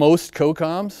been to most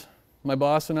COCOMs, my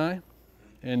boss and I,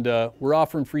 and we're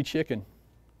offering free chicken.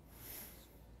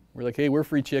 We're like, hey, we're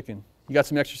free chicken. You got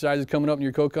some exercises coming up in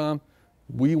your COCOM?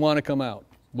 We want to come out.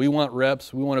 We want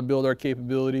reps. We want to build our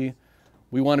capability.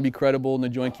 We want to be credible in the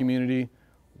joint community.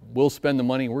 We'll spend the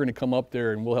money. We're going to come up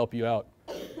there and we'll help you out.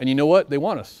 And you know what? They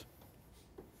want us.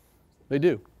 They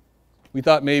do. We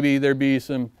thought maybe there'd be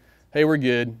some, hey, we're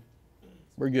good.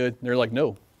 We're good. And they're like,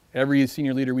 no. Every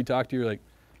senior leader we talk to, you're like,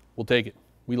 we'll take it.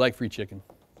 We like free chicken.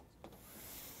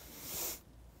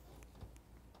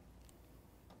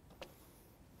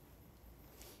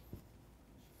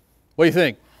 What do you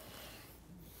think?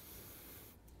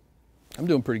 I'm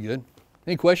doing pretty good.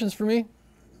 Any questions for me?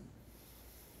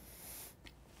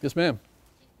 Yes, ma'am.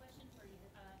 Question for you,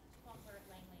 Sponsor at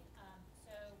Langley.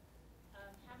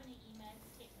 Having an EMED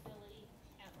capability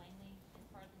at Langley as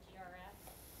part of the GRF,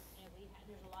 and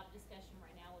there's a lot of discussion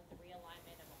right now with the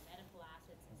realignment of our medical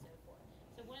assets and so forth.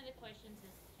 So one of the questions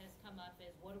has come up is,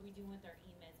 what are we doing with our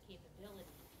EMED capability?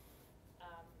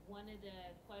 One of the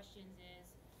questions is,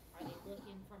 are they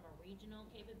looking from a regional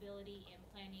capability in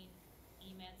planning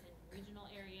EMEDs in regional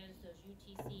areas, those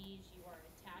UTCs, you are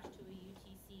attached to a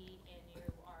UTC and you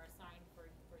are assigned for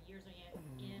years on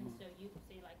end, so you can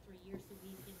say like 3 years so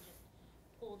we can just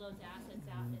pull those assets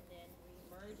out and then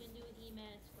re-merge into an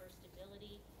EMEDs for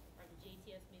stability? Are the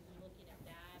JTS maybe looking at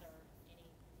that or any?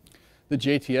 The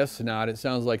JTS not. It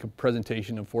sounds like a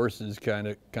presentation of forces kind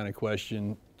of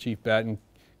question. Chief Batten,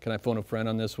 can I phone a friend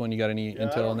on this one? You got any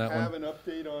intel on that one? I don't have an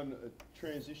update on a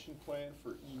transition plan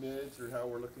for EMEDs or how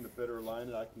we're looking to better align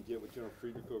it. I can get with General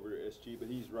Friedrich over at SG, but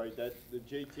he's right. That the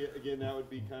JT again, that would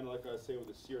be kind of like I was saying with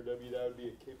the CRW. That would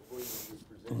be a capability we would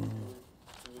present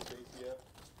to the JTF.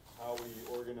 How we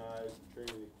organize, train,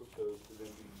 and equip those to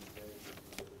then be managed and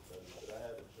the other side. But I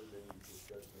haven't heard any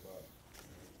discussion about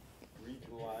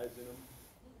regionalizing them.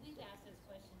 We've asked those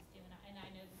questions too, and I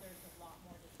know that there's a lot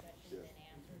more discussion than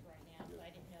answers right now, so I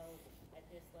didn't know at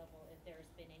this level if there's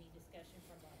been any discussion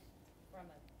from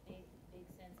a big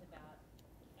sense about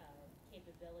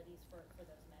capabilities for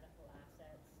those medical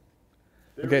assets.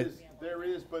 There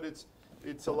is, but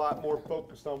it's a lot more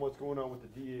focused on what's going on with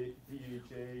the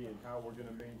DHA and how we're going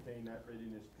to maintain that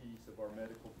readiness piece of our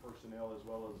medical personnel as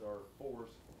well as our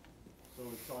force. So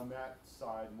it's on that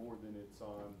side more than it's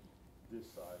on this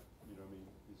side. You know what I mean?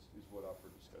 Is what I've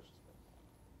heard discussions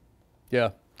about. Yeah,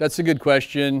 that's a good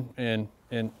question, and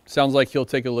sounds like he'll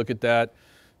take a look at that.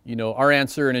 You know, our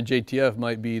answer in a JTF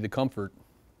might be the comfort,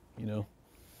 you know,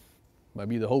 might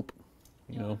be the hope,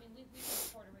 you know. I mean, we've been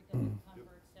Puerto Rico with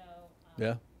comfort, so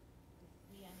Yeah.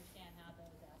 we understand how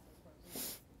those assets work.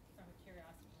 From a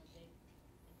curiosity,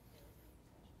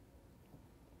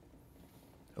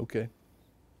 Okay.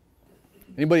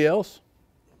 Anybody else?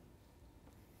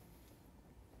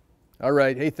 All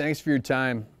right. Hey, thanks for your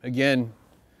time. Again,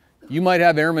 you might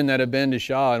have airmen that have been to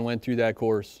Shaw and went through that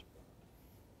course,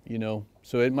 you know.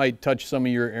 So it might touch some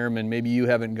of your airmen. Maybe you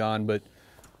haven't gone, but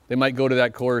they might go to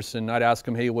that course and I'd ask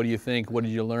them, hey, what do you think? What did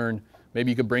you learn?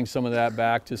 Maybe you could bring some of that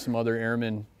back to some other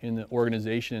airmen in the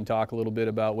organization and talk a little bit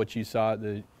about what you saw at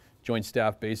the Joint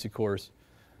Staff Basic course.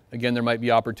 Again, there might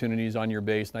be opportunities on your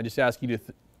base. And I just ask you to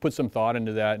put some thought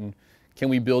into that. And can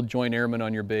we build joint airmen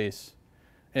on your base?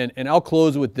 And I'll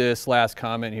close with this last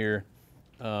comment here.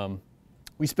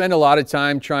 We spend a lot of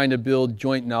time trying to build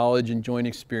joint knowledge and joint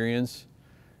experience.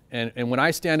 And when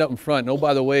I stand up in front, and oh,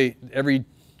 by the way, every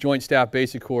Joint Staff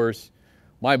Basic course,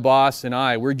 my boss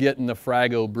and we're getting the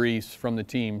Frago briefs from the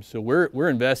team. So we're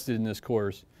invested in this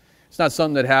course. It's not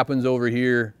something that happens over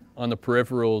here on the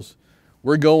peripherals.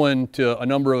 We're going to a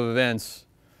number of events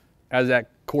as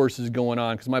that course is going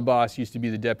on, because my boss used to be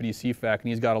the deputy CFAC, and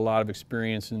he's got a lot of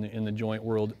experience in the joint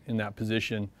world in that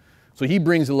position. So he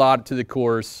brings a lot to the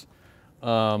course.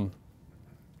 But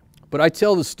I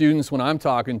tell the students when I'm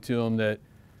talking to them that,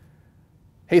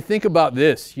 hey, think about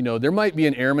this. You know, there might be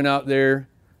an airman out there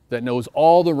that knows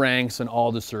all the ranks and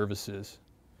all the services.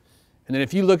 And then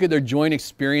if you look at their joint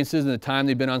experiences and the time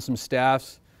they've been on some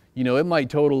staffs, you know, it might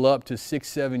total up to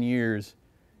 6-7 years.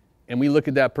 And we look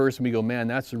at that person, we go, man,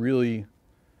 that's really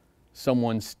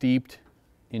someone steeped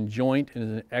in joint and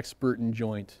is an expert in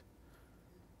joint.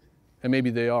 And maybe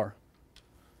they are.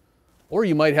 Or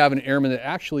you might have an airman that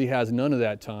actually has none of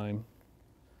that time,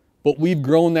 but we've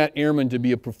grown that airman to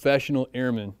be a professional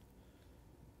airman.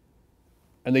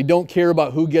 And they don't care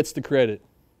about who gets the credit.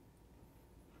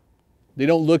 They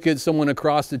don't look at someone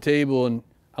across the table and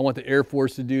I want the Air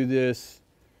Force to do this,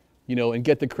 you know, and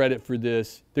get the credit for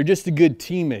this. They're just a good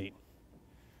teammate.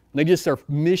 And they just are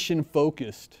mission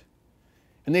focused.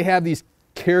 And they have these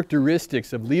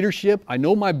characteristics of leadership. I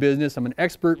know my business. I'm an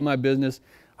expert in my business.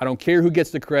 I don't care who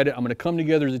gets the credit. I'm going to come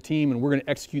together as a team and we're going to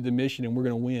execute the mission and we're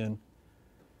going to win.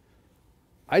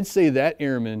 I'd say that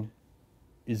airman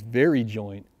is very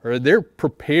joint, or they're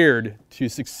prepared to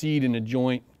succeed in a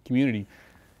joint community.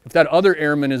 If that other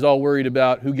airman is all worried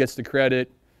about who gets the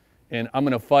credit and I'm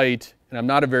going to fight and I'm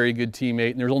not a very good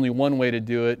teammate and there's only one way to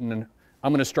do it and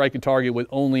I'm going to strike a target with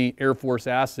only Air Force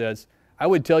assets, I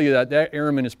would tell you that that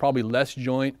airman is probably less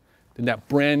joint than that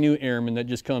brand new airman that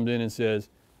just comes in and says,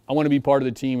 I want to be part of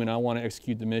the team and I want to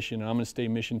execute the mission and I'm going to stay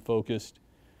mission focused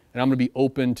and I'm going to be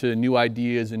open to new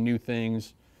ideas and new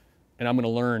things and I'm going to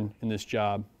learn in this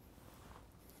job.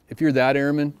 If you're that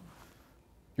airman,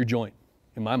 you're joint,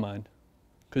 in my mind.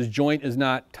 Because joint is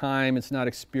not time, it's not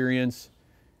experience,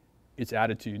 it's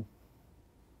attitude.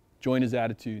 Joint is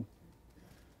attitude.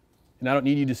 And I don't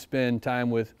need you to spend time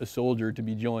with a soldier to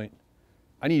be joint.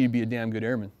 I need you to be a damn good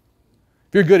airman.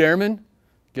 If you're a good airman,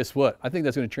 guess what? I think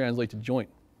that's going to translate to joint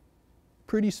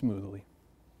pretty smoothly.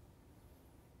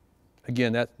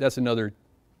 Again, that's another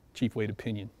Chief Wade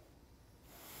opinion.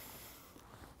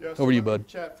 Yeah, Over to you, let me bud.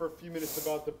 Chat for a few minutes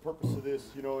about the purpose of this,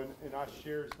 you know, and I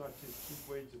share, it's not just Chief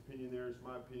Wade's opinion there, it's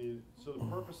my opinion. So the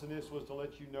purpose of this was to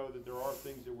let you know that there are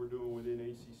things that we're doing within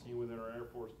ACC and within our Air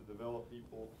Force to develop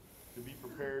people to be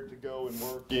prepared to go and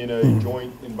work in a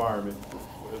joint environment,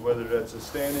 whether that's a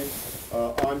standing,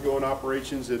 ongoing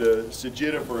operations at a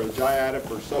SIGINT or a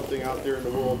JIATF or something out there in the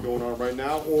world going on right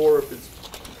now, or if it's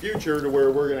future to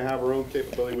where we're going to have our own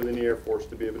capability within the Air Force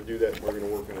to be able to do that, and we're going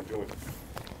to work in a joint.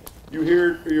 You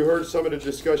heard some of the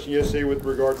discussion yesterday with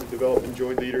regard to developing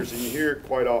joint leaders, and you hear it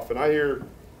quite often. I hear,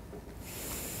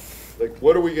 like,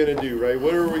 what are we going to do, right?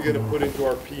 What are we going to put into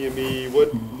our PME?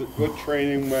 What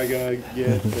training am I going to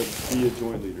get to be a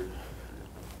joint leader?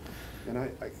 And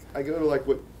I go to, like,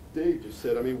 what Dave just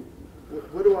said. I mean,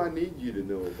 what do I need you to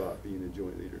know about being a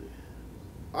joint leader?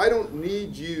 I don't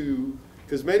need you,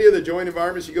 because many of the joint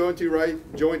environments you go into, right,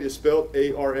 joint is spelled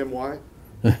A-R-M-Y.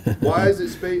 Why is it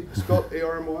spelled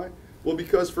A-R-M-Y? Well,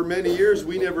 because for many years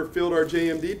we never filled our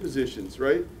JMD positions,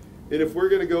 right? And if we're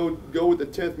going to go with the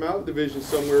 10th Mountain Division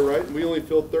somewhere, right, and we only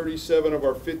filled 37 of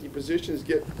our 50 positions,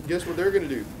 guess what they're going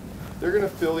to do? They're going to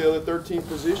fill the other 13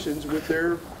 positions with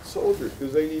their soldiers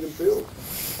because they need them filled.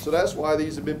 So that's why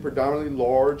these have been predominantly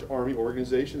large Army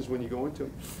organizations when you go into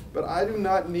them. But I do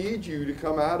not need you to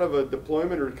come out of a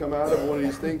deployment or to come out of one of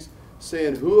these things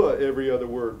saying "hua" every other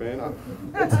word, man.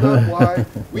 That's not why.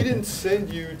 We didn't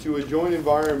send you to a joint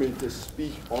environment to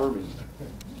speak Army.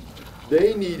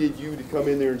 They needed you to come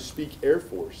in there and speak Air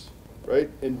Force, right?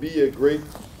 And be a great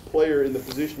player in the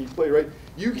position you play, right?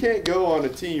 You can't go on a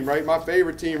team, right? My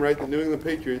favorite team, right? The New England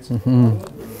Patriots.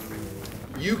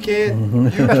 You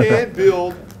can't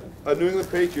build a New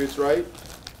England Patriots, right?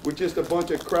 With just a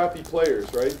bunch of crappy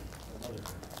players, right?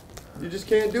 You just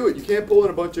can't do it. You can't pull in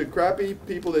a bunch of crappy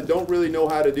people that don't really know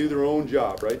how to do their own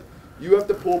job, right? You have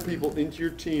to pull people into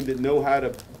your team that know how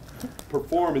to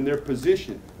perform in their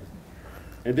position.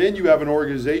 And then you have an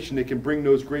organization that can bring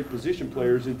those great position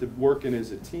players into working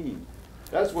as a team.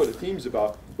 That's what a team's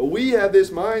about. But we have this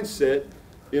mindset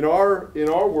in our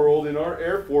world, in our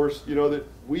Air Force, you know, that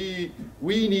we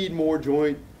need more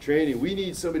joint training. We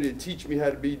need somebody to teach me how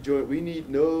to be joint. We need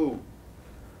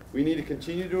to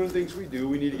continue doing the things we do.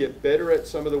 We need to get better at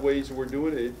some of the ways that we're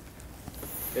doing it.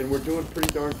 And we're doing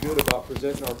pretty darn good about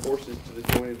presenting our forces to the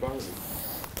joint environment.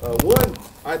 One,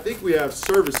 I think we have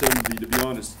service envy, to be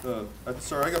honest.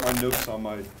 Sorry, I got my notes on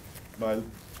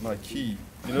my key.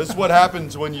 You know, this is what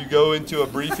happens when you go into a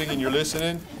briefing and you're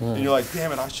listening, and you're like,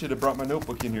 damn it, I should have brought my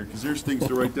notebook in here, because there's things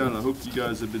to write down, and I hope you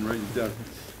guys have been writing it down.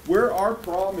 Where our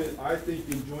problem is, I think,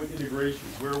 in joint integration,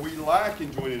 where we lack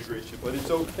in joint integration, but it's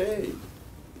okay,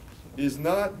 is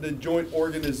not the joint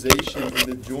organization and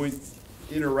the joint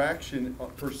interaction,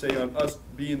 per se, on us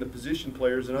being the position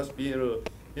players and us being able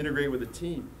to integrate with a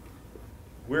team.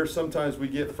 Where sometimes we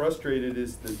get frustrated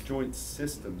is the joint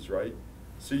systems, right?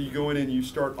 So you go in and you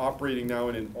start operating now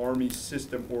in an Army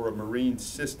system or a Marine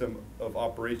system of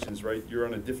operations, right? You're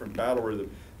on a different battle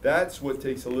rhythm. That's what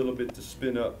takes a little bit to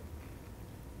spin up.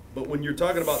 But when you're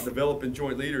talking about developing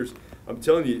joint leaders, I'm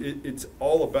telling you, it's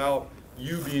all about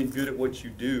you being good at what you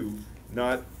do,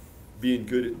 not being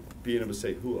good at being able to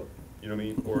say "hua," you know what I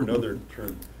mean, or another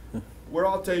term. Where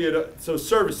I'll tell you, so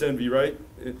service envy, right?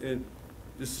 And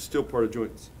this is still part of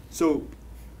joints. So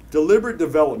deliberate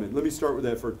development. Let me start with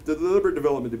that first. Deliberate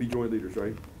development to be joint leaders,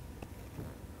 right?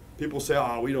 People say,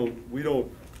 we don't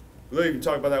even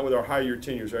talk about that with our higher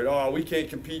tenures, right? Oh, we can't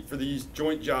compete for these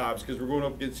joint jobs because we're going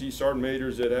up against these sergeant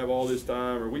majors that have all this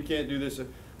time, or we can't do this.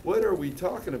 What are we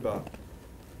talking about?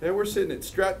 And we're sitting at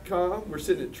Stratcom, we're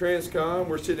sitting at Transcom,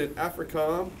 we're sitting at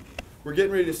AFRICOM, we're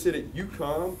getting ready to sit at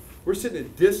UCOM, we're sitting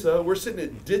at DISA, we're sitting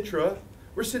at DITRA,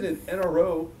 we're sitting at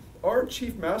NRO. Our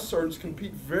Chief Master Sergeants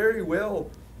compete very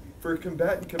well for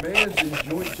combatant commands in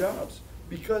joint jobs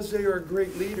because they are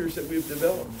great leaders that we've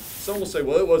developed. Some will say,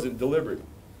 well, it wasn't deliberate.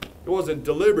 It wasn't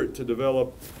deliberate to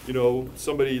develop, you know,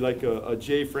 somebody like a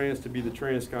Jay France to be the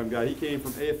Transcom guy. He came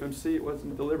from AFMC. It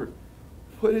wasn't deliberate.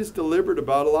 What is deliberate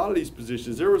about a lot of these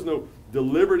positions? There was no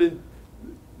deliberate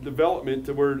development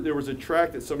to where there was a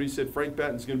track that somebody said Frank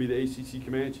Patton's going to be the ACC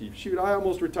command chief. Shoot, I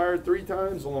almost retired 3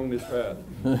 times along this path.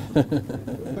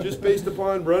 Just based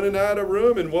upon running out of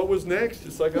room and what was next.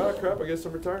 It's like, oh crap, I guess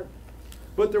I'm retired.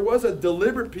 But there was a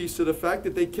deliberate piece to the fact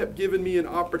that they kept giving me an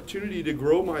opportunity to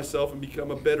grow myself and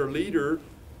become a better leader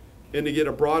and to get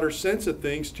a broader sense of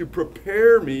things to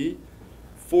prepare me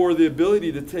for the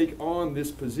ability to take on this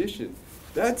position.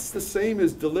 That's the same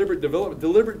as deliberate development.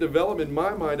 Deliberate development, in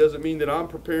my mind, doesn't mean that I'm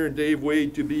preparing Dave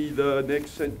Wade to be the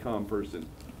next CENTCOM person.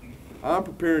 I'm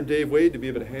preparing Dave Wade to be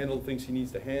able to handle the things he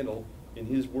needs to handle in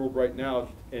his world right now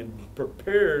and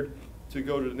prepared to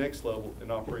go to the next level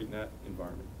and operate in that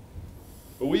environment.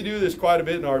 But we do this quite a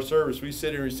bit in our service. We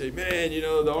sit here and say, man, you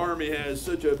know, the Army has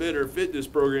such a better fitness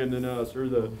program than us, or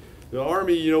the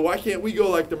Army, you know, why can't we go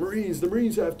like the Marines? The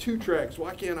Marines have 2 tracks.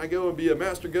 Why can't I go and be a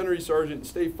master gunnery sergeant and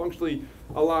stay functionally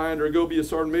aligned, or go be a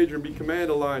sergeant major and be command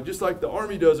aligned, just like the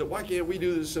Army does it? Why can't we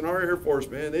do this in our Air Force,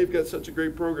 man? They've got such a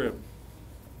great program.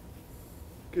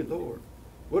 Good Lord.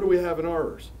 What do we have in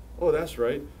ours? Oh, that's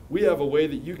right. We have a way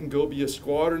that you can go be a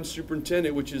squadron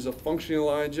superintendent, which is a functionally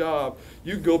aligned job.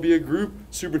 You can go be a group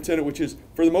superintendent, which is,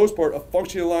 for the most part, a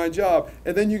functionally aligned job.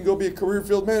 And then you can go be a career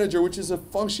field manager, which is a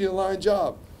functionally aligned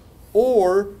job.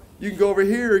 Or you can go over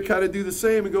here and kind of do the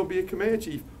same and go be a command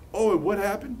chief. Oh, and what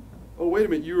happened? Oh, wait a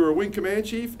minute, you were a wing command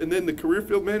chief, and then the career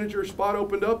field manager spot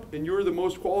opened up, and you're the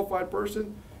most qualified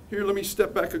person? Here, let me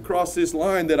step back across this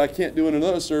line that I can't do in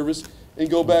another service and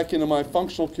go back into my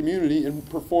functional community and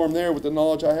perform there with the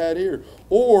knowledge I had here.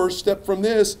 Or step from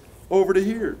this over to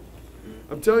here.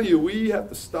 I'm telling you, we have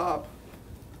to stop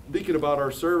thinking about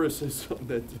our service as something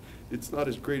that it's not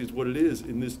as great as what it is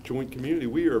in this joint community.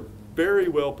 We are very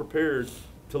well prepared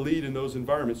to lead in those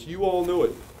environments. You all know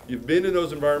it. You've been in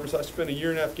those environments. I spent a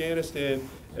year in Afghanistan,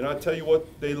 and I tell you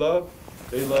what they loved.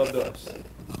 They loved us.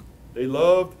 They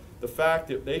loved the fact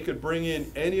that they could bring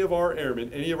in any of our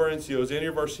airmen, any of our NCOs, any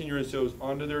of our senior NCOs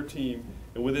onto their team,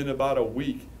 and within about a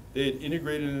week, they had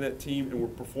integrated in that team and were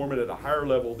performing at a higher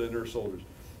level than their soldiers.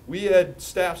 We had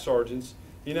staff sergeants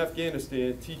in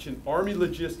Afghanistan teaching Army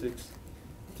logistics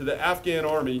to the Afghan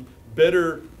Army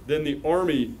better than the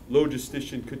Army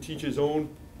logistician could teach his own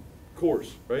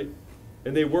course, right?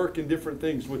 And they work in different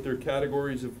things with their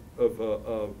categories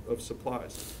of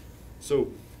supplies.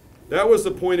 So that was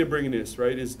the point of bringing this,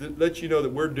 right, is to let you know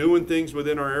that we're doing things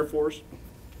within our Air Force.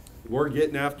 We're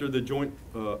getting after the joint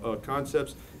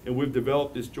concepts, and we've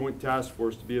developed this joint task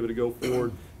force to be able to go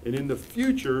forward and in the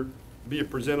future be a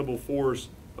presentable force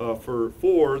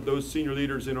for those senior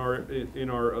leaders in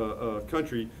our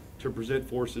country to present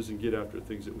forces and get after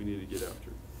things that we need to get after.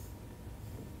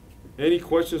 Any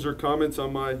questions or comments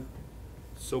on my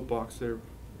soapbox there?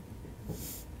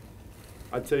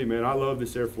 I tell you, man, I love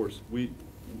this Air Force.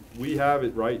 We have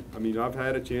it right. I mean, I've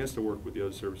had a chance to work with the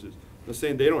other services. I'm not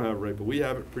saying they don't have it right, but we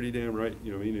have it pretty damn right.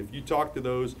 You know what I mean? If you talk to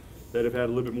those that have had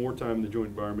a little bit more time in the joint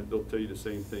environment, they'll tell you the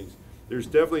same things. There's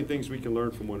definitely things we can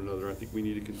learn from one another. I think we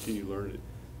need to continue learning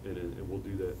it, and we'll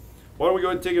do that. Why don't we go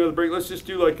ahead and take another break? Let's just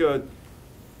do like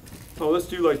let's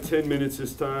do like 10 minutes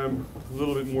this time, a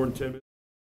little bit more than 10 minutes.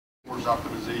 Force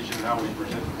optimization and how we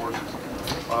present forces.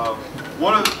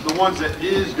 One of the ones that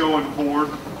is going forward,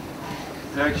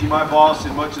 actually my boss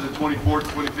and much of the 24th,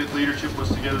 25th leadership was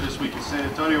together this week in San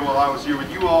Antonio while I was here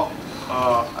with you all.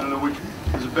 I don't know which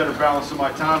was a better balance of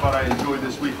my time, but I enjoyed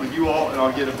this week with you all, and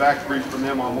I'll get a back brief from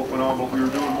them on what went on, but we were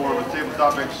doing more of a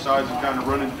tabletop exercise and kind of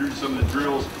running through some of the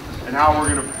drills and how we're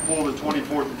going to pull the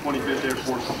 24th and 25th Air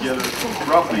Force together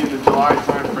roughly in the July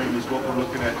time frame is what we're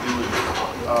looking at doing.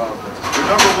 The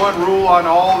number one rule on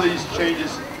all these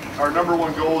changes, our number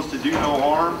one goal is to do no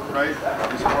harm, right,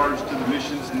 as far as to the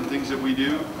missions and the things that we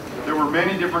do. There were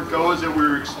many different goals that we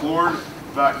were explored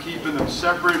about keeping them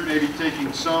separate, maybe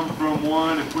taking some from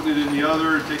one and putting it in the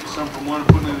other, and taking some from one and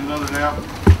putting it in another now.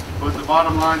 But the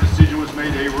bottom line decision was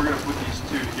made, hey, we're going to put these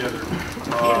two together.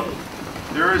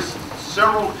 There is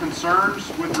several concerns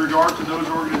with regard to those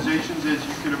organizations, as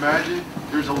you can imagine.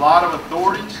 There's a lot of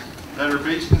authorities that are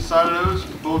based inside of those,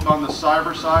 both on the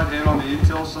cyber side and on the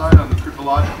intel side, on the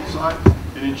cryptological side,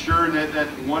 and ensuring that that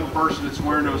one person that's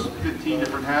wearing those 15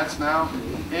 different hats now,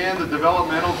 and the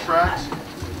developmental tracks,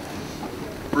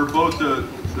 for both the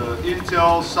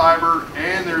intel, cyber,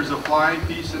 and there's a flying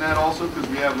piece in that also because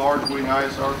we have large wing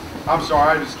ISR. I'm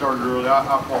sorry, I just started early.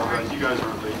 I apologize. You guys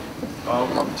are late.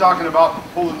 I'm talking about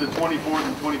pulling the 24th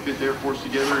and 25th Air Force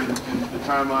together, and the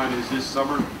timeline is this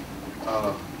summer.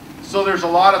 So there's a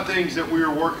lot of things that we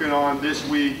are working on this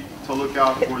week to look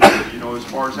out for, as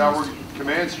far as how our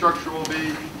command structure will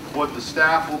be, what the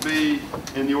staff will be,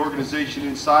 and the organization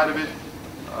inside of it.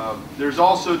 There's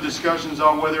also discussions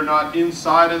on whether or not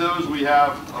inside of those we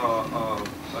have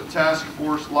a task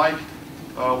force like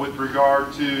with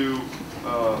regard to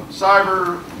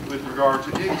cyber, with regard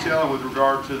to intel, and with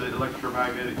regard to the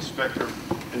electromagnetic spectrum,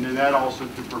 and then that also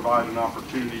could provide an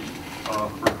opportunity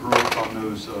for growth on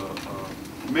those,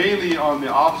 mainly on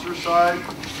the officer side,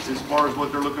 as far as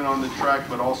what they're looking on the track,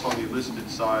 but also on the enlisted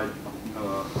side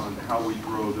on how we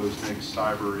grow those next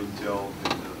cyber, intel,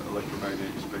 and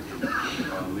electromagnetic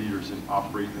spectrum leaders and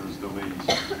operate in those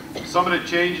domains. Some of the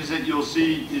changes that you'll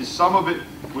see is some of it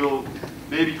will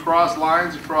maybe cross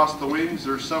lines across the wings.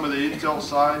 There's some of the intel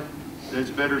side that's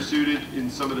better suited in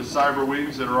some of the cyber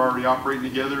wings that are already operating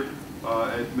together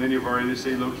at many of our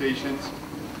NSA locations.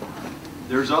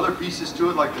 There's other pieces to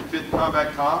it, like the 5th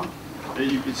Combat Comm, that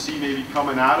you could see maybe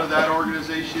coming out of that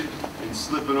organization and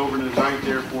slipping over to the 9th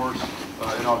Air Force,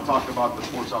 and I'll talk about the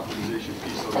force optimization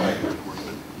piece of the 9th Air Force.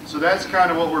 So that's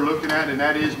kind of what we're looking at, and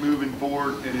that is moving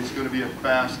forward, and it's going to be a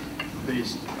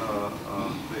fast-paced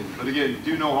thing. But again,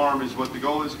 do no harm is what the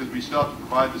goal is, because we still have to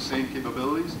provide the same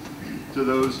capabilities to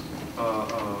those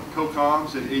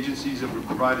COCOMs and agencies that we're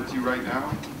provided to right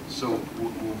now. So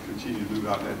we'll continue to move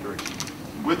out in that direction.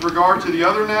 With regard to the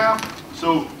other NAV,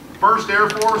 so 1st Air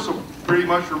Force will pretty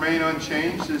much remain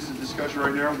unchanged. This is the discussion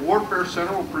right now. Warfare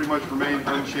Center will pretty much remain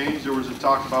unchanged. There was a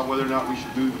talk about whether or not we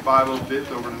should move the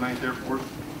 505th over to 9th Air Force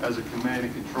as a command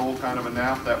and control kind of a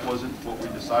NAF. That wasn't what we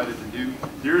decided to do.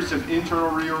 There is some internal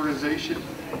reorganization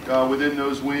within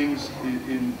those wings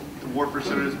in the Warfare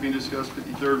Center that's being discussed.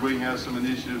 53rd Wing has some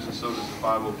initiatives, and so does the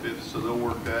 505th, so they'll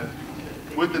work that.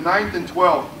 With the 9th and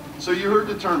 12th, so you heard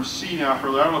the term CNAF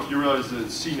earlier. I don't know if you realize that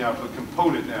it's CNAF, a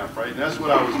component NAF, right? And that's what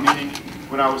I was meaning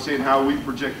when I was saying how we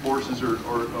project forces or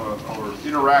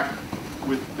interact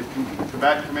with the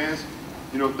combatant commands.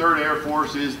 3rd Air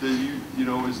Force is the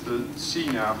is the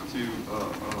CNAF to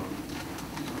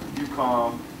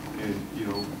UCOM, and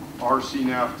our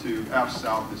CNAF to AF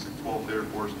South is the 12th Air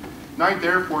Force. 9th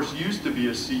Air Force used to be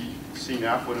a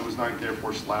CNAF when it was 9th Air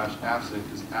Force / AFCENT,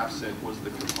 because AFCENT was the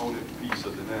component piece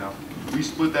of the NAF. We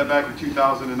split that back in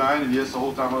 2009, and yes, the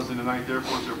whole time I was in the 9th Air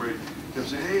Force, everybody kept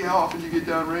saying, "Hey, how often do you get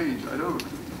downrange?" I don't.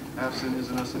 AFCENT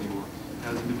isn't us anymore. It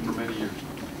hasn't been for many years.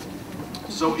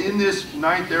 So in this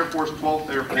 9th Air Force, 12th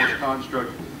Air Force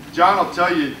construct, John will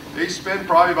tell you, they spend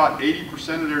probably about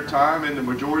 80% of their time, and the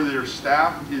majority of their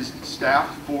staff is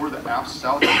staffed for the AF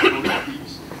South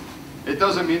piece. It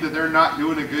doesn't mean that they're not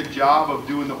doing a good job of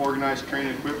doing the organized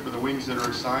training and equip for the wings that are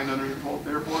assigned under the 12th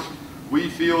Air Force. We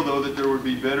feel, though, that there would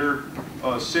be better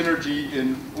synergy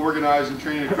in organizing,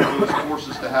 training, and equip those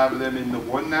forces to have them in the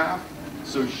one NAF.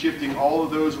 So shifting all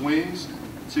of those wings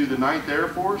to the 9th Air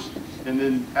Force, and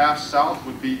then AF South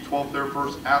would be 12th Air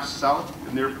Force AF South,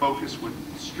 and their focus would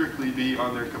strictly be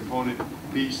on their component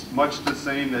piece, much the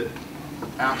same that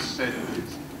AFCENT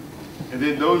is. And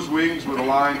then those wings would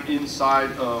align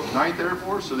inside of 9th Air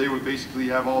Force, so they would basically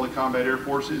have all the combat air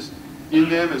forces in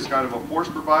them as kind of a force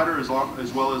provider, as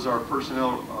well as our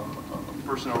personnel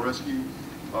rescue,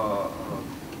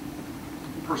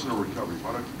 personnel recovery.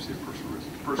 Why don't I keep saying personnel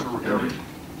rescue? Personnel recovery.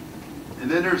 And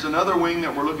then there's another wing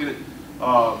that we're looking at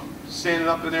standing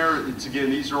up in there. It's, again,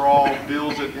 these are all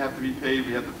bills that have to be paid.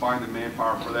 We have to find the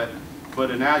manpower for that. But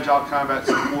an agile combat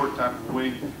support type of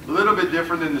wing, a little bit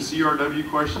different than the CRW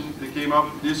question that came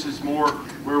up. This is more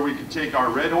where we could take our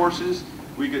Red Horses,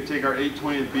 we could take our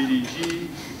 820th BDG,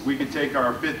 we could take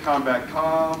our 5th Combat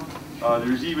Comm.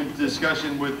 There's even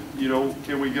discussion with,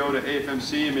 can we go to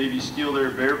AFMC and maybe steal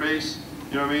their bear base?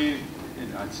 You know what I mean?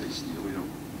 And I'd say steal, we don't.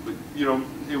 But,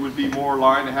 it would be more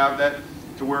aligned to have that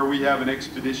to where we have an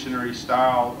expeditionary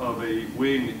style of a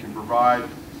wing that can provide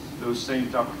those same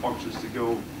type of functions to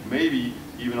go maybe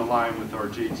even align with our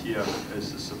JTF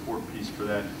as the support piece for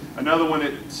that. Another one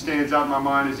that stands out in my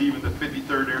mind is even the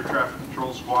 53rd Air Traffic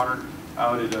Control Squadron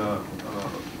out at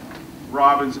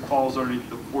Robbins. It falls underneath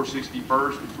the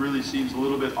 461st, which really seems a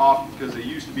little bit off because they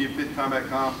used to be a 5th Combat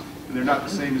Comm, and they're not the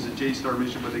same as a JSTAR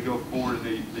mission, but they go forward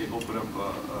and they open up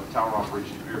tower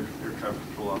operations, air traffic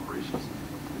control operations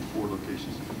in 4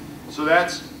 locations. So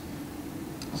that's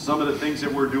some of the things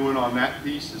that we're doing on that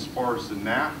piece as far as the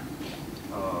NAF.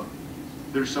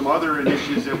 There's some other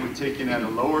initiatives that we're taking at a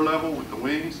lower level with the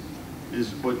wings.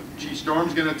 is what Chief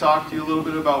Storm's going to talk to you a little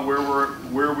bit about where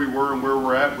we were and where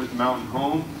we're at with Mountain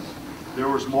Home. There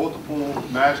was multiple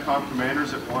MAJCOM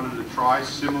commanders that wanted to try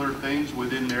similar things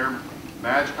within their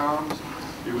MAJCOMs.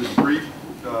 It was briefed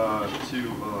to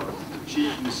the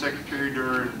Chief and the Secretary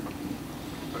during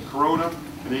Corona,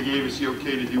 and they gave us the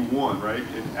okay to do one, right?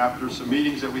 And after some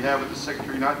meetings that we had with the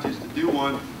Secretary, not just to do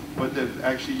one, but to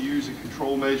actually use a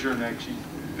control measure and actually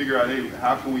figure out, hey,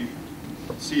 how can we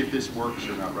see if this works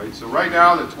or not, right? So right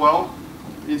now, the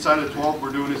 12, inside of the 12,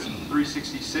 we're doing this in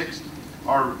 366.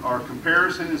 Our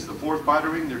comparison is the 4th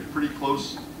fighter wing. They're pretty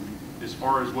close as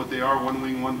far as what they are, one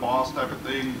wing, one boss type of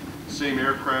thing, same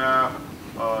aircraft.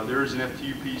 There is an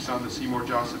FTU piece on the Seymour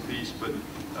Johnson piece, but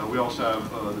we also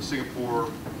have the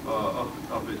Singapore up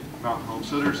at Mountain Home.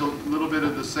 So there's a little bit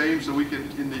of the same, so we can,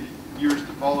 in the years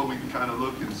to follow, we can kind of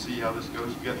look and see how this goes.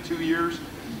 We've got 2 years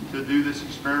to do this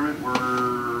experiment.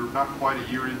 We're not quite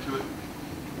a year into it,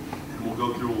 and we'll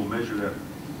go through and we'll measure that.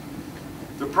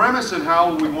 The premise and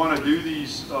how we want to do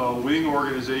these wing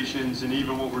organizations, and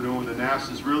even what we're doing with the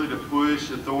NASA, is really to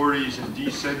push authorities and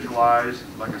decentralize,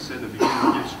 like I said in the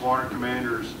beginning, give squadron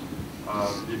commanders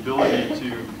the ability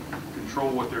to control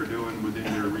what they're doing within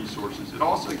their resources. It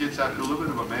also gets after a little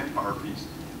bit of a manpower piece.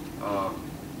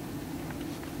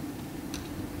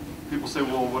 People say,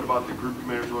 well, what about the group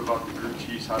commanders? What about the group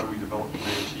chiefs? How do we develop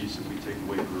command chiefs if we take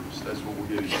away groups? That's what we'll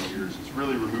get in years. It's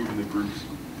really removing the groups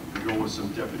and go with some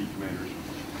deputy commanders.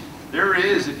 There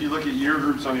is, if you look at year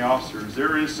groups on the officers,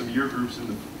 there is some year groups in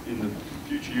the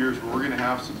future years where we're going to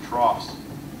have some troughs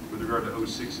with regard to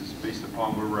 06s based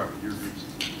upon where we're at with year groups.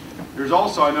 There's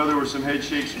also, I know there were some head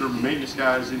shakes from maintenance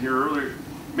guys in here earlier.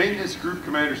 Maintenance group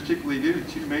commanders typically do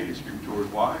 2 maintenance group tours.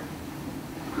 Why?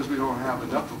 Because we don't have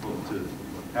enough of them to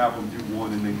have them do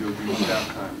one and then go do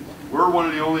staff time. We're one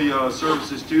of the only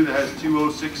services too that has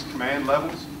 2 06 command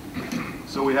levels.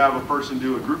 So we have a person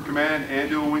do a group command and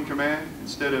do a wing command.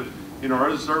 Instead of in our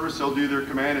other service, they'll do their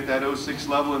command at that 06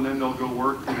 level and then they'll go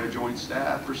work in a joint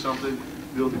staff or something,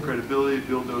 build the credibility,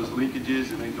 build those linkages,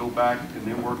 and then go back and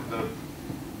then work the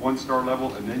 1-star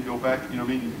level and then go back, you know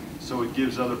what I mean? So it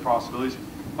gives other possibilities.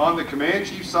 On the command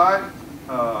chief side,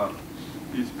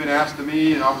 it's been asked of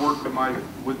me, and I've worked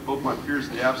with both my peers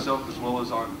in the AFSELF as well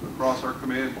as across our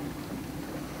command.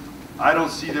 I don't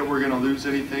see that we're going to lose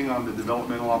anything on the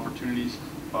developmental opportunities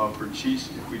for chiefs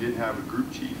if we didn't have a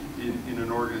group chief in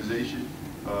an organization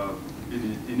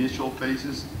in the initial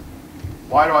phases.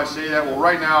 Why do I say that? Well,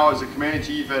 right now, as a command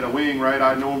chief at a wing, right,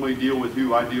 I normally deal with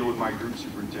who? I deal with my group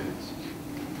superintendents,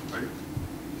 right?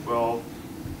 Well,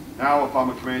 now if I'm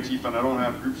a command chief and I don't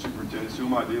have group superintendents, who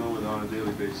am I dealing with on a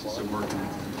daily basis?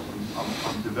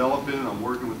 I'm developing and I'm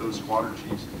working with those squadron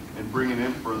chiefs and bringing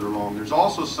them further along. There's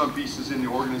also some pieces in the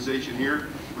organization here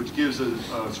which gives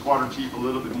a squadron chief a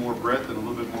little bit more breadth and a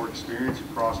little bit more experience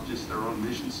across just their own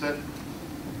mission set.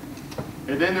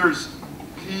 And then there's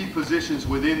key positions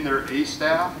within their A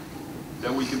staff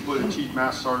that we can put a chief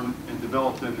master sergeant and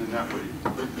develop them in that way.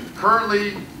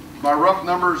 Currently, my rough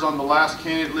numbers on the last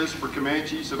candidate list for command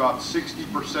chiefs, about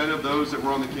 60% of those that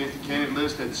were on the candidate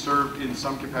list had served in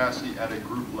some capacity at a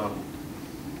group level.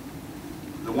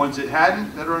 The ones that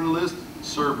hadn't, that are on the list,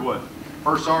 served what?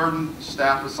 First sergeant,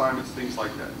 staff assignments, things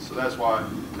like that. So that's why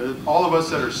all of us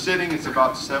that are sitting, it's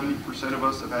about 70% of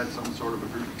us have had some sort of a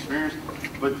group experience.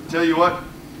 But to tell you what,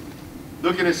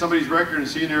 looking at somebody's record and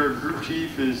seeing they're a group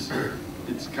chief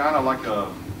it's kind of like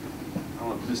a, I don't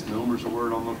know if misnomer's the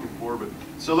word I'm looking for, but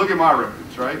so look at my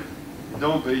records, right?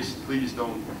 Don't please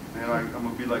don't, man, I'm gonna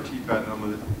be like Chief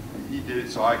Patton, he did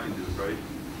it so I can do it, right?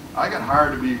 I got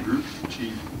hired to be a group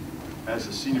chief as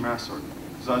a senior master sergeant.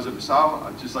 So I was at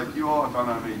Misawa, just like you all, I found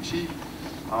out I made chief.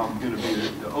 I'm gonna be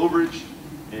the overage,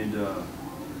 and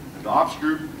the ops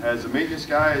group has a maintenance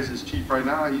guy as his chief right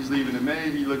now. He's leaving in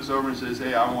May. He looks over and says,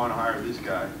 hey, I want to hire this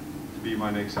guy to be my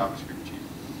next ops group chief.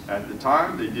 At the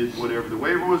time, they did whatever the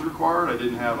waiver was required. I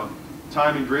didn't have a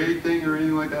time and grade thing or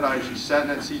anything like that. I actually sat in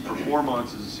that seat for 4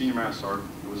 months as a senior master sergeant.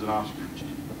 It was an ops group chief.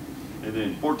 And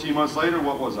then 14 months later,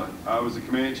 what was I? I was the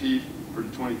command chief for the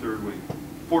 23rd Wing.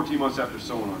 14 months after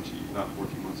sewing on chief, not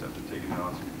 14 months after taking the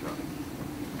ops group job.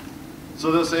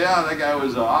 So they'll say, that guy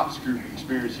was an ops group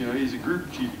experience, he's a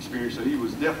group chief experience, so he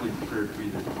was definitely prepared to be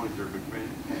the 23rd Wing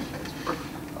command.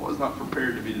 I was not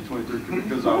prepared to be the 23rd Wing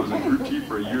because I was a group chief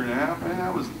for a year and a half. Man,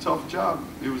 that was a tough job.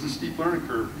 It was a steep learning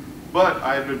curve. But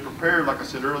I had been prepared, like I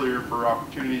said earlier, for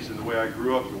opportunities and the way I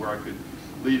grew up to where I could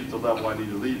lead at the level I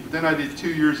needed to lead. But then I did 2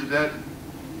 years at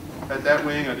that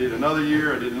wing. I did another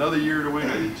year. I did another year at a wing.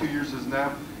 I did 2 years as an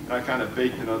app, and I kind of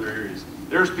baked in other areas.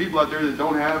 There's people out there that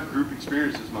don't have group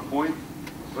experiences, my point.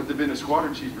 but they've been a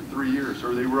squadron chief for 3 years,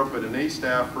 or they were up at an A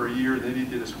staff for a year, and then they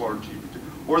did a squadron chief for 2,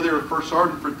 or they were first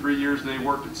sergeant for 3 years, and they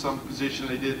worked at some position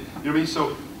they did, you know what I mean?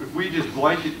 So if we just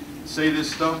blanket say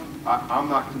this stuff, I'm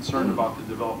not concerned about the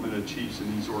development of chiefs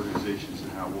in these organizations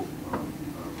and how we'll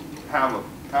have a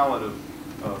palette of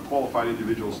qualified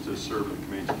individuals to serve in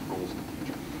commands and controls in the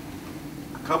future.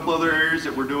 A couple other areas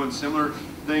that we're doing similar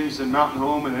things in Mountain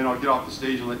Home, and then I'll get off the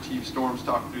stage and let Chief Storms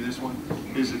talk through this one,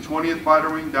 is the 20th Fighter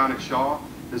Wing down at Shaw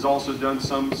has also done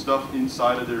some stuff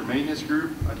inside of their maintenance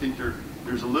group. I think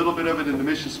there's a little bit of it in the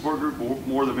mission support group,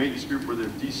 more the maintenance group, where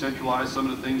they've decentralized some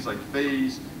of the things like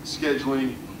phase,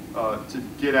 scheduling, to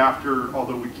get after,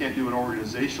 although we can't do an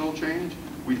organizational change,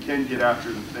 we can get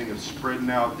after the thing of spreading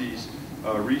out these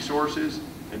resources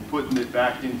and putting it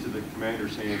back into the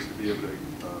commander's hands to be able to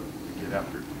get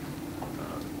after it.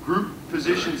 Group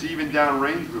positions, even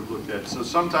downrange, we've looked at. So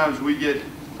sometimes we get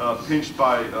pinched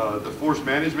by the force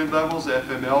management levels,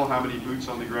 FML, how many boots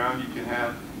on the ground you can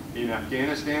have in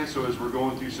Afghanistan. So as we're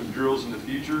going through some drills in the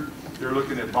future, they're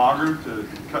looking at Bagram to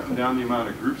cutting down the amount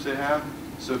of groups they have.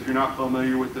 So if you're not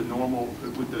familiar with the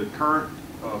current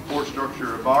force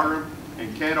structure of Bagram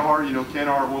and Kandahar, you know,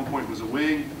 Kandahar at one point was a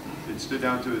wing. It stood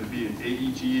down to it be an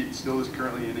AEG. It still is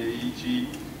currently an AEG.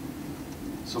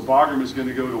 So Bagram is going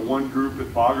to go to one group at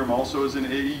Bagram also as an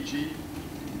AEG,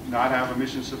 not have a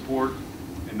mission support,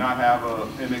 and not have a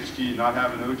MXG, not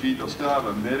have an OG. They'll still have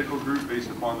a medical group based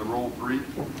upon the role 3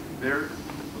 there.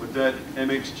 But that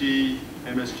MXG,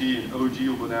 MSG, and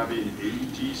OG will now be an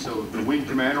AEG. So the wing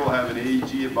commander will have an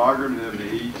AEG at Bagram and have an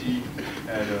AEG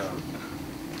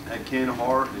at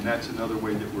Kandahar, and that's another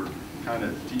way that we're kind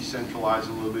of decentralizing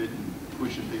a little bit and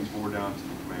pushing things more down to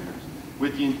the commanders.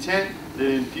 With the intent that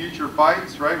in future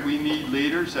fights, right, we need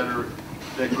leaders that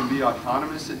can be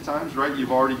autonomous at times, right?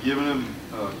 You've already given them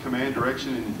command,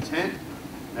 direction, and intent.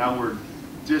 Now we're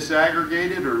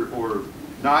disaggregated or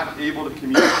not able to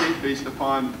communicate based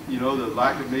upon, you know, the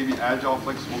lack of maybe agile,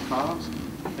 flexible comms,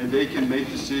 and they can make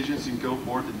decisions and go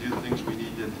forth and do the things we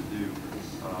need them to do,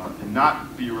 and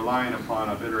not be relying upon,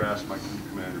 I better ask my group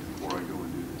commander before I go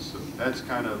and do this. So that's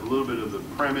kind of a little bit of the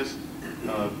premise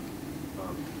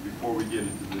before we get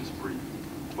into this brief.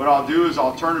 What I'll do is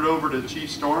I'll turn it over to Chief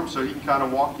Storm so he can kind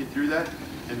of walk you through that,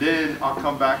 and then I'll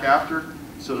come back after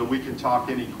so that we can talk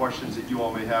any questions that you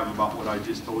all may have about what I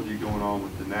just told you going on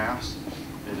with the NAFs.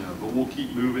 And, but we'll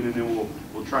keep moving, and then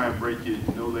we'll try and break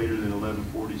it no later than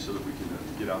 11:40 so that we can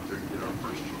get out there and get our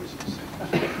first choices.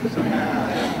 So,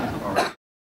 all right.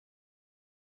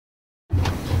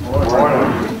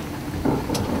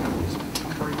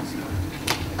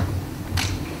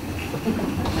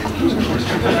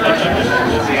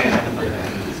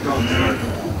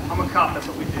 I'm a cop, that's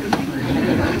what we do.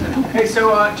 Hey,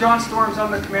 so John Storms,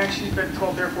 I'm the command chief at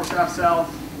 12th Air Force F South.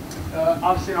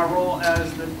 Obviously in our role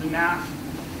as the NAF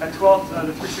at 12th,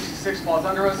 the 366 falls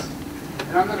under us.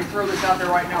 And I'm going to throw this out there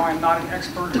right now. I'm not an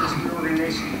expert in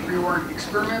this reorg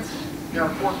experiment. There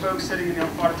are 4 folks sitting in the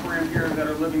auditorium here that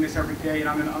are living this every day, and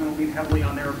I'm going to lean heavily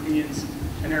on their opinions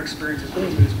and their experiences going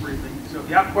through this briefing. So if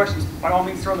you have questions, by all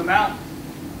means throw them out.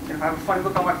 And if I have a funny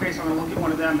look on my face, I'm going to look at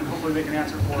one of them and hopefully they can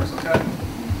answer for us, okay?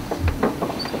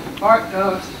 All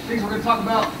right, things we're going to talk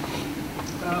about.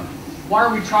 Why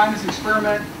are we trying this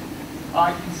experiment? You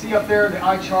can see up there the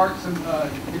eye chart, some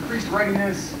decreased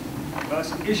readiness,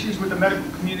 some issues with the medical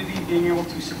community being able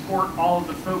to support all of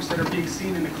the folks that are being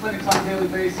seen in the clinics on a daily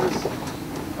basis.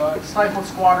 Stifled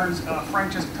squadrons,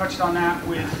 Frank just touched on that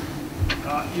with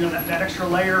you know, that extra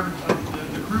layer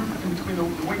of the group in between the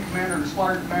wing commander and the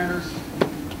squadron commanders,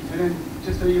 and then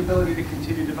just the ability to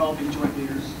continue developing joint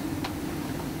leaders.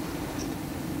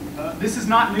 This is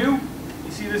not new.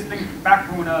 You see this thing back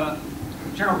when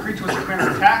General Creech was the commander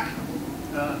of attack,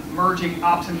 merging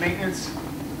ops and maintenance.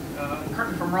 Correct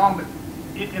me if I'm wrong, but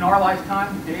in our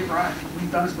lifetime, Dave, right,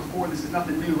 we've done this before. This is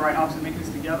nothing new, right? Ops and maintenance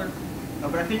together.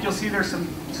 But I think you'll see there's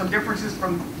some differences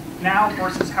from now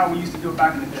versus how we used to do it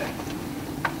back in the day.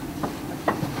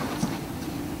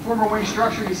 Former wing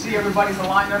structure, you see everybody's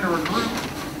aligned under a group.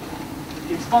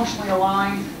 It's functionally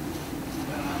aligned.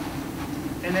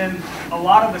 And then a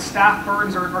lot of the staff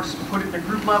burdens are put at the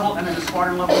group level and then the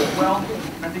squadron level as well.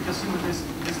 And I think you'll see with this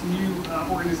new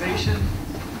organization,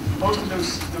 most of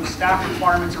those staff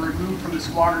requirements are removed from the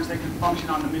squadrons. They can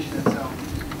function on the mission itself.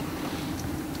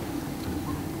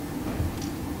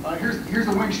 Here's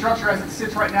the wing structure as it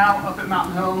sits right now up at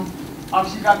Mountain Home.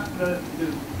 Obviously, you've got the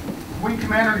wing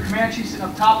commander and command chief sitting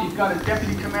up top. You've got a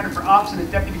deputy commander for ops and a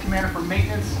deputy commander for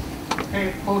maintenance.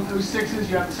 Okay, both 06s,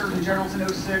 you have the surgeon generals in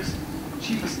 06.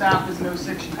 Chief of staff is in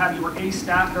 06. You have your A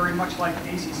staff, very much like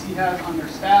ACC has on their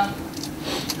staff.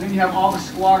 And then you have all the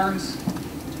squadrons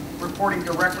reporting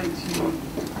directly to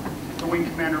the wing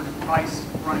commander, vice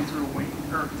running through a wing,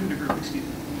 or through the group, excuse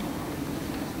me.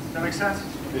 Does that make sense?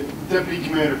 Deputy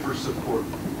commander for support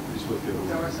is what the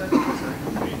Is that other. what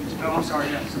I said? No, I'm sorry,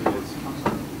 yeah, support. I'm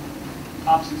sorry.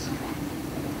 Opposite support.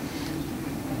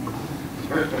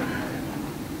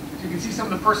 So you can see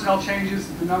some of the personnel changes,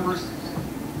 the numbers,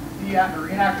 or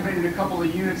inactivated a couple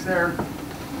of units there,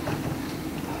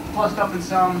 plussed up in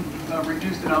some,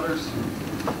 reduced in others.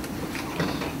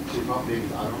 Chief, how big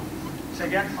is Otto? Say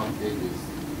again? How big is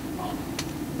Otto?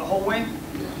 The whole wing?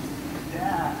 Yes.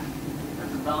 Yeah,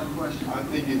 that's a valid question. I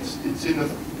think it's in the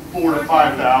 4,000 to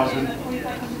 5,000.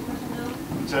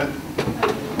 What's that?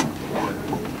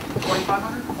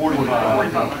 4,500?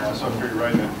 4,500. So I'm pretty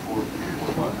right at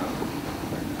 4,500.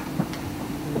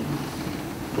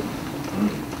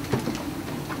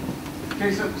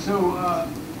 Okay, so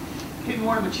hitting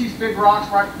one of the chief's big rocks,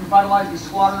 right, revitalizing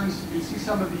squadrons. You can see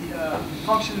some of the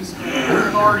functions and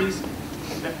authorities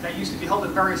that used to be held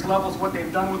at various levels, what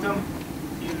they've done with them.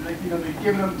 They've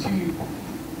given them to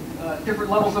different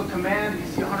levels of command. You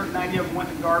see 190 of them went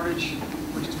to garbage,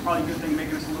 which is probably a good thing,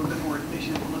 making us a little bit more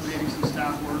efficient, eliminating some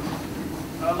staff work.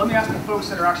 Let me ask the folks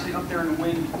that are actually up there in the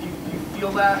wing, do you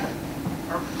feel that?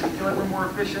 Or do you feel like we're more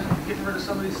efficient getting rid of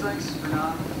some of these things, or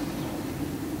not?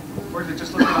 Or is it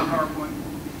just looking on PowerPoint?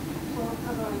 Well,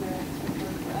 I'm going to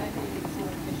I think it's more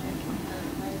efficient.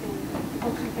 I think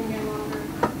folks have been here longer.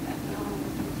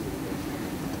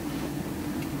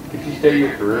 Could you state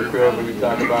your career field when you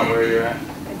talk about where you're at?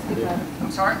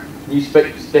 I'm sorry? Can you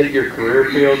state your career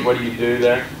field? What do you do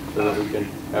there so that we can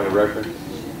have a reference?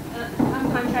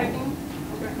 I'm contracting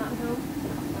over at Mountain Home.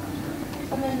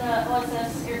 I'm in the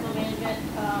OSS airfield management.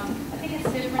 I think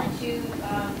it's different too,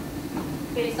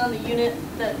 based on the unit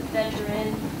that you're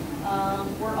in.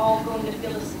 We're all going to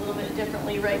feel this a little bit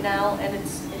differently right now, and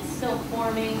it's still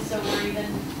forming, so we're even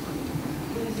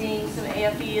losing, some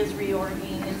AFE is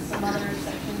reorging, and some other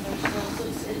sections are still, so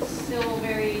it's still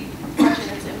very much in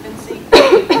its infancy.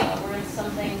 Whereas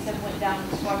some things have went down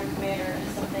to squadron commander, and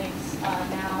some things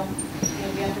now,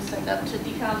 we have to send up to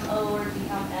DCOM O or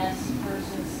DCOM S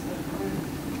versus the group.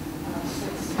 So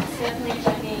it's definitely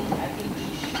checking, I think,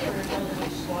 each airfield and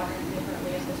each squadron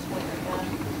differently at this point right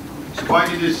now. So why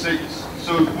did you just say,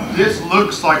 so this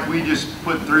looks like we just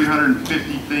put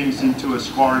 350 things into a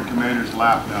squadron commander's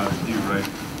lap now to do, right?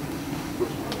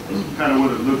 That's kind of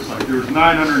what it looks like. There was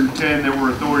 910 that were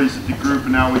authorities at the group,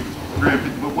 and now we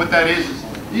 350. But what that is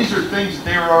these are things that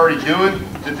they were already doing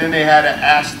that then they had to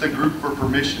ask the group for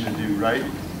permission to do, right?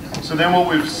 So then what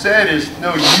we've said is,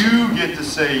 no, you get to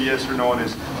say yes or no on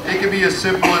this. It can be as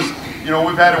simple as,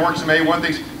 we've had to work some A1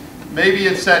 things. Maybe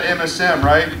it's that MSM,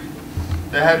 right?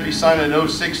 That had to be signed at an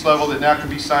 06 level that now can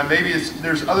be signed. Maybe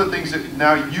there's other things that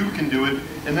now you can do it.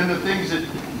 And then the things that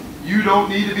you don't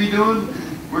need to be doing,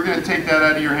 we're going to take that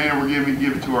out of your hand and we're going to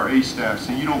give it to our A staff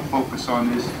so you don't focus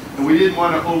on this. And we didn't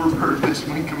want to overburden this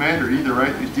wing commander either,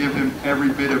 right? To give him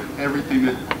every bit of everything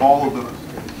that all of the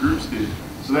groups did.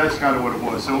 So that's kind of what it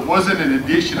was. So it wasn't an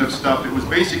addition of stuff. It was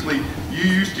basically you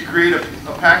used to create a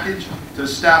package to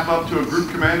staff up to a group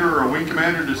commander or a wing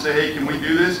commander to say, hey, can we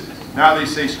do this? Now they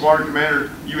say, squadron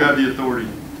commander, you have the authority.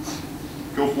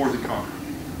 Go forth and conquer.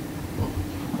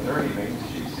 Are there any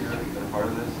maintenance chiefs here that are part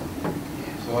of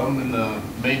this? So I'm in the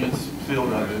maintenance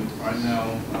field of it right now,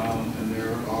 and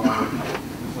there are,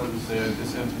 just like we said,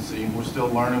 this infancy. We're still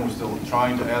learning. We're still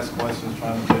trying to ask questions,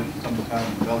 trying to get some kind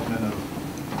of development of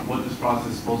what this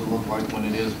process is supposed to look like when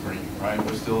it is green, right?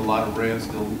 There's still a lot of red,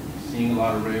 still seeing a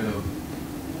lot of red of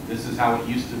this is how it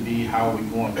used to be, how are we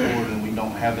going forward, and we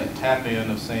don't have that tap in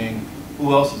of saying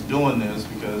who else is doing this,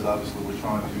 because obviously we're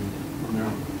trying to premiere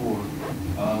forward.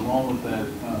 Along with that,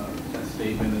 that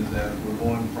statement is that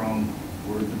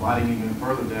we're dividing even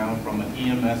further down from an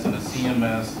EMS and a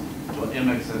CMS to an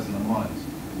MXS and a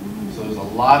MUNS. So there's a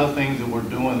lot of things that we're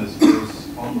doing that's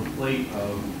just on the plate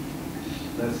of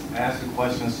let's ask the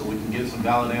questions so we can get some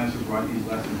valid answers, write these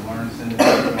lessons learned, send it to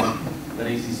them, let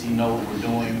ACC know what we're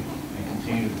doing, and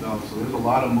continue to develop. So there's a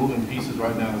lot of moving pieces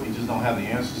right now that we just don't have the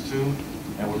answers to,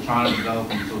 and we're trying to develop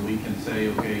them so we can say,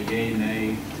 okay, yay,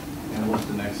 nay, and what's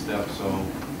the next step. So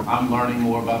I'm learning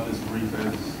more about this brief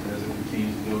as it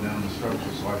continues to go down the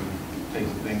structure, so I can take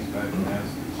some things back and ask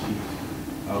the chief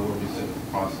where we sit with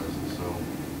the processes.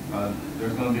 So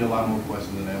there's going to be a lot more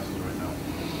questions than answers right now.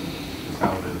 That's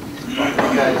how it is. You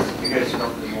guys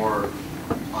felt it more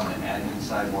on the admin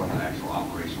side, more on the actual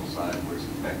operational side, where it's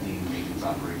affecting maintenance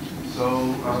operations.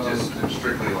 So just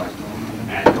strictly like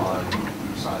admin on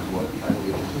who signs what.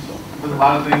 There's a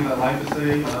lot of things I'd like to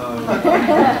say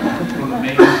from the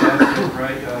maintenance aspect,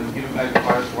 right? Giving back to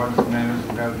fire squadron commanders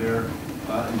who have their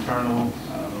internal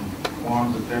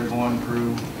forums that they're going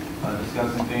through,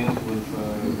 discussing things with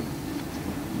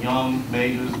young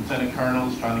majors, lieutenant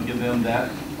colonels, trying to give them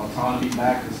that autonomy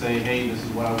back to say, hey, this is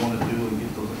what I want to do, and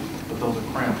get those, but those are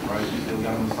cramped, right? You still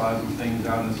got to massage some things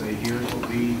out and say, here's what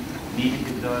we need to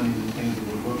get done, these are the things that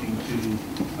we're looking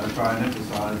to try and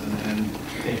emphasize, and then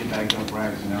take it back up for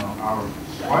action. Now, our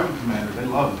squadron commanders, they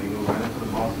love it. They go right up to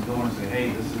the boss of the door and say, hey,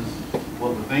 this is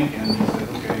what we're thinking, and he says,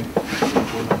 okay,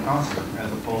 we're the concert,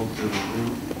 as opposed to the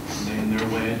group, and then their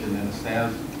wedge, and then the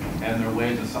staff and their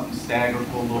wedge, and something staggered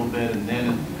for a little bit, and then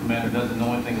the commander doesn't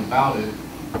know anything about it.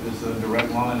 It's a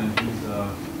direct line, and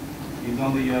he's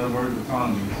on the verge of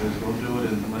autonomy. He says, go do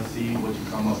it, and let's see what you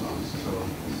come up with. So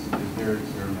it's very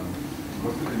experimental.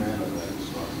 What's the command of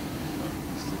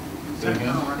that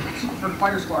For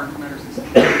fighter squadron commanders,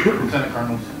 Lieutenant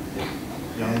colonels,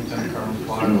 young lieutenant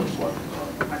colonels,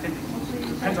 I think it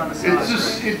depends on the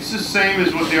size. It's the same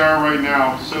as what they are right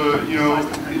now. So, you know,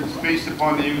 it's based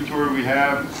upon the inventory we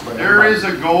have. There is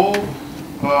a goal.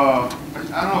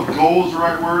 I don't know if goal is the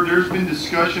right word. There's been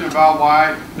discussion about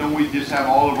why don't we just have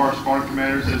all of our squadron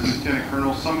commanders as lieutenant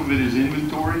colonels. Some of it is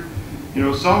inventory. You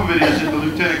know, some of it is that the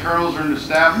lieutenant colonels are in the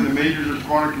staff and the majors are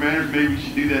squadron commanders. Maybe we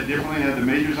should do that differently, have the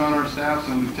majors on our staffs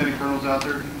and lieutenant colonels out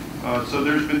there. So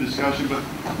there's been discussion, but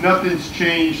nothing's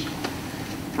changed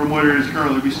from what it is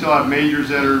currently. We still have majors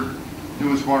that are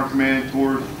doing squadron command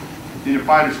towards, in a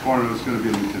fighter squadron, it's going to be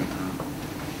a lieutenant colonel.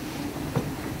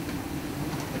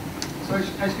 So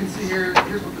as you can see here,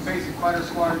 here's what the basic fighter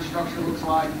squadron structure looks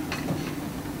like.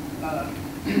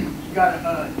 You got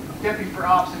a deputy for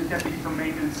ops and a deputy for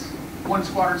maintenance. One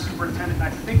squadron superintendent. I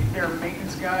think they're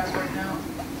maintenance guys right now.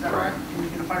 Is that right?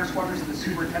 In the fighter squadrons, the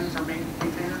superintendents are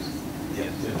maintainers?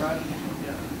 Yes. Right?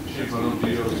 Yeah. Chief of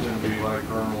those DOs going to be like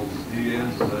colonels,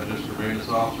 DNs, is that just for maintenance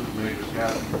officers, majors,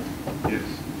 captains? Yes.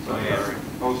 So yes,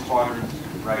 both squadrons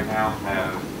right now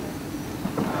have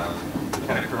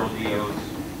lieutenant colonel DOs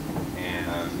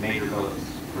and major billets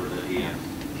for the DNs.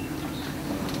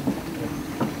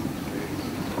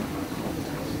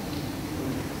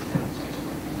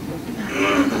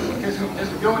 As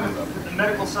we go into the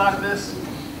medical side of this,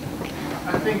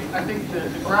 I think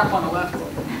the graph on the left,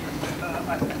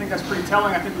 I think that's pretty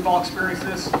telling. I think we've all experienced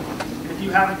this. If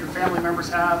you haven't, your family members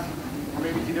have, or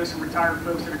maybe if you know some retired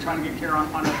folks that are trying to get care on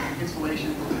an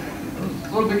installation. It's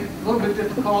a little bit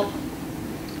difficult,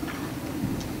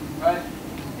 right?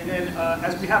 And then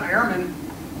as we have airmen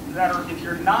that are, if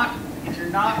you're not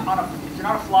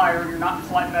a flyer, you're not in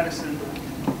flight medicine,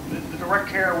 the direct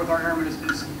care with our airmen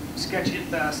is sketchy at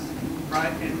best,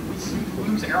 right? And we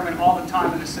lose airmen all the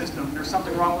time in the system. There's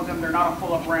something wrong with them. They're not a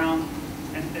pull-up round,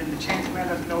 and the chain command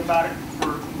doesn't know about it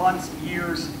for months,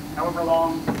 years, however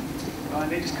long.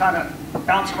 They just kind of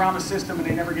bounce around the system and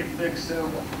they never get fixed. So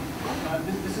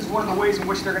this is one of the ways in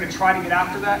which they're going to try to get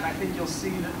after that. And I think you'll see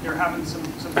that they're having some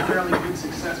fairly good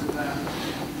success with that.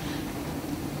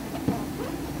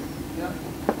 Yep.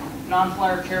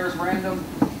 Non-flyer care is random.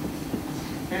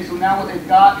 Okay, so now what they've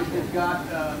got is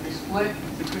they split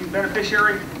between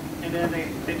beneficiary and then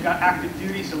they've got active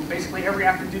duty. So basically every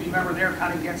active duty member there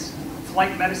kind of gets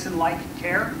flight medicine-like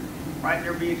care, right?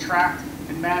 They're being tracked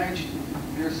and managed.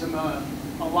 There's a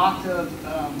lot of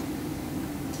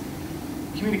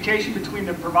communication between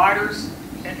the providers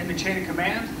and the chain of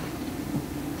command.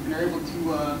 And they're able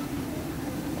to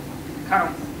kind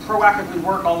of proactively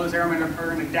work all those airmen that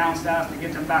are in the down staff to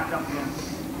get them back up again.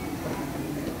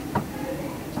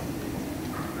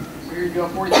 So here you go,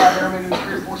 45 airmen in the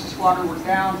Superior Forces Squadron were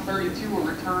down, 32 were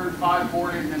returned, 5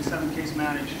 boarded, and then 7 case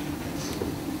managed.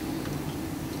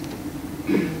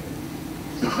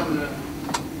 So some of the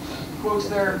quotes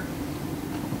there: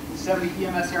 70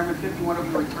 EMS airmen, 51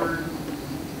 of them returned.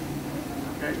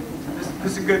 Okay,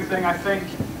 this is a good thing, I think.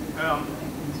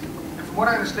 And from what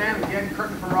I understand, again,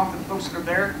 correct me if I'm wrong, the folks that are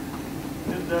there,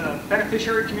 the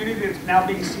beneficiary community that's now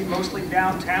being seen mostly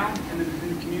downtown in the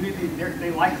community,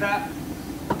 they like that.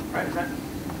 Right? Is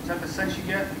that the sense you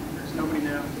get? There's nobody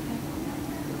there.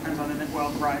 Depends on the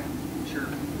well, right? Sure.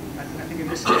 I think in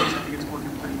this case, I think it's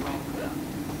working pretty well for them.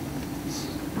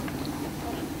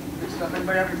 Good stuff.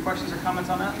 Anybody have any questions or comments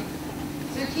on that?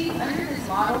 So, Chief, under this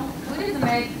model, who does the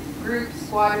med group,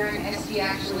 squadron, SG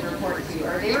actually report to?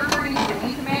 Are they reporting to the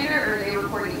wing commander, or are they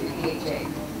reporting to DHA?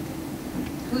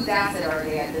 Whose asset are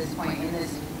they at this point in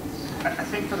this? I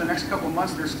think for the next couple of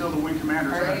months, they're still the wing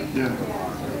commanders, right?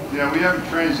 Yeah, we haven't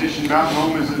transitioned. Mountain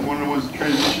Home isn't one of the ones that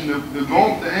transitioned. The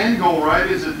goal, the end goal, right,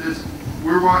 is that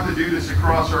we're wanting to do this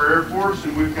across our Air Force,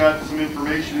 and we've got some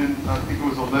information, and I think it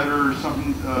was a letter or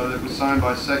something that was signed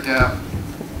by SECAF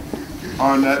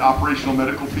on that operational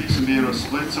medical piece and being able to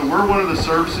split. So we're one of the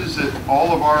services that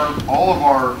all of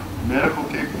our medical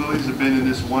capabilities have been in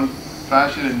this one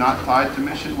fashion and not tied to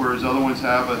mission, whereas other ones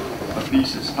have a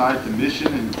piece that's tied to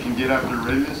mission and can get after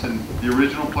readiness. And the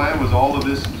original plan was all of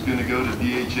this was going to go to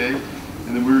DHA,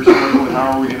 and then we were struggling with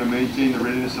how are we going to maintain the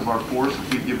readiness of our force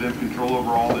if we give them control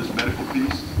over all this medical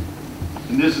piece.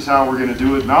 And this is how we're going to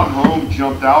do it. Mountain Home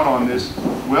jumped out on this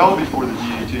well before the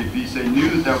DHA piece. They knew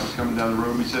that that was coming down the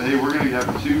road. We said, hey, we're going to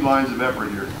have two lines of effort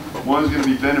here. One's going to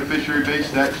be beneficiary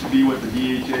based. That should be what the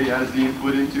DHA has the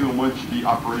input into, and one should be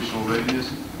operational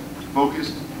readiness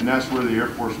focused. And that's where the Air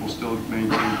Force will still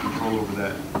maintain control over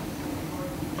that.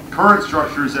 Current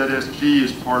structure is that SG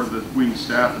is part of the wing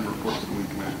staff and reports to the wing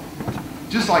commander.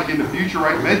 Just like in the future,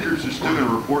 right, mentors are still going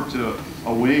to report to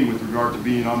a wing with regard to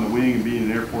being on the wing and being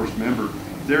an Air Force member.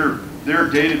 Their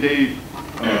day-to-day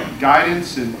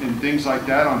guidance and things like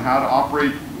that on how to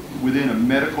operate within a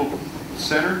medical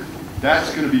center,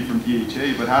 that's going to be from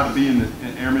DHA, but how to be an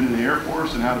airman in the Air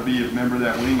Force and how to be a member of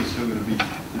that wing is still going to be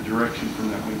the direction from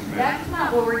that wing commander. That's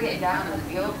not what we're getting down in the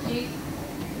field, Chief.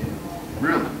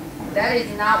 Really? That is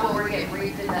not what we're getting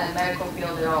briefed in the medical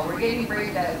field at all. We're getting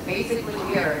briefed that basically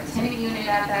we are a tenant unit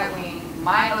at that wing.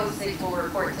 My 06 will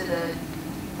report to the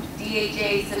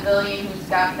DHA civilian who's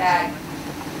got that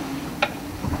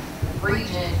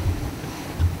region.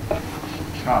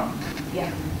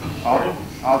 Yeah.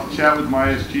 I'll chat with my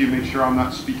SG and make sure I'm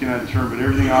not speaking out of turn, but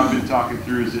everything I've been talking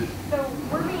through is that. So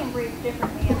we're being briefed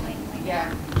differently at Langley.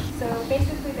 Yeah. So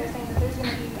basically they're saying that there's going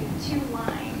to be two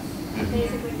lines.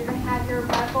 Basically you're going to have your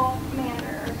medical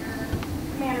commander,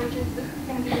 which is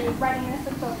going to be readiness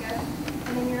and focus,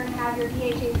 and then you're going to have your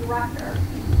DHA director,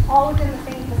 all within the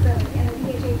same facility, and the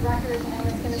DHA director is the one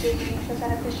that's going to be the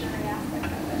beneficiary aspect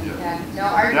of it. Yeah. No,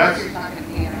 our director's not going to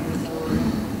be in our facility.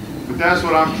 But that's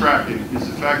what I'm tracking, is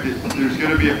the fact that there's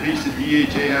going to be a piece that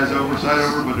DHA has oversight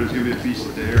over, but there's going to be a piece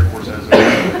that the Air Force has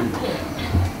oversight over.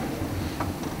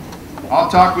 I'll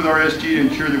talk with our SG to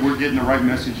ensure that we're getting the right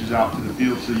messages out to the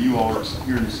field so you all are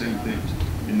hearing the same things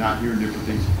and not hearing different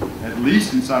things. At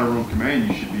least inside of Room Command,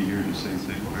 you should be hearing the same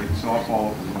thing, right? So I'll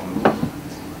follow up with one of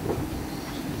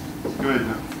those. Go ahead,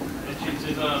 now.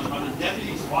 On the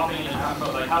deputies swapping and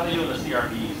like how they do in the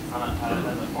CRBs,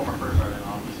 as a former first sergeant,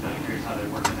 I'm just kind of curious how they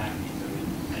work in that piece of it.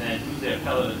 And then who's the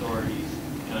appellate authorities?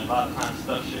 You know, a lot of times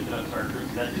stuff shifted up to our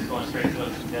groups. That's just going straight to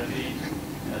us deputies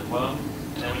as well.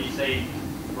 And then when you say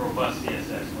robust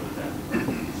CSS, what does that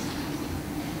mean?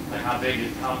 Like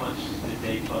how much did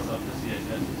they plus up the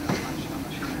CSS?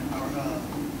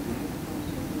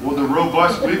 Well, the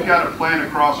robust, we've got a plan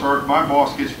across my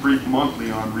boss gets briefed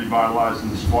monthly on revitalizing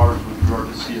the squadrons with regard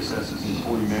to CSS's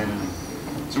employee management.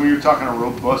 So when you're talking a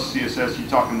robust CSS, you're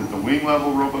talking at the wing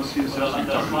level robust CSS? Well,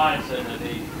 the slide said that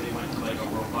they went to like a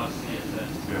robust CSS.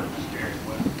 Yeah.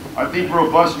 I think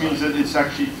robust means that it's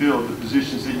actually filled, the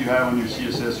positions that you have on your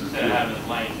CSS are filled. Instead of having it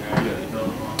blank, right?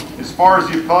 Yeah. As far as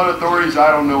the appellate authorities, I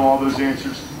don't know all those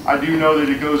answers. I do know that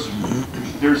it goes,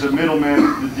 there's a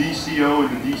middleman, the DCO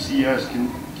and the DCS can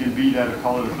be that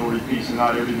appellate authority piece, and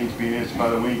not everything's being answered by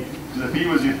the wing. Because if he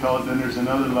was the appellate, then there's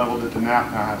another level that the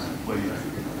NAF now has to play at.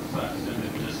 So I assume they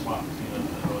would just swap between the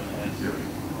O and the S.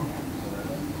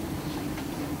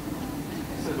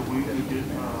 So the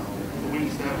wing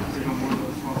staff will take on more of the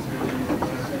responsibility.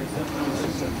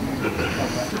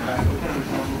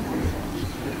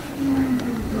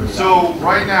 So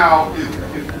right now,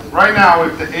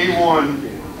 if the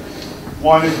A1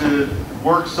 wanted to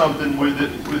work something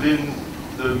within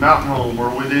the Mountain Home or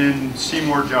within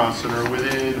Seymour Johnson or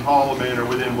within Holloman or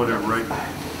within whatever, right?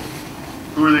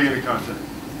 Who are they going to contact?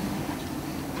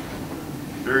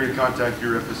 They're going to contact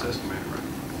your FSS commander, right?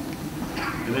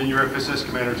 And then your FSS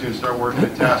commander is going to start working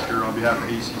at Tasker on behalf of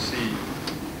ACC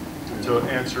to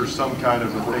answer some kind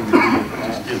of a thing that you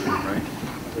just give them, right?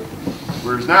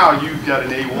 Whereas now you've got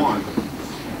an A1.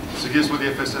 So guess what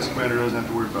the FSS commander doesn't have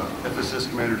to worry about? FSS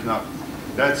commander's not,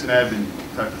 that's an admin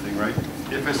type of thing, right?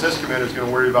 The FSS commander is going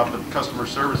to worry about the customer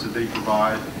service that they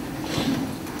provide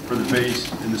for the base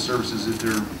and the services that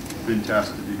they're been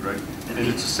tasked to do, right? And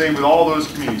it's the same with all those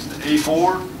communities. The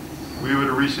A4, we would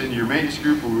have reached into your maintenance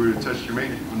group or we would have touched your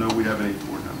maintenance. No, we have an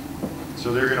A4 now.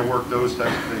 So they're going to work those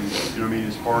types of things, you know what I mean,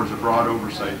 as far as a broad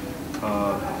oversight.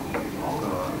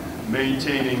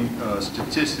 Maintaining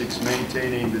statistics,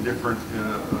 maintaining the different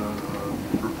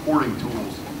reporting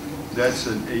tools. That's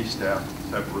an A staff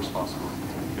type of responsibility.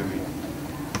 You know what I mean?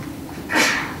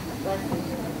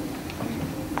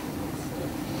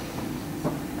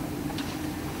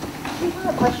 I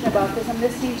have a question about this. I'm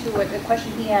listening to the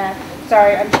question he had.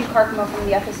 Sorry, I'm Chief Carcamo from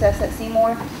the FSS at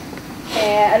Seymour.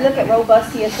 And I look at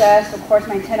robust CSS, of course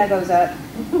my antenna goes up.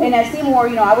 And at Seymour,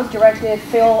 you know, I was directed,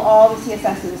 fill all the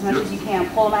CSSs as much as you can.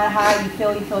 Pull them out of high, you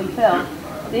fill, you fill, you fill.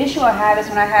 The issue I have is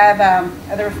when I have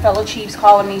other fellow chiefs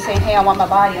calling me saying, hey, I want my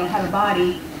body, I don't have a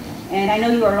body. And I know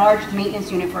you're a large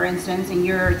maintenance unit, for instance, and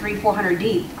you're 300-400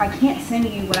 deep. I can't send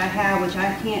you what I have, which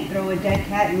I can't throw a dead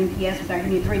cat in UPS without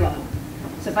giving you a 3-level.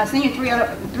 So if I send you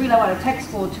 3-level out of tech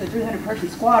school to a 300-person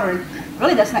squadron,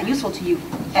 really that's not useful to you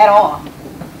at all.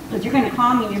 Because you're going to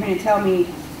call me and you're going to tell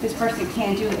me this person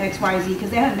can't do X, Y, Z, because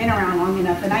they haven't been around long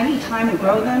enough, and I need time to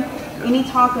grow them. Any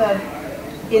talk of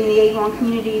in the Avon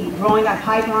community growing that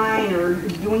pipeline or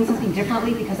doing something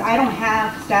differently, because I don't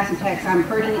have staffs and techs. I'm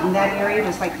hurting in that area,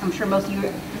 just like I'm sure most of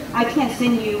you. I can't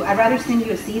send you, I'd rather send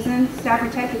you a seasoned staff or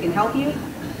tech that can help you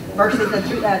versus a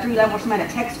three-level someone at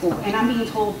tech school. And I'm being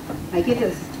told, I get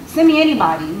this, send me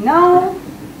anybody. No,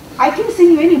 I can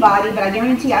send you anybody, but I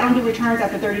guarantee I don't do returns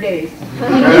after 30 days.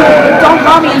 Don't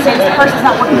call me and say this person's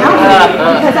not working out for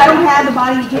you, because I don't have the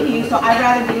body to give you, so I'd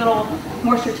rather be a little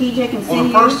more strategic and Well,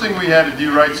 the first thing we had to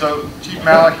do, right, so Chief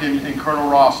Malik and Colonel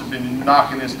Ross have been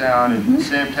knocking this down, and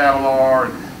Sam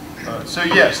Catalar. So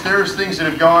yes, there's things that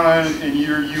have gone on in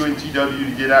your UNTW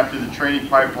to get after the training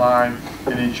pipeline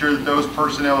and ensure that those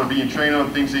personnel are being trained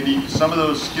on things they need. Some of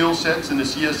those skill sets in the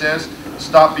CSS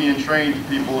stop being trained to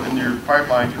people in their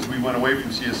pipeline because we went away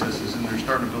from CSSs and they're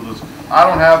starting to build those. I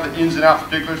don't have the ins and outs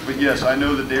particulars, but yes, I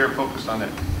know that they are focused on that.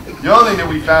 The other thing that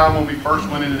we found when we first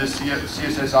went into this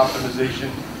CSS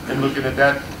optimization and looking at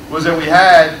that was that we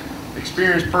had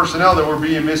experienced personnel that were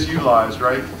being misutilized,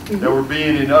 right? That were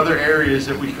being in other areas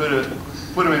that we could have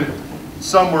put them in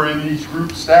somewhere in these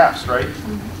group staffs, right?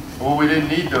 Well, we didn't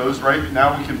need those, right?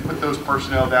 Now we can put those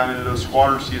personnel down into those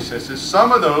squadron CSSs.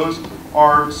 Some of those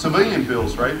are civilian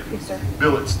bills, right? Yes, sir.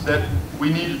 Billets that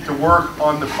we needed to work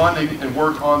on the funding and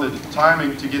work on the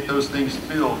timing to get those things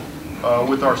filled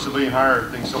with our civilian hire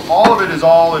thing. So all of it is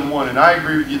all in one. And I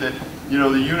agree with you that, you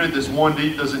know, the unit that's 1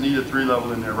 deep doesn't need a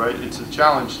 3-level in there, right? It's a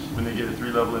challenge when they get a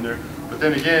 3-level in there. But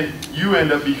then again, you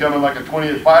end up becoming like a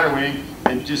 20th fighter wing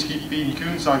and just keep feeding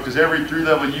coons on, because every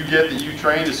 3-level you get that you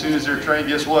train, as soon as they're trained,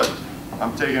 guess what?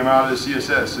 I'm taking them out of the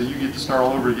CSS, so you get to start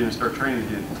all over again and start training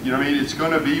again. You know what I mean? It's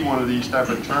going to be one of these type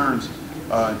of turns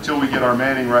until we get our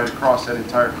manning right across that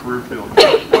entire career field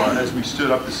as we stood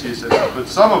up the CSS. But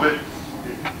some of it,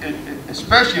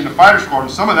 especially in the fighter squadron,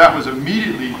 some of that was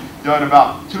immediately done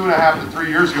about 2.5 to 3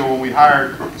 years ago when we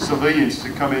hired civilians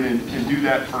to come in and do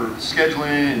that for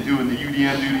scheduling and doing the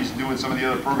UDM duties and doing some of the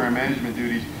other program management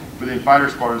duties within fighter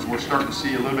squadrons. We're starting to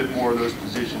see a little bit more of those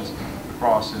positions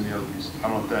across in the other piece. I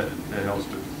don't know if that helps,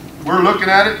 but we're looking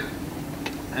at it,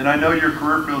 and I know your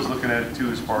career field's looking at it too,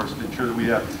 as far as to ensure that we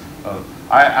have.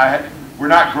 We're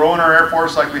not growing our Air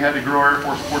Force like we had to grow our Air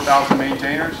Force 4,000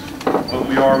 maintainers, but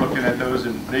we are looking at those,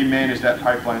 and they manage that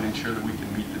pipeline to ensure that we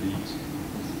can meet the needs.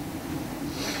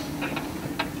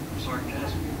 Sorry, can I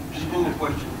ask just one more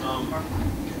question?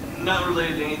 Not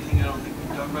related to anything I don't think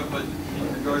we talked about, but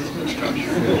in regards to the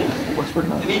structure.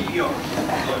 An EPR.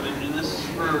 And this is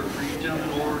for you gentlemen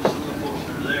or some of the folks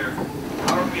that are there.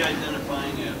 How are we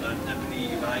identifying a deputy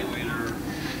evaluator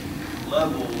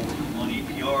level on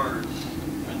EPRs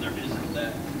when there isn't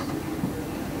that?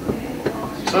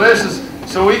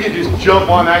 So we can just jump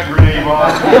on that grenade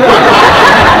box.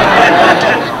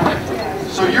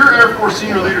 So your Air Force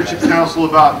Senior Leadership Council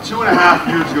about 2.5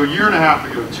 years ago,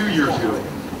 2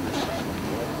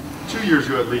 years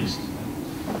ago at least,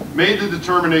 made the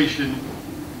determination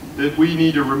that we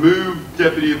need to remove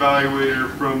deputy evaluator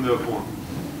from the form.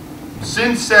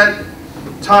 Since that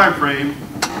time frame,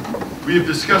 we have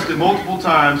discussed it multiple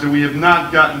times and we have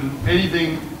not gotten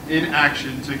anything in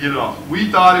action to get it off. We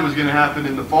thought it was going to happen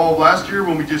in the fall of last year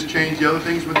when we just changed the other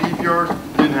things with EPRs.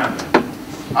 Didn't happen.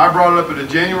 I brought it up at a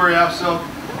January AFSEL.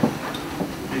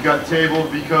 It got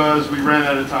tabled because we ran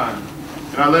out of time.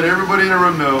 And I let everybody in the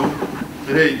room know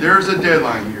that, hey, there's a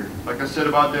deadline here. Like I said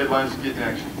about deadlines to get in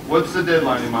action. What's the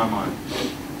deadline in my mind?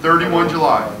 31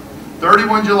 July.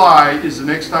 31 July is the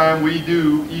next time we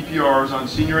do EPRs on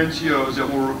senior NCOs that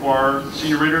will require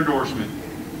senior rater endorsement.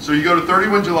 So you go to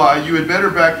 31 July, you had better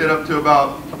back that up to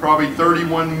about probably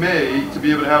 31 May to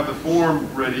be able to have the form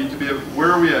ready to be able,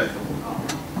 where are we at?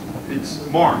 It's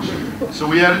March. So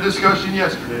we had a discussion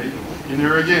yesterday, and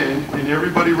there again, and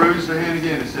everybody raised their hand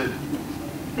again and said,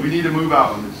 we need to move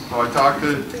out on this. So I talked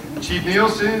to Chief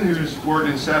Nielsen, who's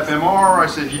working in SAP MR. I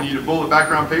said, you need a bullet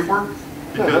background paperwork.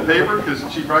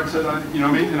 Because Chief Wright said, you know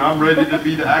what I mean, and I'm ready to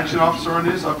be the action officer on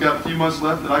this. I've got a few months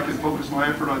left that I can focus my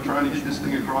effort on trying to get this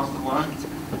thing across the line.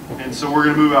 And so we're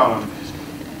going to move out on this.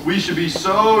 We should be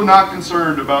so not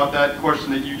concerned about that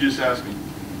question that you just asked me,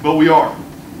 but we are.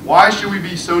 Why should we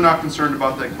be so not concerned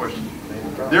about that question?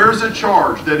 there is a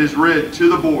charge that is read to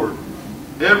the board,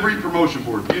 every promotion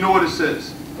board. Do you know what it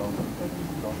says?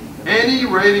 Any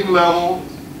rating level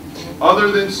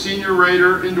other than senior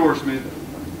rater endorsement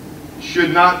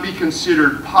should not be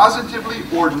considered positively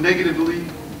or negatively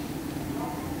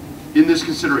in this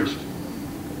consideration.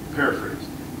 Paraphrase.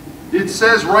 It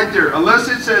says right there, unless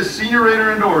it says senior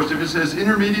rater endorsed, if it says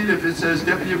intermediate, if it says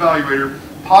deputy evaluator,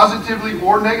 positively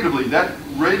or negatively, that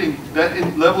rating, that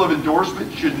level of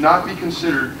endorsement should not be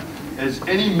considered as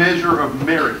any measure of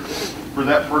merit for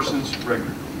that person's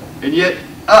record. And yet,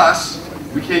 us,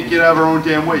 we can't get out of our own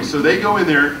damn way. So they go in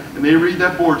there and they read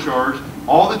that board charge.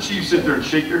 All the chiefs sit there and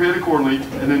shake their head accordingly,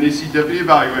 and then they see deputy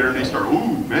evaluator and they start,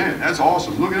 ooh, man, that's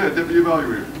awesome. Look at that deputy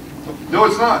evaluator. No,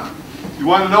 it's not. You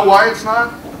want to know why it's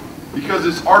not? Because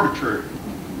it's arbitrary.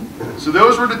 So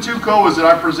those were the two COAs that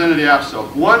I presented the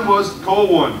AFSEL. One was COA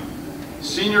 1,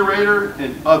 senior rater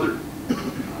and other,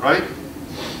 right?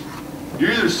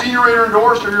 You're either senior rater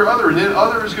endorsed or you're other, and then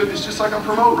other is good. It's just like a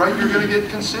promote, right? You're going to get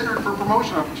considered for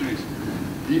promotion opportunities.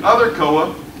 The other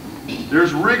COA,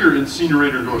 there's rigor in senior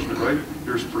rater endorsement, right?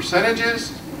 There's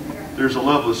percentages, there's a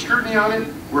level of scrutiny on it.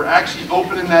 We're actually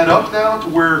opening that up now to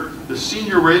where the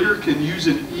senior rater can use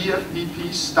an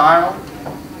EFDP style,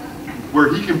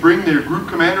 where he can bring their group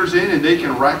commanders in and they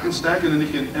can rack and stack, and then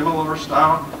they can MLR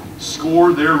style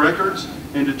score their records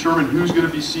and determine who's going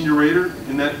to be senior rater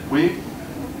in that wing,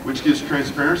 which gives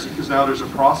transparency, because now there's a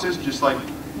process just like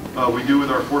we do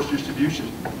with our force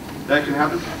distribution. That can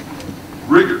happen.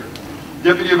 Rigor.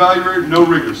 Deputy evaluator, no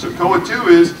rigor. So COA 2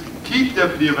 is keep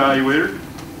deputy evaluator,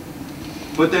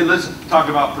 but then let's talk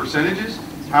about percentages.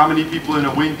 How many people in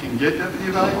a wing can get deputy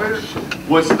evaluator?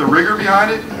 What's the rigor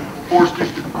behind it? Force,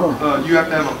 you have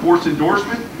to have a force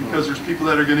endorsement, because there's people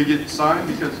that are going to get signed,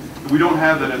 because we don't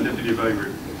have that at deputy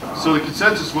evaluator. So the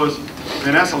consensus was,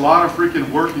 man, that's a lot of freaking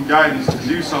work and guidance to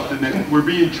do something that we're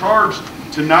being charged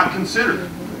to not consider.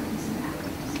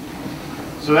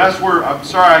 So that's where, I'm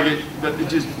sorry, it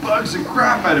just bugs the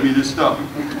crap out of me, this stuff.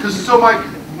 Because so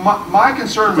my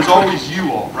concern was always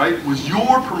you all, right? Was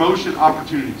your promotion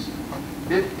opportunities.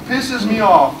 It pisses me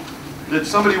off that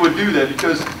somebody would do that,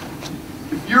 because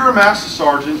if you're a master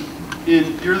sergeant,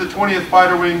 you're the 20th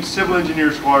Fighter Wing Civil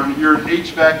Engineer Squadron, you're an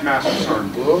HVAC master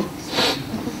sergeant.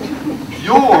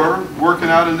 You're working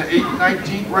out in the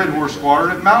 19th Red Horse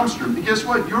Squadron at Malmstrom. And guess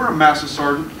what? You're a master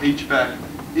sergeant HVAC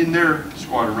in their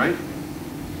squadron, right?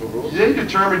 They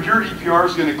determined your EPR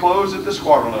is going to close at the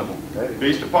squadron level.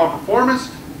 Based upon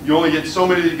performance, you only get so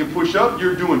many that you can push up.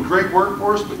 You're doing great work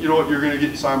for us, but you know what? You're going to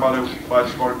get signed by the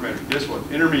squadron commander. Guess what?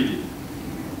 Intermediate.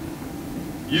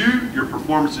 Your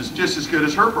performance is just as good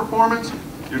as her performance.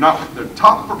 You're not the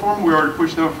top performer. We already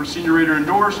pushed them for senior rater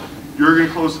endorsed. You're going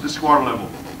to close at the squadron level.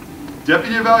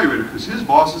 Deputy evaluator, because his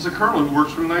boss is a colonel who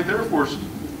works for the 9th Air Force.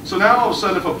 So now all of a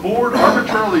sudden, if a board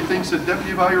arbitrarily thinks that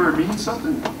deputy evaluator means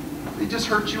something, they just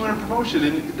hurt you in a promotion,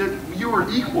 and that you were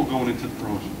equal going into the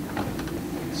promotion.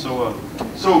 So,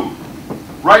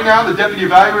 right now the deputy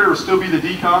evaluator will still be the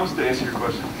DCOMs, to answer your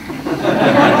question.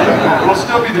 Will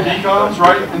still be the DCOMs,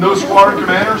 right? And those squadron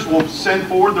commanders will send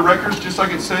forward the records, just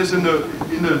like it says in the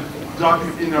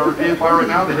document in our AFI right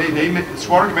now, that hey, the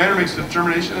squadron commander makes a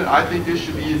determination that I think this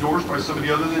should be endorsed by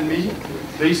somebody other than me.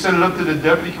 They send it up to the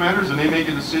deputy commanders, and they make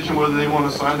a decision whether they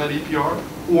want to sign that EPR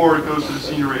or it goes to the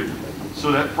senior rater.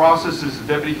 So that process is the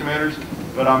deputy commanders,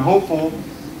 but I'm hopeful,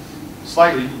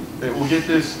 slightly, that we'll get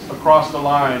this across the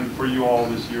line for you all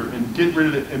this year and get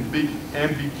rid of the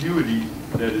ambiguity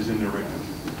that is in there right now.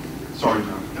 Sorry,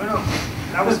 John. No,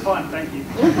 that was fun. Thank you.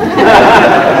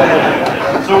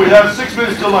 So we have 6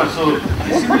 minutes till lunch. So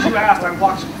as soon as you asked, I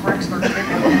watched Frank start kicking.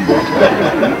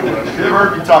 They've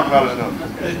heard me talk about it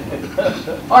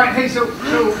enough. All right, hey, so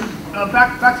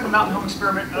back to the Mountain Home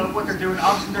experiment. What they're doing,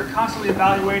 obviously, they're constantly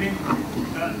evaluating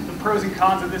the pros and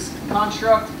cons of this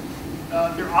construct.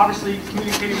 They're obviously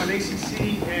communicating with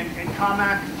ACC and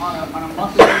COMAC on a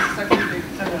monthly basis. I think they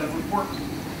send a report to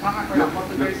COMAC on a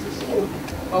monthly basis.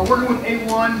 Working with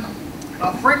A1,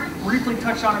 Frank briefly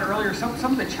touched on it earlier. Some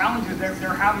of the challenges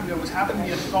they're having, though, is having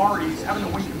the authorities, having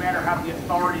the wing commander have the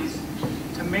authorities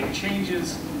to make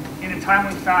changes in a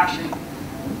timely fashion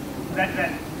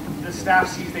that the staff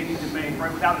sees they need to make,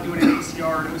 right, without doing an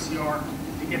ACR and OCR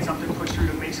to get something pushed through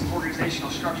to make some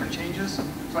organizational structure changes.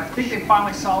 So I think they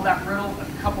finally solved that riddle a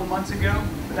couple months ago,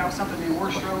 but that was something they were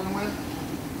struggling with.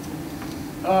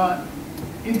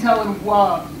 Intel and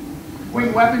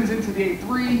wing weapons into the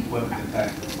A3.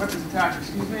 Weapons attack,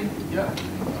 excuse me. Yep.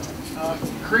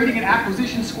 Creating an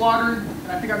acquisition squadron,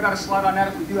 and I think I've got a slide on that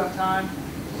if we do have time.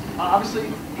 Obviously,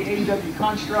 the AEW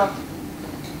construct.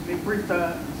 They briefed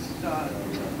the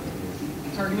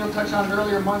Sergeant Neal touched on it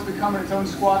earlier, MUN's becoming its own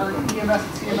squadron, EMS and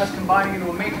CMS combining into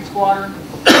a maintenance squadron.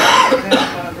 And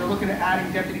then, they're looking at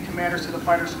adding deputy commanders to the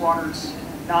fighter squadrons,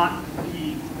 not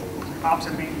the ops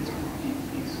and maintenance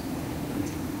piece.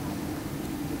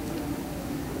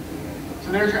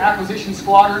 So there's your acquisition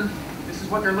squadron. This is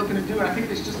what they're looking to do, and I think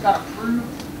this just got approved.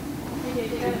 They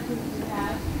got approved in the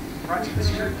past. Right, so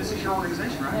this is your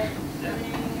organization, right? Yeah.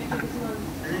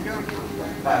 There you go.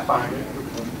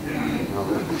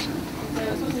 So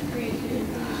it's supposed to create two.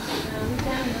 We've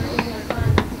done everything on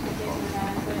fun in the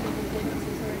past, but I think the difference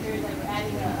is like we're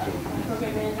adding a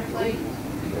program manager flight.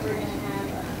 We're going to have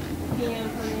a PM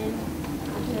come in.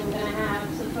 And then we're going to have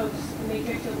some folks, a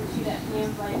matrix oversee that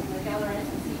PM flight, like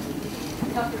LRS and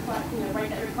CTE. Help write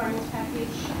that requirements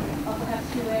package. Also have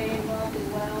 2A involved as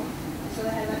well. So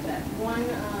they have like that one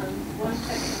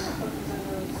section that focuses on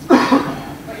those.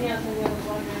 Right now it's in the other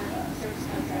larger service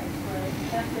contracts, but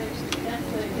that's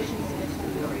the efficiency that's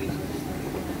going to be raised with this one.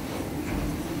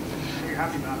 You're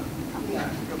happy about it?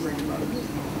 Yeah. Feel great about it.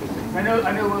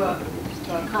 I know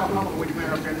Colonel Hummel, which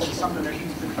man up there, this is something that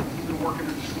he's been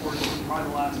working for probably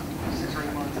the last 6 or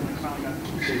 8 months, and we finally got it.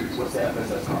 What's that? What's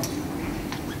that cost?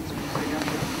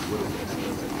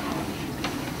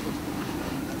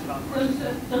 Those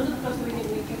are the folks that we get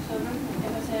matrix over,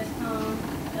 FSS,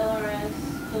 LRS,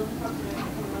 those are folks that are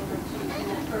coming over to in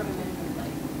that program management play.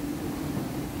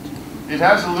 It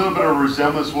has a little bit of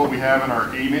resemblance to what we have in our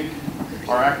AMIC,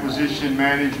 our Acquisition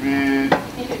Management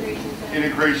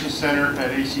Integration Center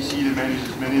at ACC that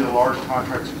manages many of the large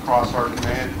contracts across our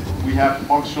command. We have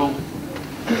functional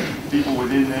people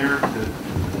within there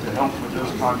to help with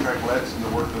those contract lets and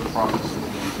to work those processes.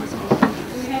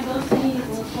 We have those teams in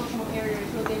those functional areas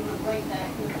who will be able to break that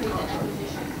and complete that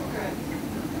acquisition. Correct.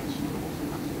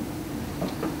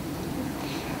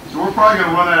 So we're probably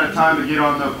going to run out of time to get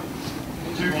on the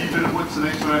what's the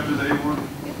next one after the A one?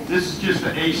 This is just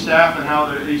the A staff and how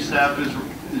the A staff is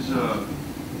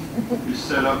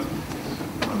set up.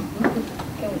 I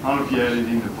don't know if you had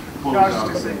anything to close out. I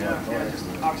was just going to say, just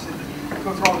obviously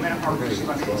go through all the manpower positions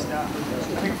by the staff.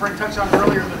 I think Frank touched on it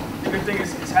earlier, the good thing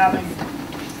is having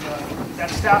that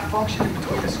staff function in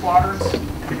between the squadrons and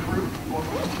the group, or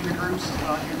between the groups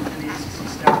and the ACC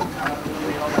staff.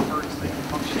 Really all that hurts, they can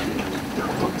function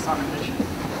and focus on the mission.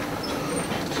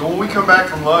 So when we come back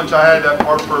from lunch, I had that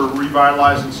part for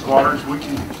revitalizing squadrons. We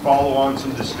can follow on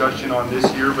some discussion on this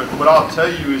here, but what I'll tell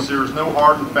you is there's no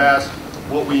hard and fast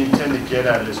what we intend to get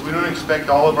out of this. We don't expect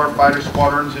all of our fighter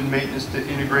squadrons and maintenance to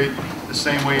integrate the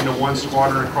same way into one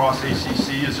squadron across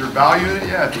ACC. Is there value in it?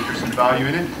 Yeah, I think there's some value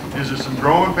in it. Is there some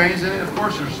growing pains in it? Of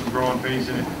course there's some growing pains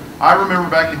in it. I remember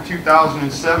back in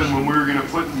 2007 when we were going to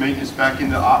put maintenance back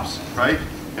into ops, right?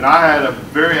 And I had a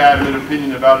very adamant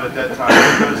opinion about it at that time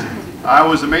because I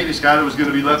was a maintenance guy that was going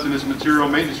to be left in this material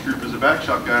maintenance group as a back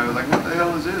shop guy. I was like, what the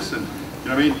hell is this? And you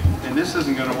know what I mean? And this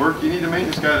isn't going to work. You need a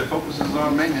maintenance guy that focuses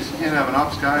on maintenance. You can't have an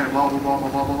ops guy and blah, blah, blah, blah,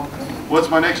 blah, blah. What's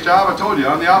my next job? I told you,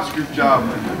 I'm the ops group job.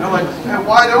 And they're like, man,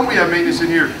 why don't we have maintenance in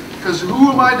here? Because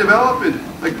who am I developing?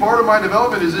 Like part of my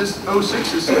development is this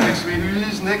 06 is sitting next to me,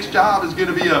 whose next job is going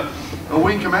to be a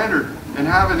wing commander and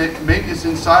having maintenance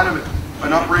inside of it,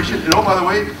 an operation. And oh, by the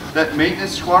way, that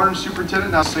maintenance squadron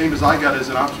superintendent, now the same as I got as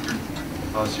an ops group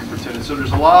superintendent. So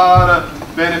there's a lot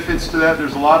of benefits to that.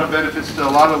 There's a lot of benefits to a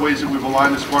lot of the ways that we've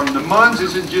aligned the squadron. The MUNS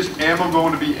isn't just ammo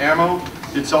going to be ammo.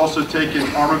 It's also taking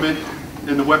armament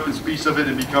and the weapons piece of it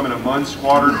and becoming a MUNS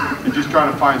squadron and just trying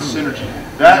to find synergy.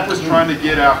 That was trying to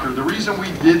get after. The reason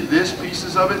we did this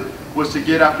pieces of it was to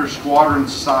get after squadron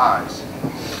size.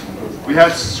 We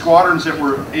had squadrons that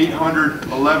were 800,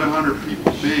 1,100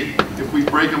 people big. If we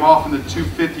break them off into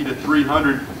 250 to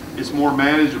 300, it's more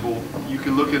manageable. You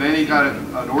can look at any kind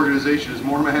of an organization is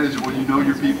more manageable. You know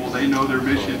your people, they know their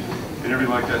mission and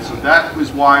everything like that. So that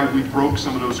was why we broke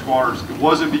some of those squadrons. It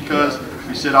wasn't because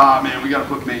we said, ah man, we got to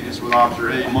put maintenance with ops or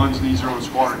hey, MUNS needs their own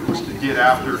squadron. It was to get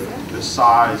after the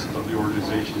size of the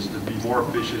organizations, to be more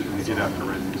efficient and to get after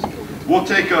readiness. We'll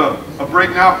take a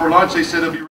break now for lunch. They said it'll be